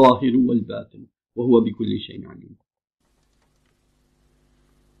wal-zahiru wal-batin wa huwa bi kulli shay'in alim?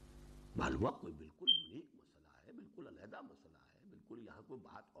 मालूम कोई बिल्कुल यूनिक मसला है, बिल्कुल अलहदा मसला है, बिल्कुल यहाँ कोई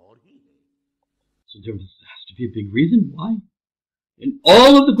बात और ही है. So there has to be a big reason why. In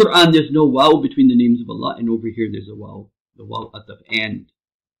all of the Quran, there's no waw between the names of Allah, and over here there's a waw, the waw ataf and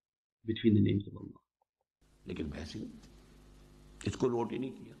between the names of Allah. लेकिन बहस ही इसको note ही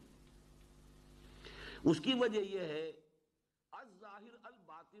नहीं किया. उसकी वजह यह है अज़-ज़ाहिर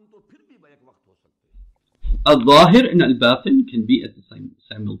अल-बातिन तो फिर भी बैक वक्त हो सकते हैं. Al-Zahir and Al-Batin can be at the same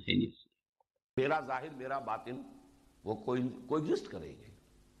simultaneously. मेरा जाहिर मेरा बातिन वो कोएग्जिस्ट करेंगे.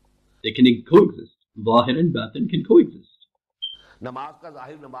 They can coexist. Zahir and Batin can coexist. नमाज का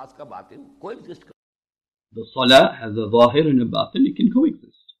जाहिर नमाज का बातिन coexist The Salah has a Zahir and a Batin, it can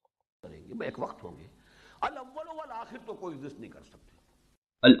coexist. करेंगे, बैक वक्त होंगे. अल-अव्वल वल आखिर तो कोएग्जिस्ट नहीं कर सकते.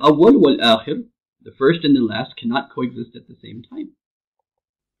 Al-Awwal wal-Akhir, the first and the last, cannot coexist at the same time.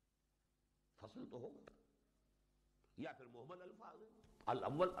 फसल तो होगा या फिर मोहम्मद अल्फाज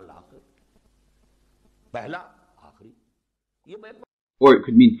अल-अव्वल अल-आखिर, पहला आखिरी, ये back Or it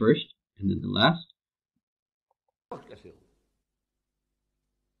could mean first and then the last. वक्त कैसे हो?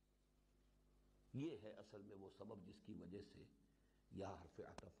 ये है असल में वो सबब जिसकी वजह से यह हर्फ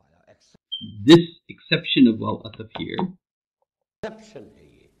अतफ आया. This exception of waw ataf here exception है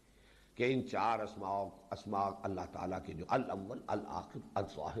ये कि इन 4 अस्मा अल्लाह ताला के जो अल-अव्वल अल-आखिर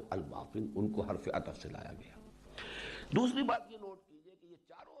अल-ज़ाहिर अल-बातिन उनको हर्फ अतफ से लाया गया. दूसरी बात ये नोट कीजिए कि ये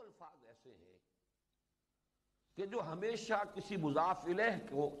चारों अल्फाज ऐसे हैं कि जो हमेशा किसी मुज़ाफ इलैह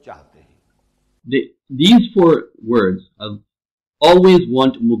को चाहते हैं. These 4 words always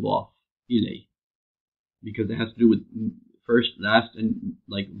want mudaf ilay, because it has to do with first, last, and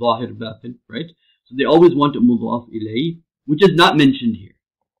like zahir, batin, right? So they always want a mudaf ilay, which is not mentioned here.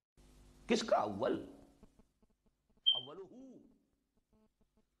 किसका अव्वल? अव्वलहू।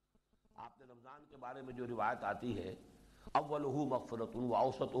 आपने रमजान के बारे में जो रिवायत आती है, अव्वलहू मग़फ़िरतुन व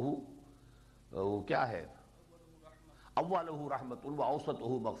औसतहू, वो क्या है? अव्वलहू रहमतुन व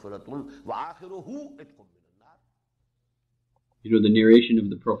औसतहू मग़फ़िरतुन व आखिरुहू इत्क़ुम मिनन नार। You know the narration of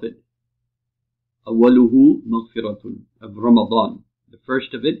the Prophet. Awwaluhu maghfiratun of Ramadan. The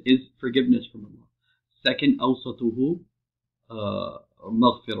first of it is forgiveness from Allah. Second, awsatuhu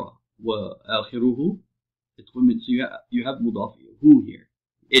maghfirah. Wa akhiruhu itqum min. So you have mudaf who here.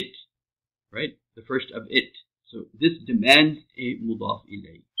 It. Right? The first of it. So this demands a mudaf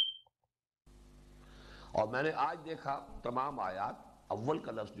ilay. और मैंने आज देखा तमाम आयात अव्वल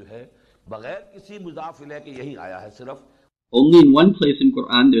का लफ्ज जो है बगैर किसी मुजाफ इलैह के यही आया है सिर्फ। Only in one place in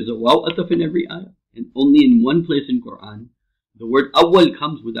Quran there's a waw ataf in every ayah. And only in one place in Quran the word awwal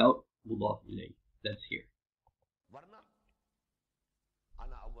comes without mudaf ilay. That's here. वरना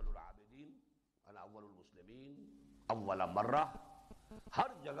अना अव्वलुल आबिदीन, अना अव्वलुल मुस्लिमीन, अव्वल मर्रा, हर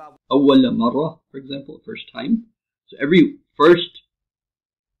जगह Awwal marra, for example, first time. So every first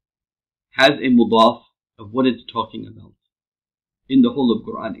has a mudaf of what it's talking about in the whole of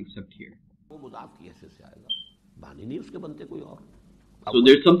Quran except here. वो मुजाफ की हैसियत से आएगा, बानी नहीं उसके बनते कोई और। So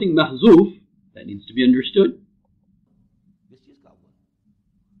there's something mahzuf that needs to be understood. किस चीज का अव्वल?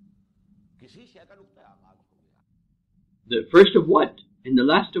 किसी शय का नुक्ता आगाज हो गया। The first of what and the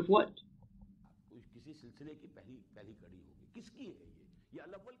last of what? किसी सिलसिले की पहली पहली कड़ी होगी। किसकी है ये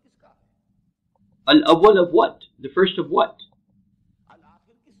अल-अव्वल किसका है? Al-awwal of what? The first of what?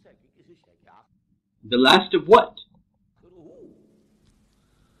 अल-आखिर किस शय की? किसी शय के आखिर। The last of what?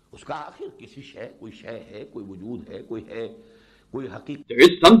 उसका आखिर किसी शय, कोई शय है, कोई वजूद है, कोई है, कोई हकीकत There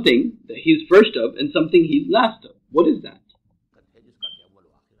is something that he's first of and something he's last of. What is that? है जिसका कि अव्वल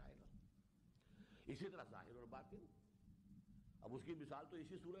व आखिर आएगा। इसी तरह ज़ाहिर और बातिन। अब उसकी मिसाल तो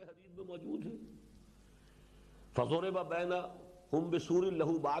इसी सूरह हदीद में मौजूद है। फ़ज़ुरिबा बैनहुम बिसूरिन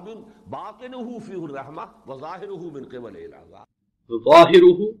लहू बाबिन बातिनुहु फ़ीहि रहमा व ज़ाहिरुहु मिन क़िबलिल अज़ाब।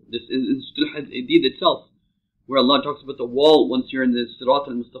 ظاهره, this is Hadith itself, where Allah talks about the wall. Once you're in the Sirat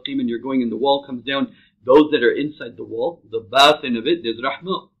al-Mustaqim and you're going and the wall comes down, those that are inside the wall, the batin of it, there's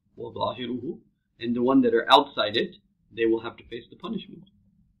rahmah, wa zahiruhu, and the one that are outside it, they will have to face the punishment.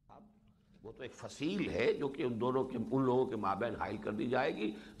 वो तो एक फसील है जो कि उन दोनों के उन लोगों के माबैन हाइल कर दी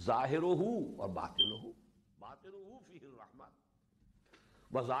जाएगी, ज़ाहिरुहु और बातिनुहु, बातिनुहु फ़ीहि रहमत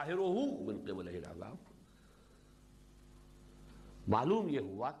व ज़ाहिरुहु मिन क़िबलिल अज़ाब। मालूम ये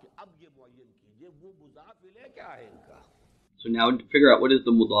हुआ कि अब ये मुअय्यन कीजिए वो मुज़ाफ इलैह क्या है इनका। So now to figure out what is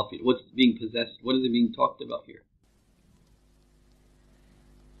the mudaf, what's being possessed, what is it being talked about here?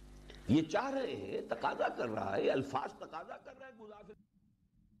 ये चाह रहे हैं, तकाजा कर रहा है, अल्फाज तकाजा कर रहा है मुज़ाफ इलैह।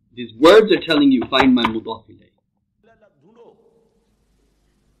 These words are telling you, find my mudaf ilayh. ढूंढो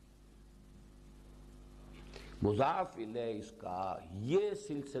मुज़ाफ इलैह इसका ये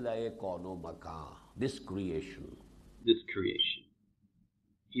सिलसिला कौनो मकान, this creation. This creation.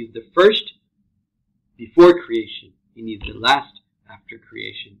 He's the first before creation, and he's the last after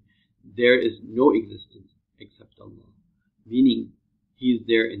creation. There is no existence except Allah. Meaning, he is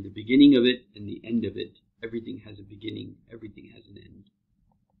there in the beginning of it and the end of it. Everything has a beginning, everything has an end.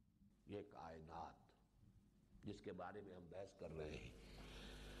 ये कायनात जिसके बारे में हम बहस कर रहे हैं,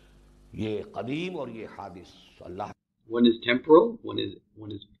 ये कदीम और ये हादिस अल्लाह। One is temporal, one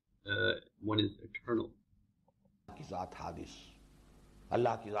is eternal. की ज़ात हादिस,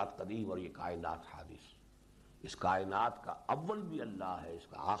 अल्लाह की ज़ात कदीम और ये कायनात हादिस। इस कायनात का अव्वल भी अल्लाह है,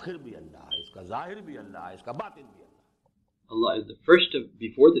 इसका आखिर भी अल्लाह है, इसका ज़ाहिर भी अल्लाह है, इसका बातिन भी अल्लाह है। Allah is the first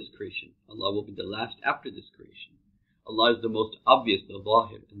before this creation. Allah will be the last after this creation. Allah is the most obvious, the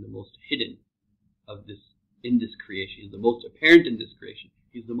zahir, and the most hidden of this in this creation. He's the most apparent in this creation.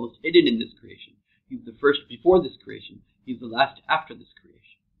 He's the most hidden in this creation. He's the first before this creation. He's the last after this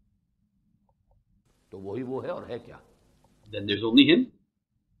creation. तो वही वो है और है क्या? Then there's only him.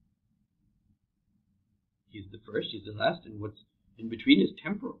 He's the first, he's the last, and what's in between is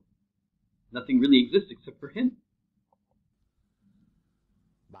temporal. Nothing really exists except for him.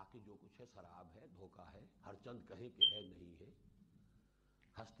 बाकी जो कुछ है सराब है, धोखा है, हर चंद कहे कि है नहीं है,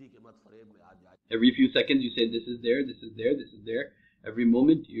 हस्ती के मत फरेब में आ जाए। Every few seconds you say this is there, this is there, this is there. Every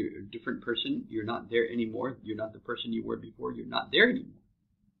moment you're a different person. You're not there anymore. You're not the person you were before. You're not there anymore.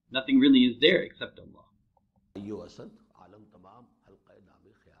 Nothing really is there except Allah. यो असद आलम तमाम हल्क़े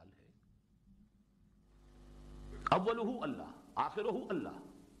दामे ख्याल है। अव्वलुहु अल्लाह, आखिरुहु अल्लाह,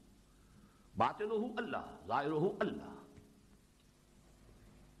 बातिनुहुु अल्लाह, ज़ाहिरुहु अल्लाह।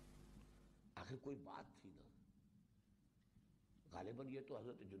 आखिर कोई बात थी ना। गालिबन ये तो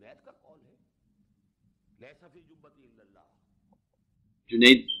हज़रत जुनैद का कौल है। लैसा फी जुब्बती इल्लल्लाह।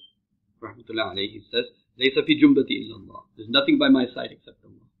 Junaid rahmatullah alayhi, says, لَيْسَ فِي جُنْبَتِي إِلَّا اللَّهِ. There's nothing by my side except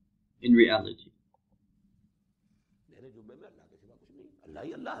Allah. In reality. अल्लाह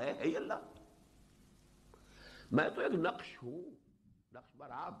ही अल्लाह है ही अल्लाह। मैं तो एक नक्श हूं, नक्श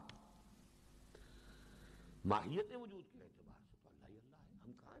बराब। माहियत वजूद के एतबार से तो अल्लाह ही अल्लाह है,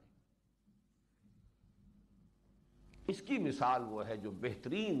 हम कहां हैं? इसकी मिसाल वो है जो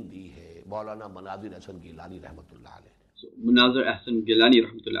बेहतरीन दी है मौलाना मनाजिर हसन गिलानी रहमतुल्लाह अलैह। So Munazir Ahsan Gilani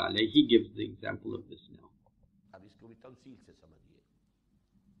rahmatullah alayhi, he gives the example of this now. अब इसको भी तफसील से समझिए।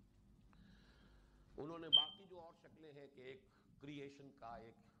 उन्होंने बाकी जो और शक्लें हैं कि एक क्रिएशन का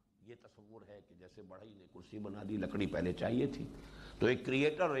एक ये तस्वुर है कि जैसे बढ़ई ने कुर्सी बना दी, लकड़ी पहले चाहिए थी, तो एक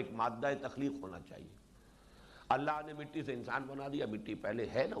क्रिएटर और एक मादा तख्लीक होना चाहिए। अल्लाह ने मिट्टी से इंसान बना दिया, मिट्टी पहले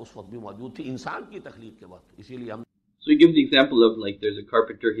है ना, उस वक्त भी मौजूद थी इंसान की तख्लीक के वक्त, इसीलिए हम। So he gives the example of, like, there's a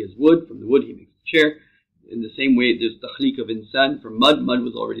carpenter, he has wood, from the wood he makes a chair. In the same way, there's takhliq of insan from mud. Mud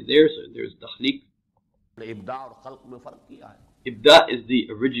was already there, so there's takhliq. इब्दा और खल्क में फर्क किया है। Ibda is the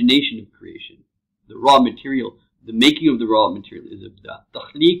origination of creation. The raw material, the making of the raw material is ibda.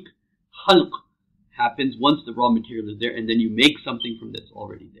 Takhliq, khalq, happens once the raw material is there, and then you make something from that's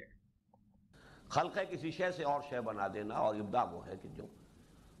already there. खल्क है किसी शय से और शय बना देना, और इब्दा वो है कि जो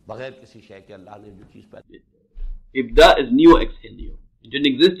बगैर किसी शय के अल्लाह ने जो चीज पैदा। Ibda is neo ex nihilo. It didn't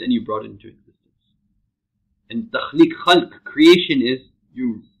exist and you brought it into existence. And takhliq, khalq, creation is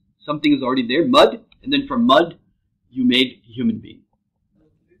something is already there, mud, and then from mud you made a human being.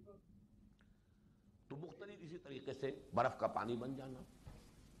 तो मुख्तलिफ इसी तरीके से बर्फ का पानी बन जाना।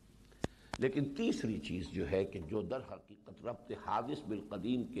 लेकिन तीसरी चीज जो है कि जो दर हकीकत रब्त हादिस बिल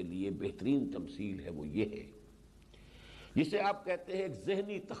कदीम के लिए बेहतरीन तमसील है, वो ये है जिसे आप कहते हैं एक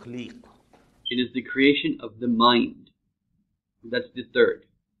ज़हनी तख्लीक। It is the creation of the mind. That's the third.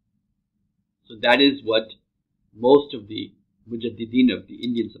 So that is what most of the mujaddideen of the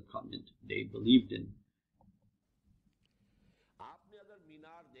Indian subcontinent, they believed in. आपने अगर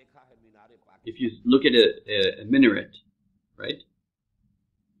मीनार देखा है, मीनारे Pakistan, If you look at a minaret, right?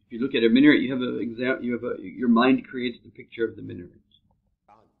 If you look at a minaret, your mind creates the picture of the minaret.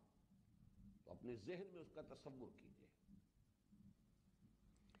 तो अपने ज़हन में उसका तसव्वुर कीजिए।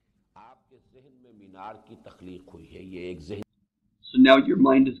 आपके ज़हन में मीनार की तख्लीक हुई है, ये एक ज़हन। So now your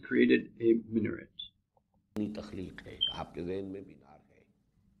mind has created a minaret. तख्लीक है, आपके ज़हन में मीनार है,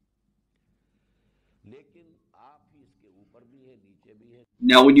 लेकिन आप ही इसके ऊपर भी हैं, नीचे भी हैं।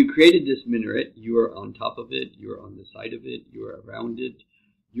 Now when you created this minaret, you are on top of it, you are on the side of it, you are around it,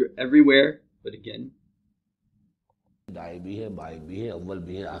 you're everywhere, but again, दाएं भी है, बाएं भी है, अव्वल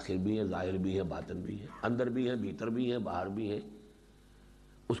भी है, आखिर भी है, जाहिर भी है, बातिन भी है, अंदर भी है, भीतर भी है, बाहर भी है।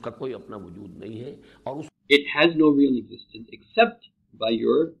 उसका कोई अपना वजूद नहीं है, और उस it has no real existence except by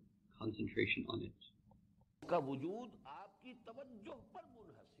your concentration on it. का वजूद आपकी तवज्जो पर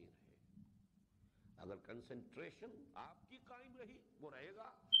मुनहसिर है। अगर कंसंट्रेशन आपकी कायम रही, वो रहेगा।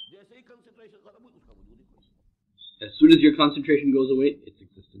 जैसे ही कंसंट्रेशन खत्म हुई, उसका वजूद ही कोई नहीं। As soon as your concentration goes away, its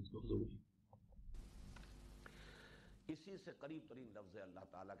existence goes away. इसी से करीब तरीन लफ्ज़ है अल्लाह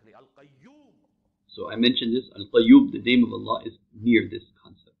ताला के लिए अल-क़य्यूम। So I mentioned this, Al-Qayyum, the name of Allah is near this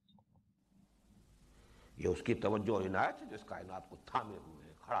concept. ये उसकी तवज्जो और इनायत है जिस कायनात को थामे हुए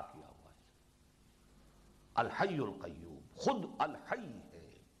है, खड़ा किया हुआ है। अल-हय्युल क़य्यूम, खुद अल-हय्य है,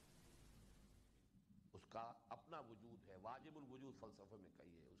 उसका अपना वजूद है। वाजिबुल वजूद फलसफे में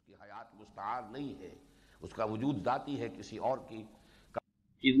कही है, उसकी हयात मुस्तआर नहीं है, उसका वजूद जाती है किसी और की।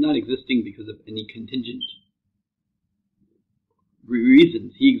 He is not existing because of any contingent reasons.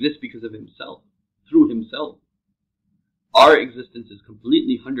 He exists because of himself, through himself. Our existence is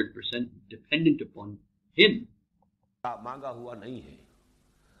completely 100% dependent upon him. मांगा हुआ नहीं है,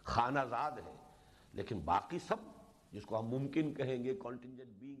 खानाजाद है, लेकिन बाकी सब जिसको हम मुमकिन कहेंगे, कॉन्टिंजेंट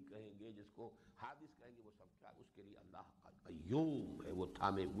बीइंग कहेंगे, जिसको हादिस कहेंगे, वो सब क्या उसके लिए अल्लाह क़य्यूम है, वो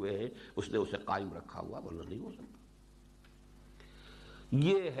थामे हुए है, उसने उसे कायम रखा हुआ, वरना नहीं हो सकता।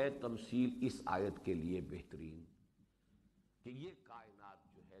 ये है तमसील इस आयत के लिए बेहतरीन कि ये कायनात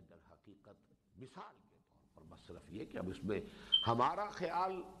जो है दर हकीकत मिसाल के तौर पर बस सिर्फ ये कि अब इसमें हमारा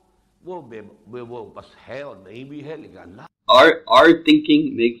ख्याल वो बस है और नहीं भी है, लेकिन अल्लाह Our thinking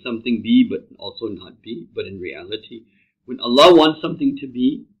makes something be but also not be, but in reality, when Allah wants something to be,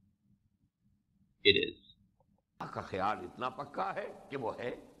 it is. का ख्याल इतना पक्का है कि वो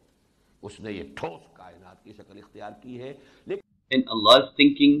है, उसने ये ठोस कायनात की शक्ल इख्तियार की है। लेकिन And Allah's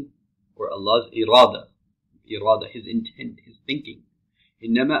thinking, or Allah's irada, his intent, his thinking,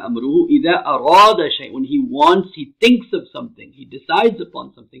 إنما أمره إذا أراد شيء, when he wants, he thinks of something, he decides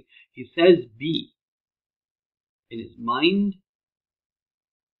upon something, he says be. In his mind,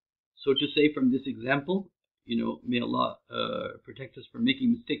 so to say, from this example, may Allah protect us from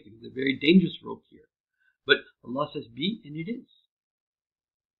making mistakes. It's a very dangerous rope here. But Allah says be, and it is.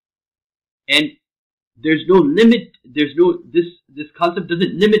 And there's no limit, this concept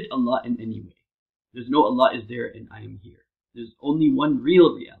doesn't limit Allah in any way. There's no Allah is there and I am here. There's only one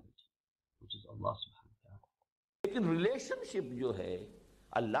real reality, which is Allah subhanahu wa ta'ala. लेकिन relationship जो है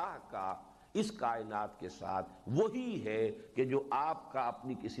अल्लाह का इस कायनात के साथ वही है कि जो आपका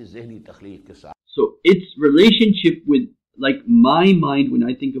अपनी किसी ज़हनी तख्लीक के साथ. So its relationship with, like my mind when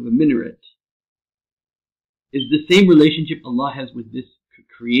I think of a minaret, is the same relationship Allah has with this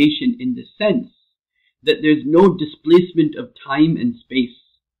creation, in the sense that there's no displacement of time and space.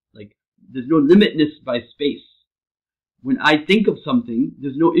 Like, there's no limitness by space. When I think of something,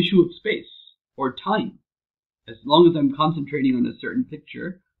 there's no issue of space or time. As long as I'm concentrating on a certain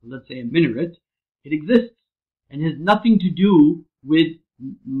picture, let's say a minaret, it exists and has nothing to do with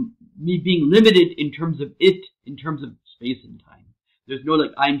me being limited in terms of it, in terms of space and time. There's no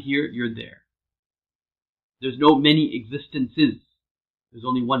like, I'm here, you're there. There's no many existences. There's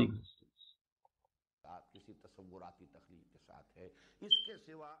only one existence.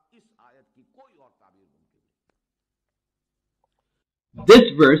 This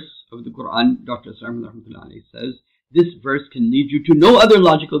verse of the Quran, Dr. Ashraf says, this verse can lead you to no other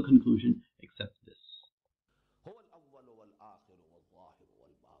logical conclusion except this.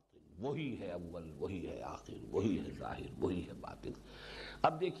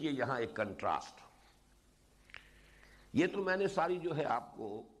 अब देखिए यहाँ एक contrast. ये तो मैंने सारी जो है आपको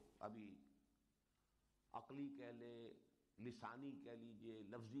अभी अकली कह ले, लिसानी कह लीजिए,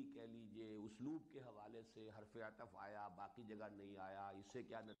 लफ्जी कह लीजिए, उसलूब के हवाले से हरफ अतफ आया, बाकी जगह नहीं आया, इससे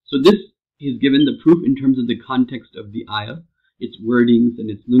क्या. So this is given the proof in terms of the context of the ayah, its wordings and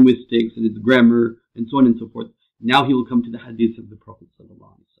its linguistics and its grammar and so on and so forth. Now he will come to the hadith of the Prophet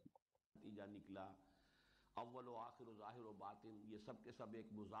sallallahu alaihi wasallam. ये सब के सब एक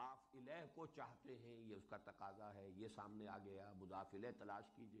मुज़ाफ इलैह को चाहते हैं, ये उसका तकाजा है, ये सामने आ गया, मुज़ाफ इलैह तलाश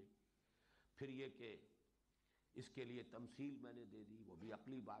कीजिए. फिर ये कि इसके लिए तमसील मैंने दे दी, वो भी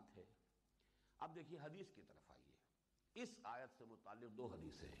अकली बात है. अब देखिए हदीस की तरफ आइए. इस आयत से मुताल्लिक़ दो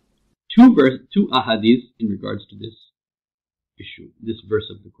हदीसें हैं. Two ahadith in regards to this issue, this verse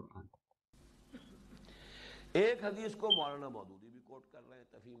of the Quran. एक हदीस को मौलाना मौदूदी भी कोट कर रहे हैं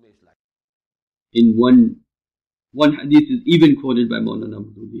तफहीम इस्लाम. In one hadith is even quoted by Maulana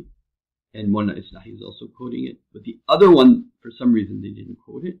Maududi, and Maulana Islahi is also quoting it, but the other one, for some reason, they didn't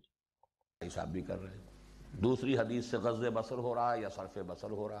quote it. हिसाब भी कर रहे हैं. दूसरी हदीस से गज़्ज़े बसर हो रहा है या सरफ़े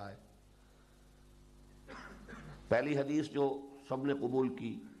बसर हो रहा है. पहली हदीस जो सबने कबूल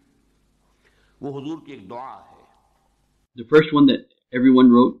की वो हुजूर की एक दुआ है. The first one that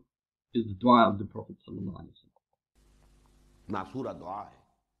everyone wrote is the dua of the Prophet sallallahu alaihi wasallam. मासूरा दुआ है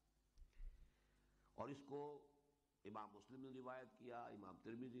और इसको इमाम मुस्लिम ने रिवायत किया, इमाम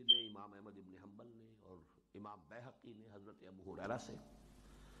तिर्मिज़ी ने, इमाम अहमद इब्न हंबल ने और इमाम बैहक़ी ने हज़रत अबू हुरैरा से.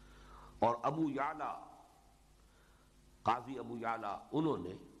 और अबू याला, काज़ी अबू याला,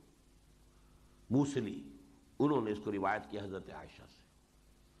 उन्होंने मूसली, उन्होंने इसको रिवायत किया हज़रत आयशा से,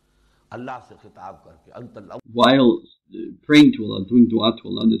 अल्लाह से खिताब करके. While praying to Allah, doing dua to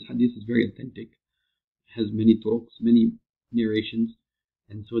Allah, this hadith is very authentic, has many turuqs, many narrations,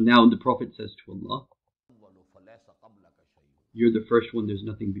 and so now the Prophet says to Allah, you're the first one, there's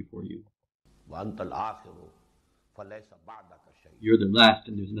nothing before you. You're the last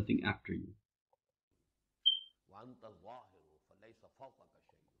and there's nothing after you.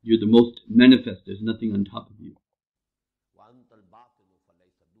 You're the most manifest, there's nothing on top of you.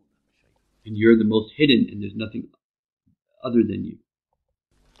 And you're the most hidden and there's nothing other than you.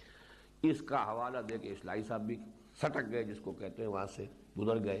 इसका हवाला देके इस्लाही साहब भी सटक गए, जिसको कहते हैं, वहां से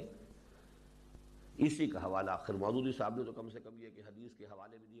गुजर गए. इसी का हवाला आखिर मौदूदी साहब ने तो कम से कम ये कि हदीस के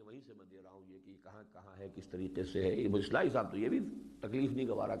हवाले भी दिए, वहीं से मैं दे रहा हूँ ये कि कहाँ कहाँ है, किस तरीके से है. इस्लाही साहब तो ये भी तकलीफ नहीं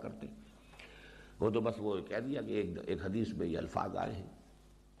गवारा करते, वो तो बस वो कह दिया कि एक हदीस में ये अल्फाज आए हैं.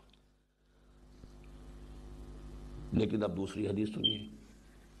 लेकिन अब दूसरी हदीस सुनिए.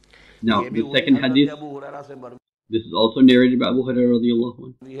 Now, the second hadith, this is also narrated by Abu Hurairah radiyallahu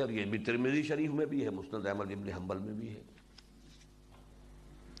anhu. ये भी तिर्मिज़ी शरीफ में भी है, मुस्नद अहमद इब्न हंबल में भी है.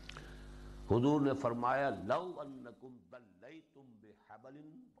 हुजूर ने फरमाया, लौ अन्नकुम दल्लैतुम बिहबलिन.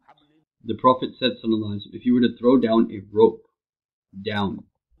 The Prophet said, sallallahu alaihi wasallam, if you were to throw down a rope down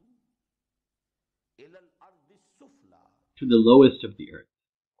to the lowest of the earth,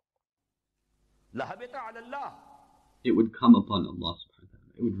 it would come upon Allah subhanahu wa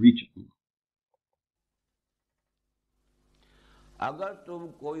ta'ala. It would reach Allah. अगर तुम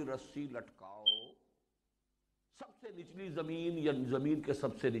कोई रस्सी लटकाओ सबसे निचली जमीन या जमीन के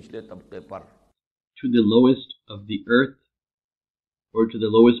सबसे निचले तबके पर, to the lowest of the earth, or to the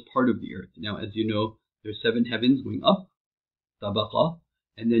lowest part of the earth. Now, as you know, there's 7 heavens going up, tabaqa,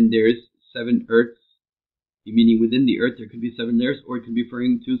 and then there's 7 earths, meaning within the earth there could be 7 layers, or it could be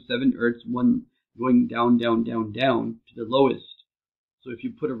referring to 7 earths, one going down, down, down, down to the lowest. So if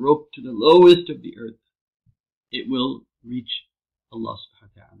you put a rope to the lowest of the earth, it will reach Allah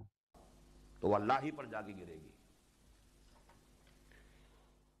subhanahu wa ta'ala. तो अल्लाह ही पर जाके गिरेगी।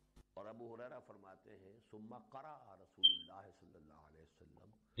 और अबू हुरैरा फरमाते हैं सुम्मा क़रा रसूलुल्लाह सल्लल्लाहु अलैहि वसल्लम,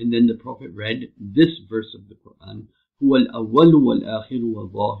 and then the Prophet read this verse of the Quran, هو الأول والآخر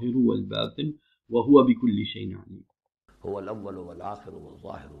والظاهر والباطن وهو بكل شيء عليم. هو الأول والآخر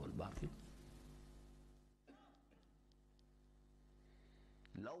والظاهر والباطن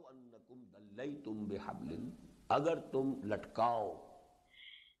लौ अन्नकुम दल्लैतुम बिहब्लिन, अगर तुम लटकाओ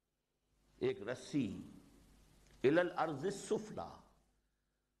एक रस्सी इलल अर्ज़ सुफला।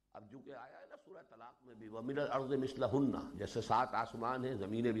 अब जो कि आया है ना सूरह तलाक में भी, वमिनल अर्ज़ मिस्लहुन्ना, जैसे 7 आसमान हैं,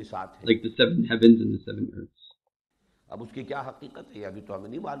 ज़मीनें भी 7 हैं, like the 7 heavens and the 7 earths. अब उसकी क्या हकीकत है अभी तो हमें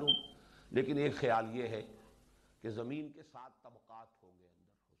नहीं मालूम, लेकिन एक ख्याल ये है कि ज़मीन के 7 तबक़ात होंगे,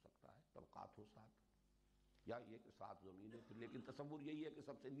 अंदर हो सकता है तबक़ात हो 7, या ये कि 7 ज़मीन है। लेकिन तसव्वुर यही है कि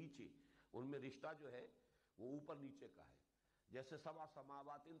सबसे नीचे उनमें रिश्ता जो है वो ऊपर नीचे का है, जैसे 7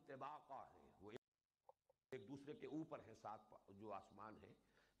 समावातिन तिबाका है, वो एक दूसरे के ऊपर है 7 जो आसमान है।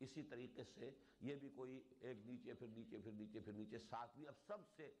 इसी तरीके से ये भी कोई एक नीचे फिर नीचे फिर नीचे फिर नीचे 7वीं। अब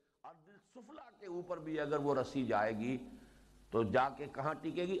सबसे अर्ज़ सुफला के ऊपर भी अगर वो रस्सी जाएगी तो जाके कहाँ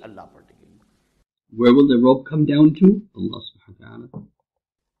टिकेगी? अल्लाह पर टिकेगी। Where will the rope come down to? Allah subhanahu wa ta'ala.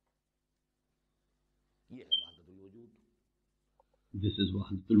 ये है वहदतुल वजूद। This is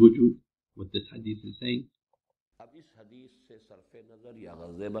wahdatul wujud, what this hadith is saying. अब इस हदीस से सरफे नज़र या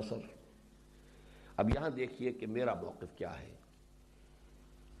ग़ज़े बसर, अब यहाँ देखिए कि मेरा मौक़िफ़ क्या है।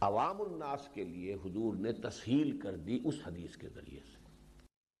 अवामुन नास के लिए हुजूर ने तस्हील कर दी उस हदीस के ज़रिए से।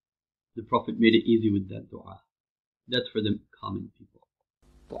 The Prophet made it easy with that dua. That's for the common people.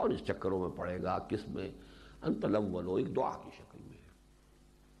 कौन इस चक्करों में पड़ेगा? किस में? अंतल अव्वलो, एक दुआ की शक्ल में।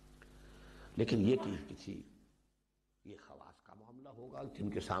 लेकिन ये कि किसी ये खवास का मामला होगा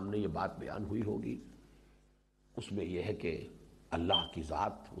जिनके सामने ये बात बयान हुई होगी, उसमें यह है कि अल्लाह की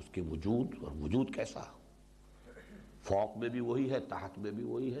ज़ात, उसके वजूद, और वजूद कैसा, फौक में भी वही है, तहत में भी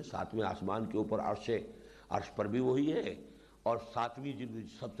वही है, 7वें आसमान के ऊपर अर्श पर भी वही है, और 7वीं जिन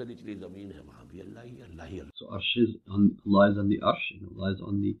सबसे निचली ज़मीन है वहाँ भी अल्लाह ही अल्लाह ही। So arsh is on, Allah is on the arsh, and Allah is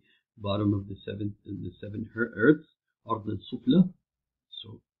on the bottom of the 7 earths, or the sufla.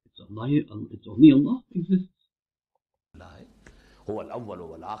 So it's Allah, it's only Allah exists. अल्लाह है, हुवल अव्वल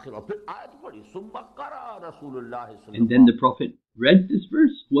वल आखिर। और फिर आयत पढ़ी सुम्मा क़रा रसूलुल्लाह सल्लल्लाहु अलैहि वसल्लम, And then the Prophet read this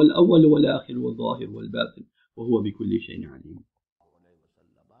verse, هو الأول والآخر والظاهر والباطن وهو بكل شيء عليم.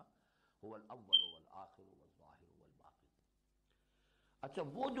 अच्छा,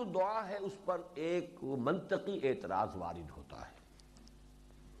 वो जो दुआ है उस पर एक मंतकी एतराज वारिद होता है।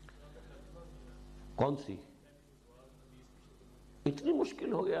 कौन सी? इतनी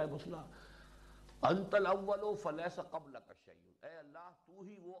मुश्किल हो गया है मसला। अंतल अव्वलो फलैसा क़ब्लका शैउन, ऐ अल्लाह तू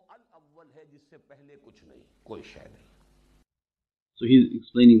ही वो अल अव्वल है जिससे पहले कुछ नहीं, कोई शय नहीं। So he's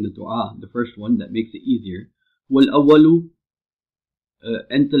explaining the dua, the first one that makes it easier. وَالْأَوَّلُ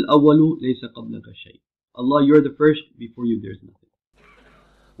أَنْتَ الْأَوَّلُ لَيْسَ قَبْلَكَ شَيْء. Allah, you're the first, before you there's nothing.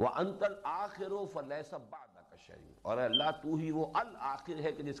 वअंतल आखिरु फलैसा बअदका शैउन, और अल्लाह तू ही वो अल आखिर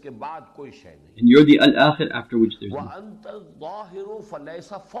है कि जिसके बाद कोई शय नहीं। And you're the al-akhir, after which there's nothing. वअंतल ज़ाहिरु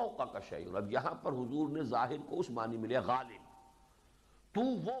फलैसा फ़ौक़का शैउन। अब यहाँ पर हुजूर ने ज़ाहिर को उस मानी में लिया, गालिब, तू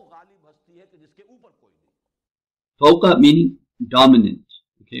वो गालिब हस्ती है कि जिसके ऊपर कोई नहीं। Fawqa meaning dominant.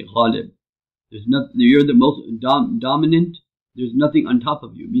 Okay, ghalib. There's not, you're the most dominant. There's nothing on top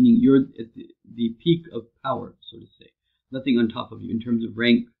of you, meaning you're at the peak of power, so to say. Nothing on top of you in terms of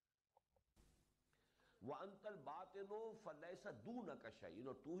rank. वअंतल बातिनु फलैसा दूनका शैउन,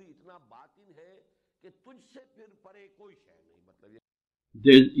 तू ही इतना बातिन है कि तुझसे फिर परे कोई शय नहीं। मतलब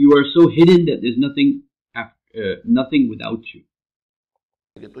You are so hidden that there's nothing without you.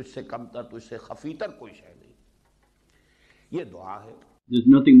 कि तुझसे कमतर, तुझसे खफीतर कोई शय नहीं। ये दुआ है। There's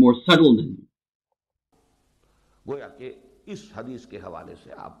nothing more subtle than you. गोया कि इस हदीस के हवाले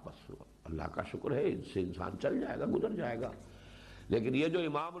से आप बस अल्लाह का शुक्र है, इनसे इंसान चल जाएगा, गुजर जाएगा। लेकिन ये जो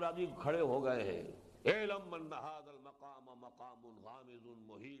इमाम राजी खड़े हो गए हैं, इलम मन हाज़ल मकाम मकामुन गामिज़ुन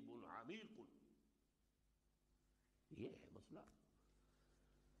मुहीबुन अमीक़ुन, ये है मसला।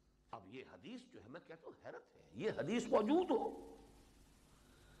 अब ये हदीस जो है, मैं कहता हूँ हैरत है, ये हदीस मौजूद हो,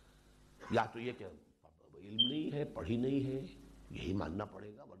 या तो ये क्या इल्म नहीं है, पढ़ी नहीं है, यही मानना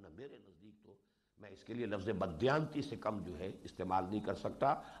पड़ेगा। वरना मेरे नज़दीक तो मैं इसके लिए लफ्ज़ बददियानती से कम जो है इस्तेमाल नहीं कर सकता,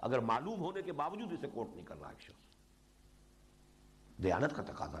 अगर मालूम होने के बावजूद इसे कोट नहीं करना। एक शख्स दयानत का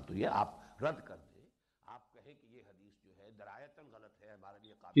तकाजा तो ये आप रद्द कर दें, आप कहें कि ये हदीस जो है दरायतन गलत है, हमारे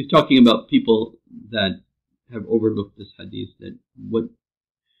लिए He's talking about people that have overlooked this hadith, that what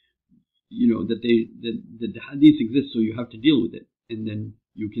that the hadith exists, so you have to deal with it, and then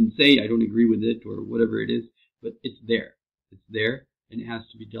you can say I don't agree with it or whatever it is, but it's there, and it has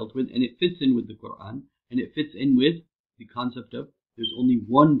to be dealt with, and it fits in with the Quran, and it fits in with the concept of there's only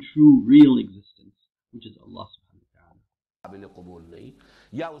one true, real existence, which is Allah subhanahu wa ta'ala. काबिल कबूल नहीं,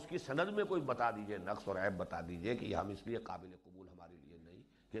 या उसकी सनद में कोई बता दीजिए नक्स और ऐब बता दीजिए कि हम इसलिए काबिल कबूल हमारे लिए नहीं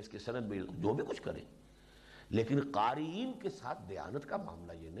कि इसकी सनद में जो भी कुछ करें, लेकिन कारीन के साथ दयानत का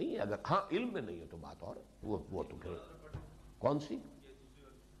मामला ये नहीं है। अगर हाँ इल्म में नहीं है तो बात और वो तो फिर कौन सी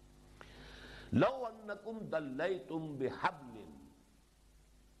लौ अन्नकुम दल्लैतुम बिहब्लिन।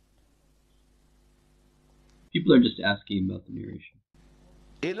 People are just asking about the narration.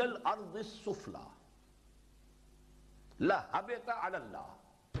 इलल अर्द सुफला ला हबता अल्लाह,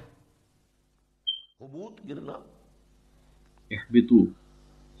 हुबूत गिरना,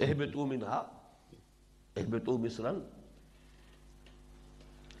 इहबितू Minha इहबितू मिस्रन।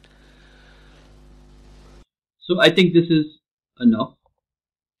 So I think this is enough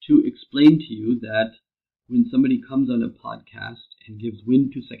to explain to you that when somebody comes on a podcast and gives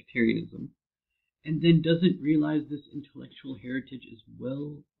wind to sectarianism and then doesn't realize this intellectual heritage is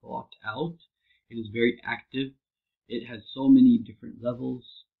well thought out, it is very active, it has so many different levels,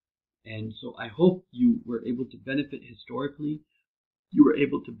 and so I hope you were able to benefit historically, you were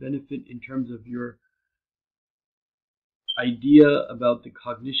able to benefit in terms of your idea about the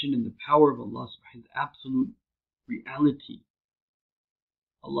cognition and the power of Allah, His absolute reality,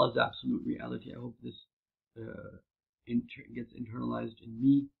 Allah's absolute reality. I hope this gets internalized in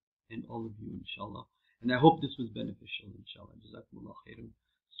me and all of you, inshallah. And I hope this was beneficial, inshallah. Jazakumullah khairan.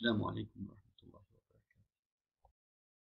 Assalamu alaikum wa rahmatullahi.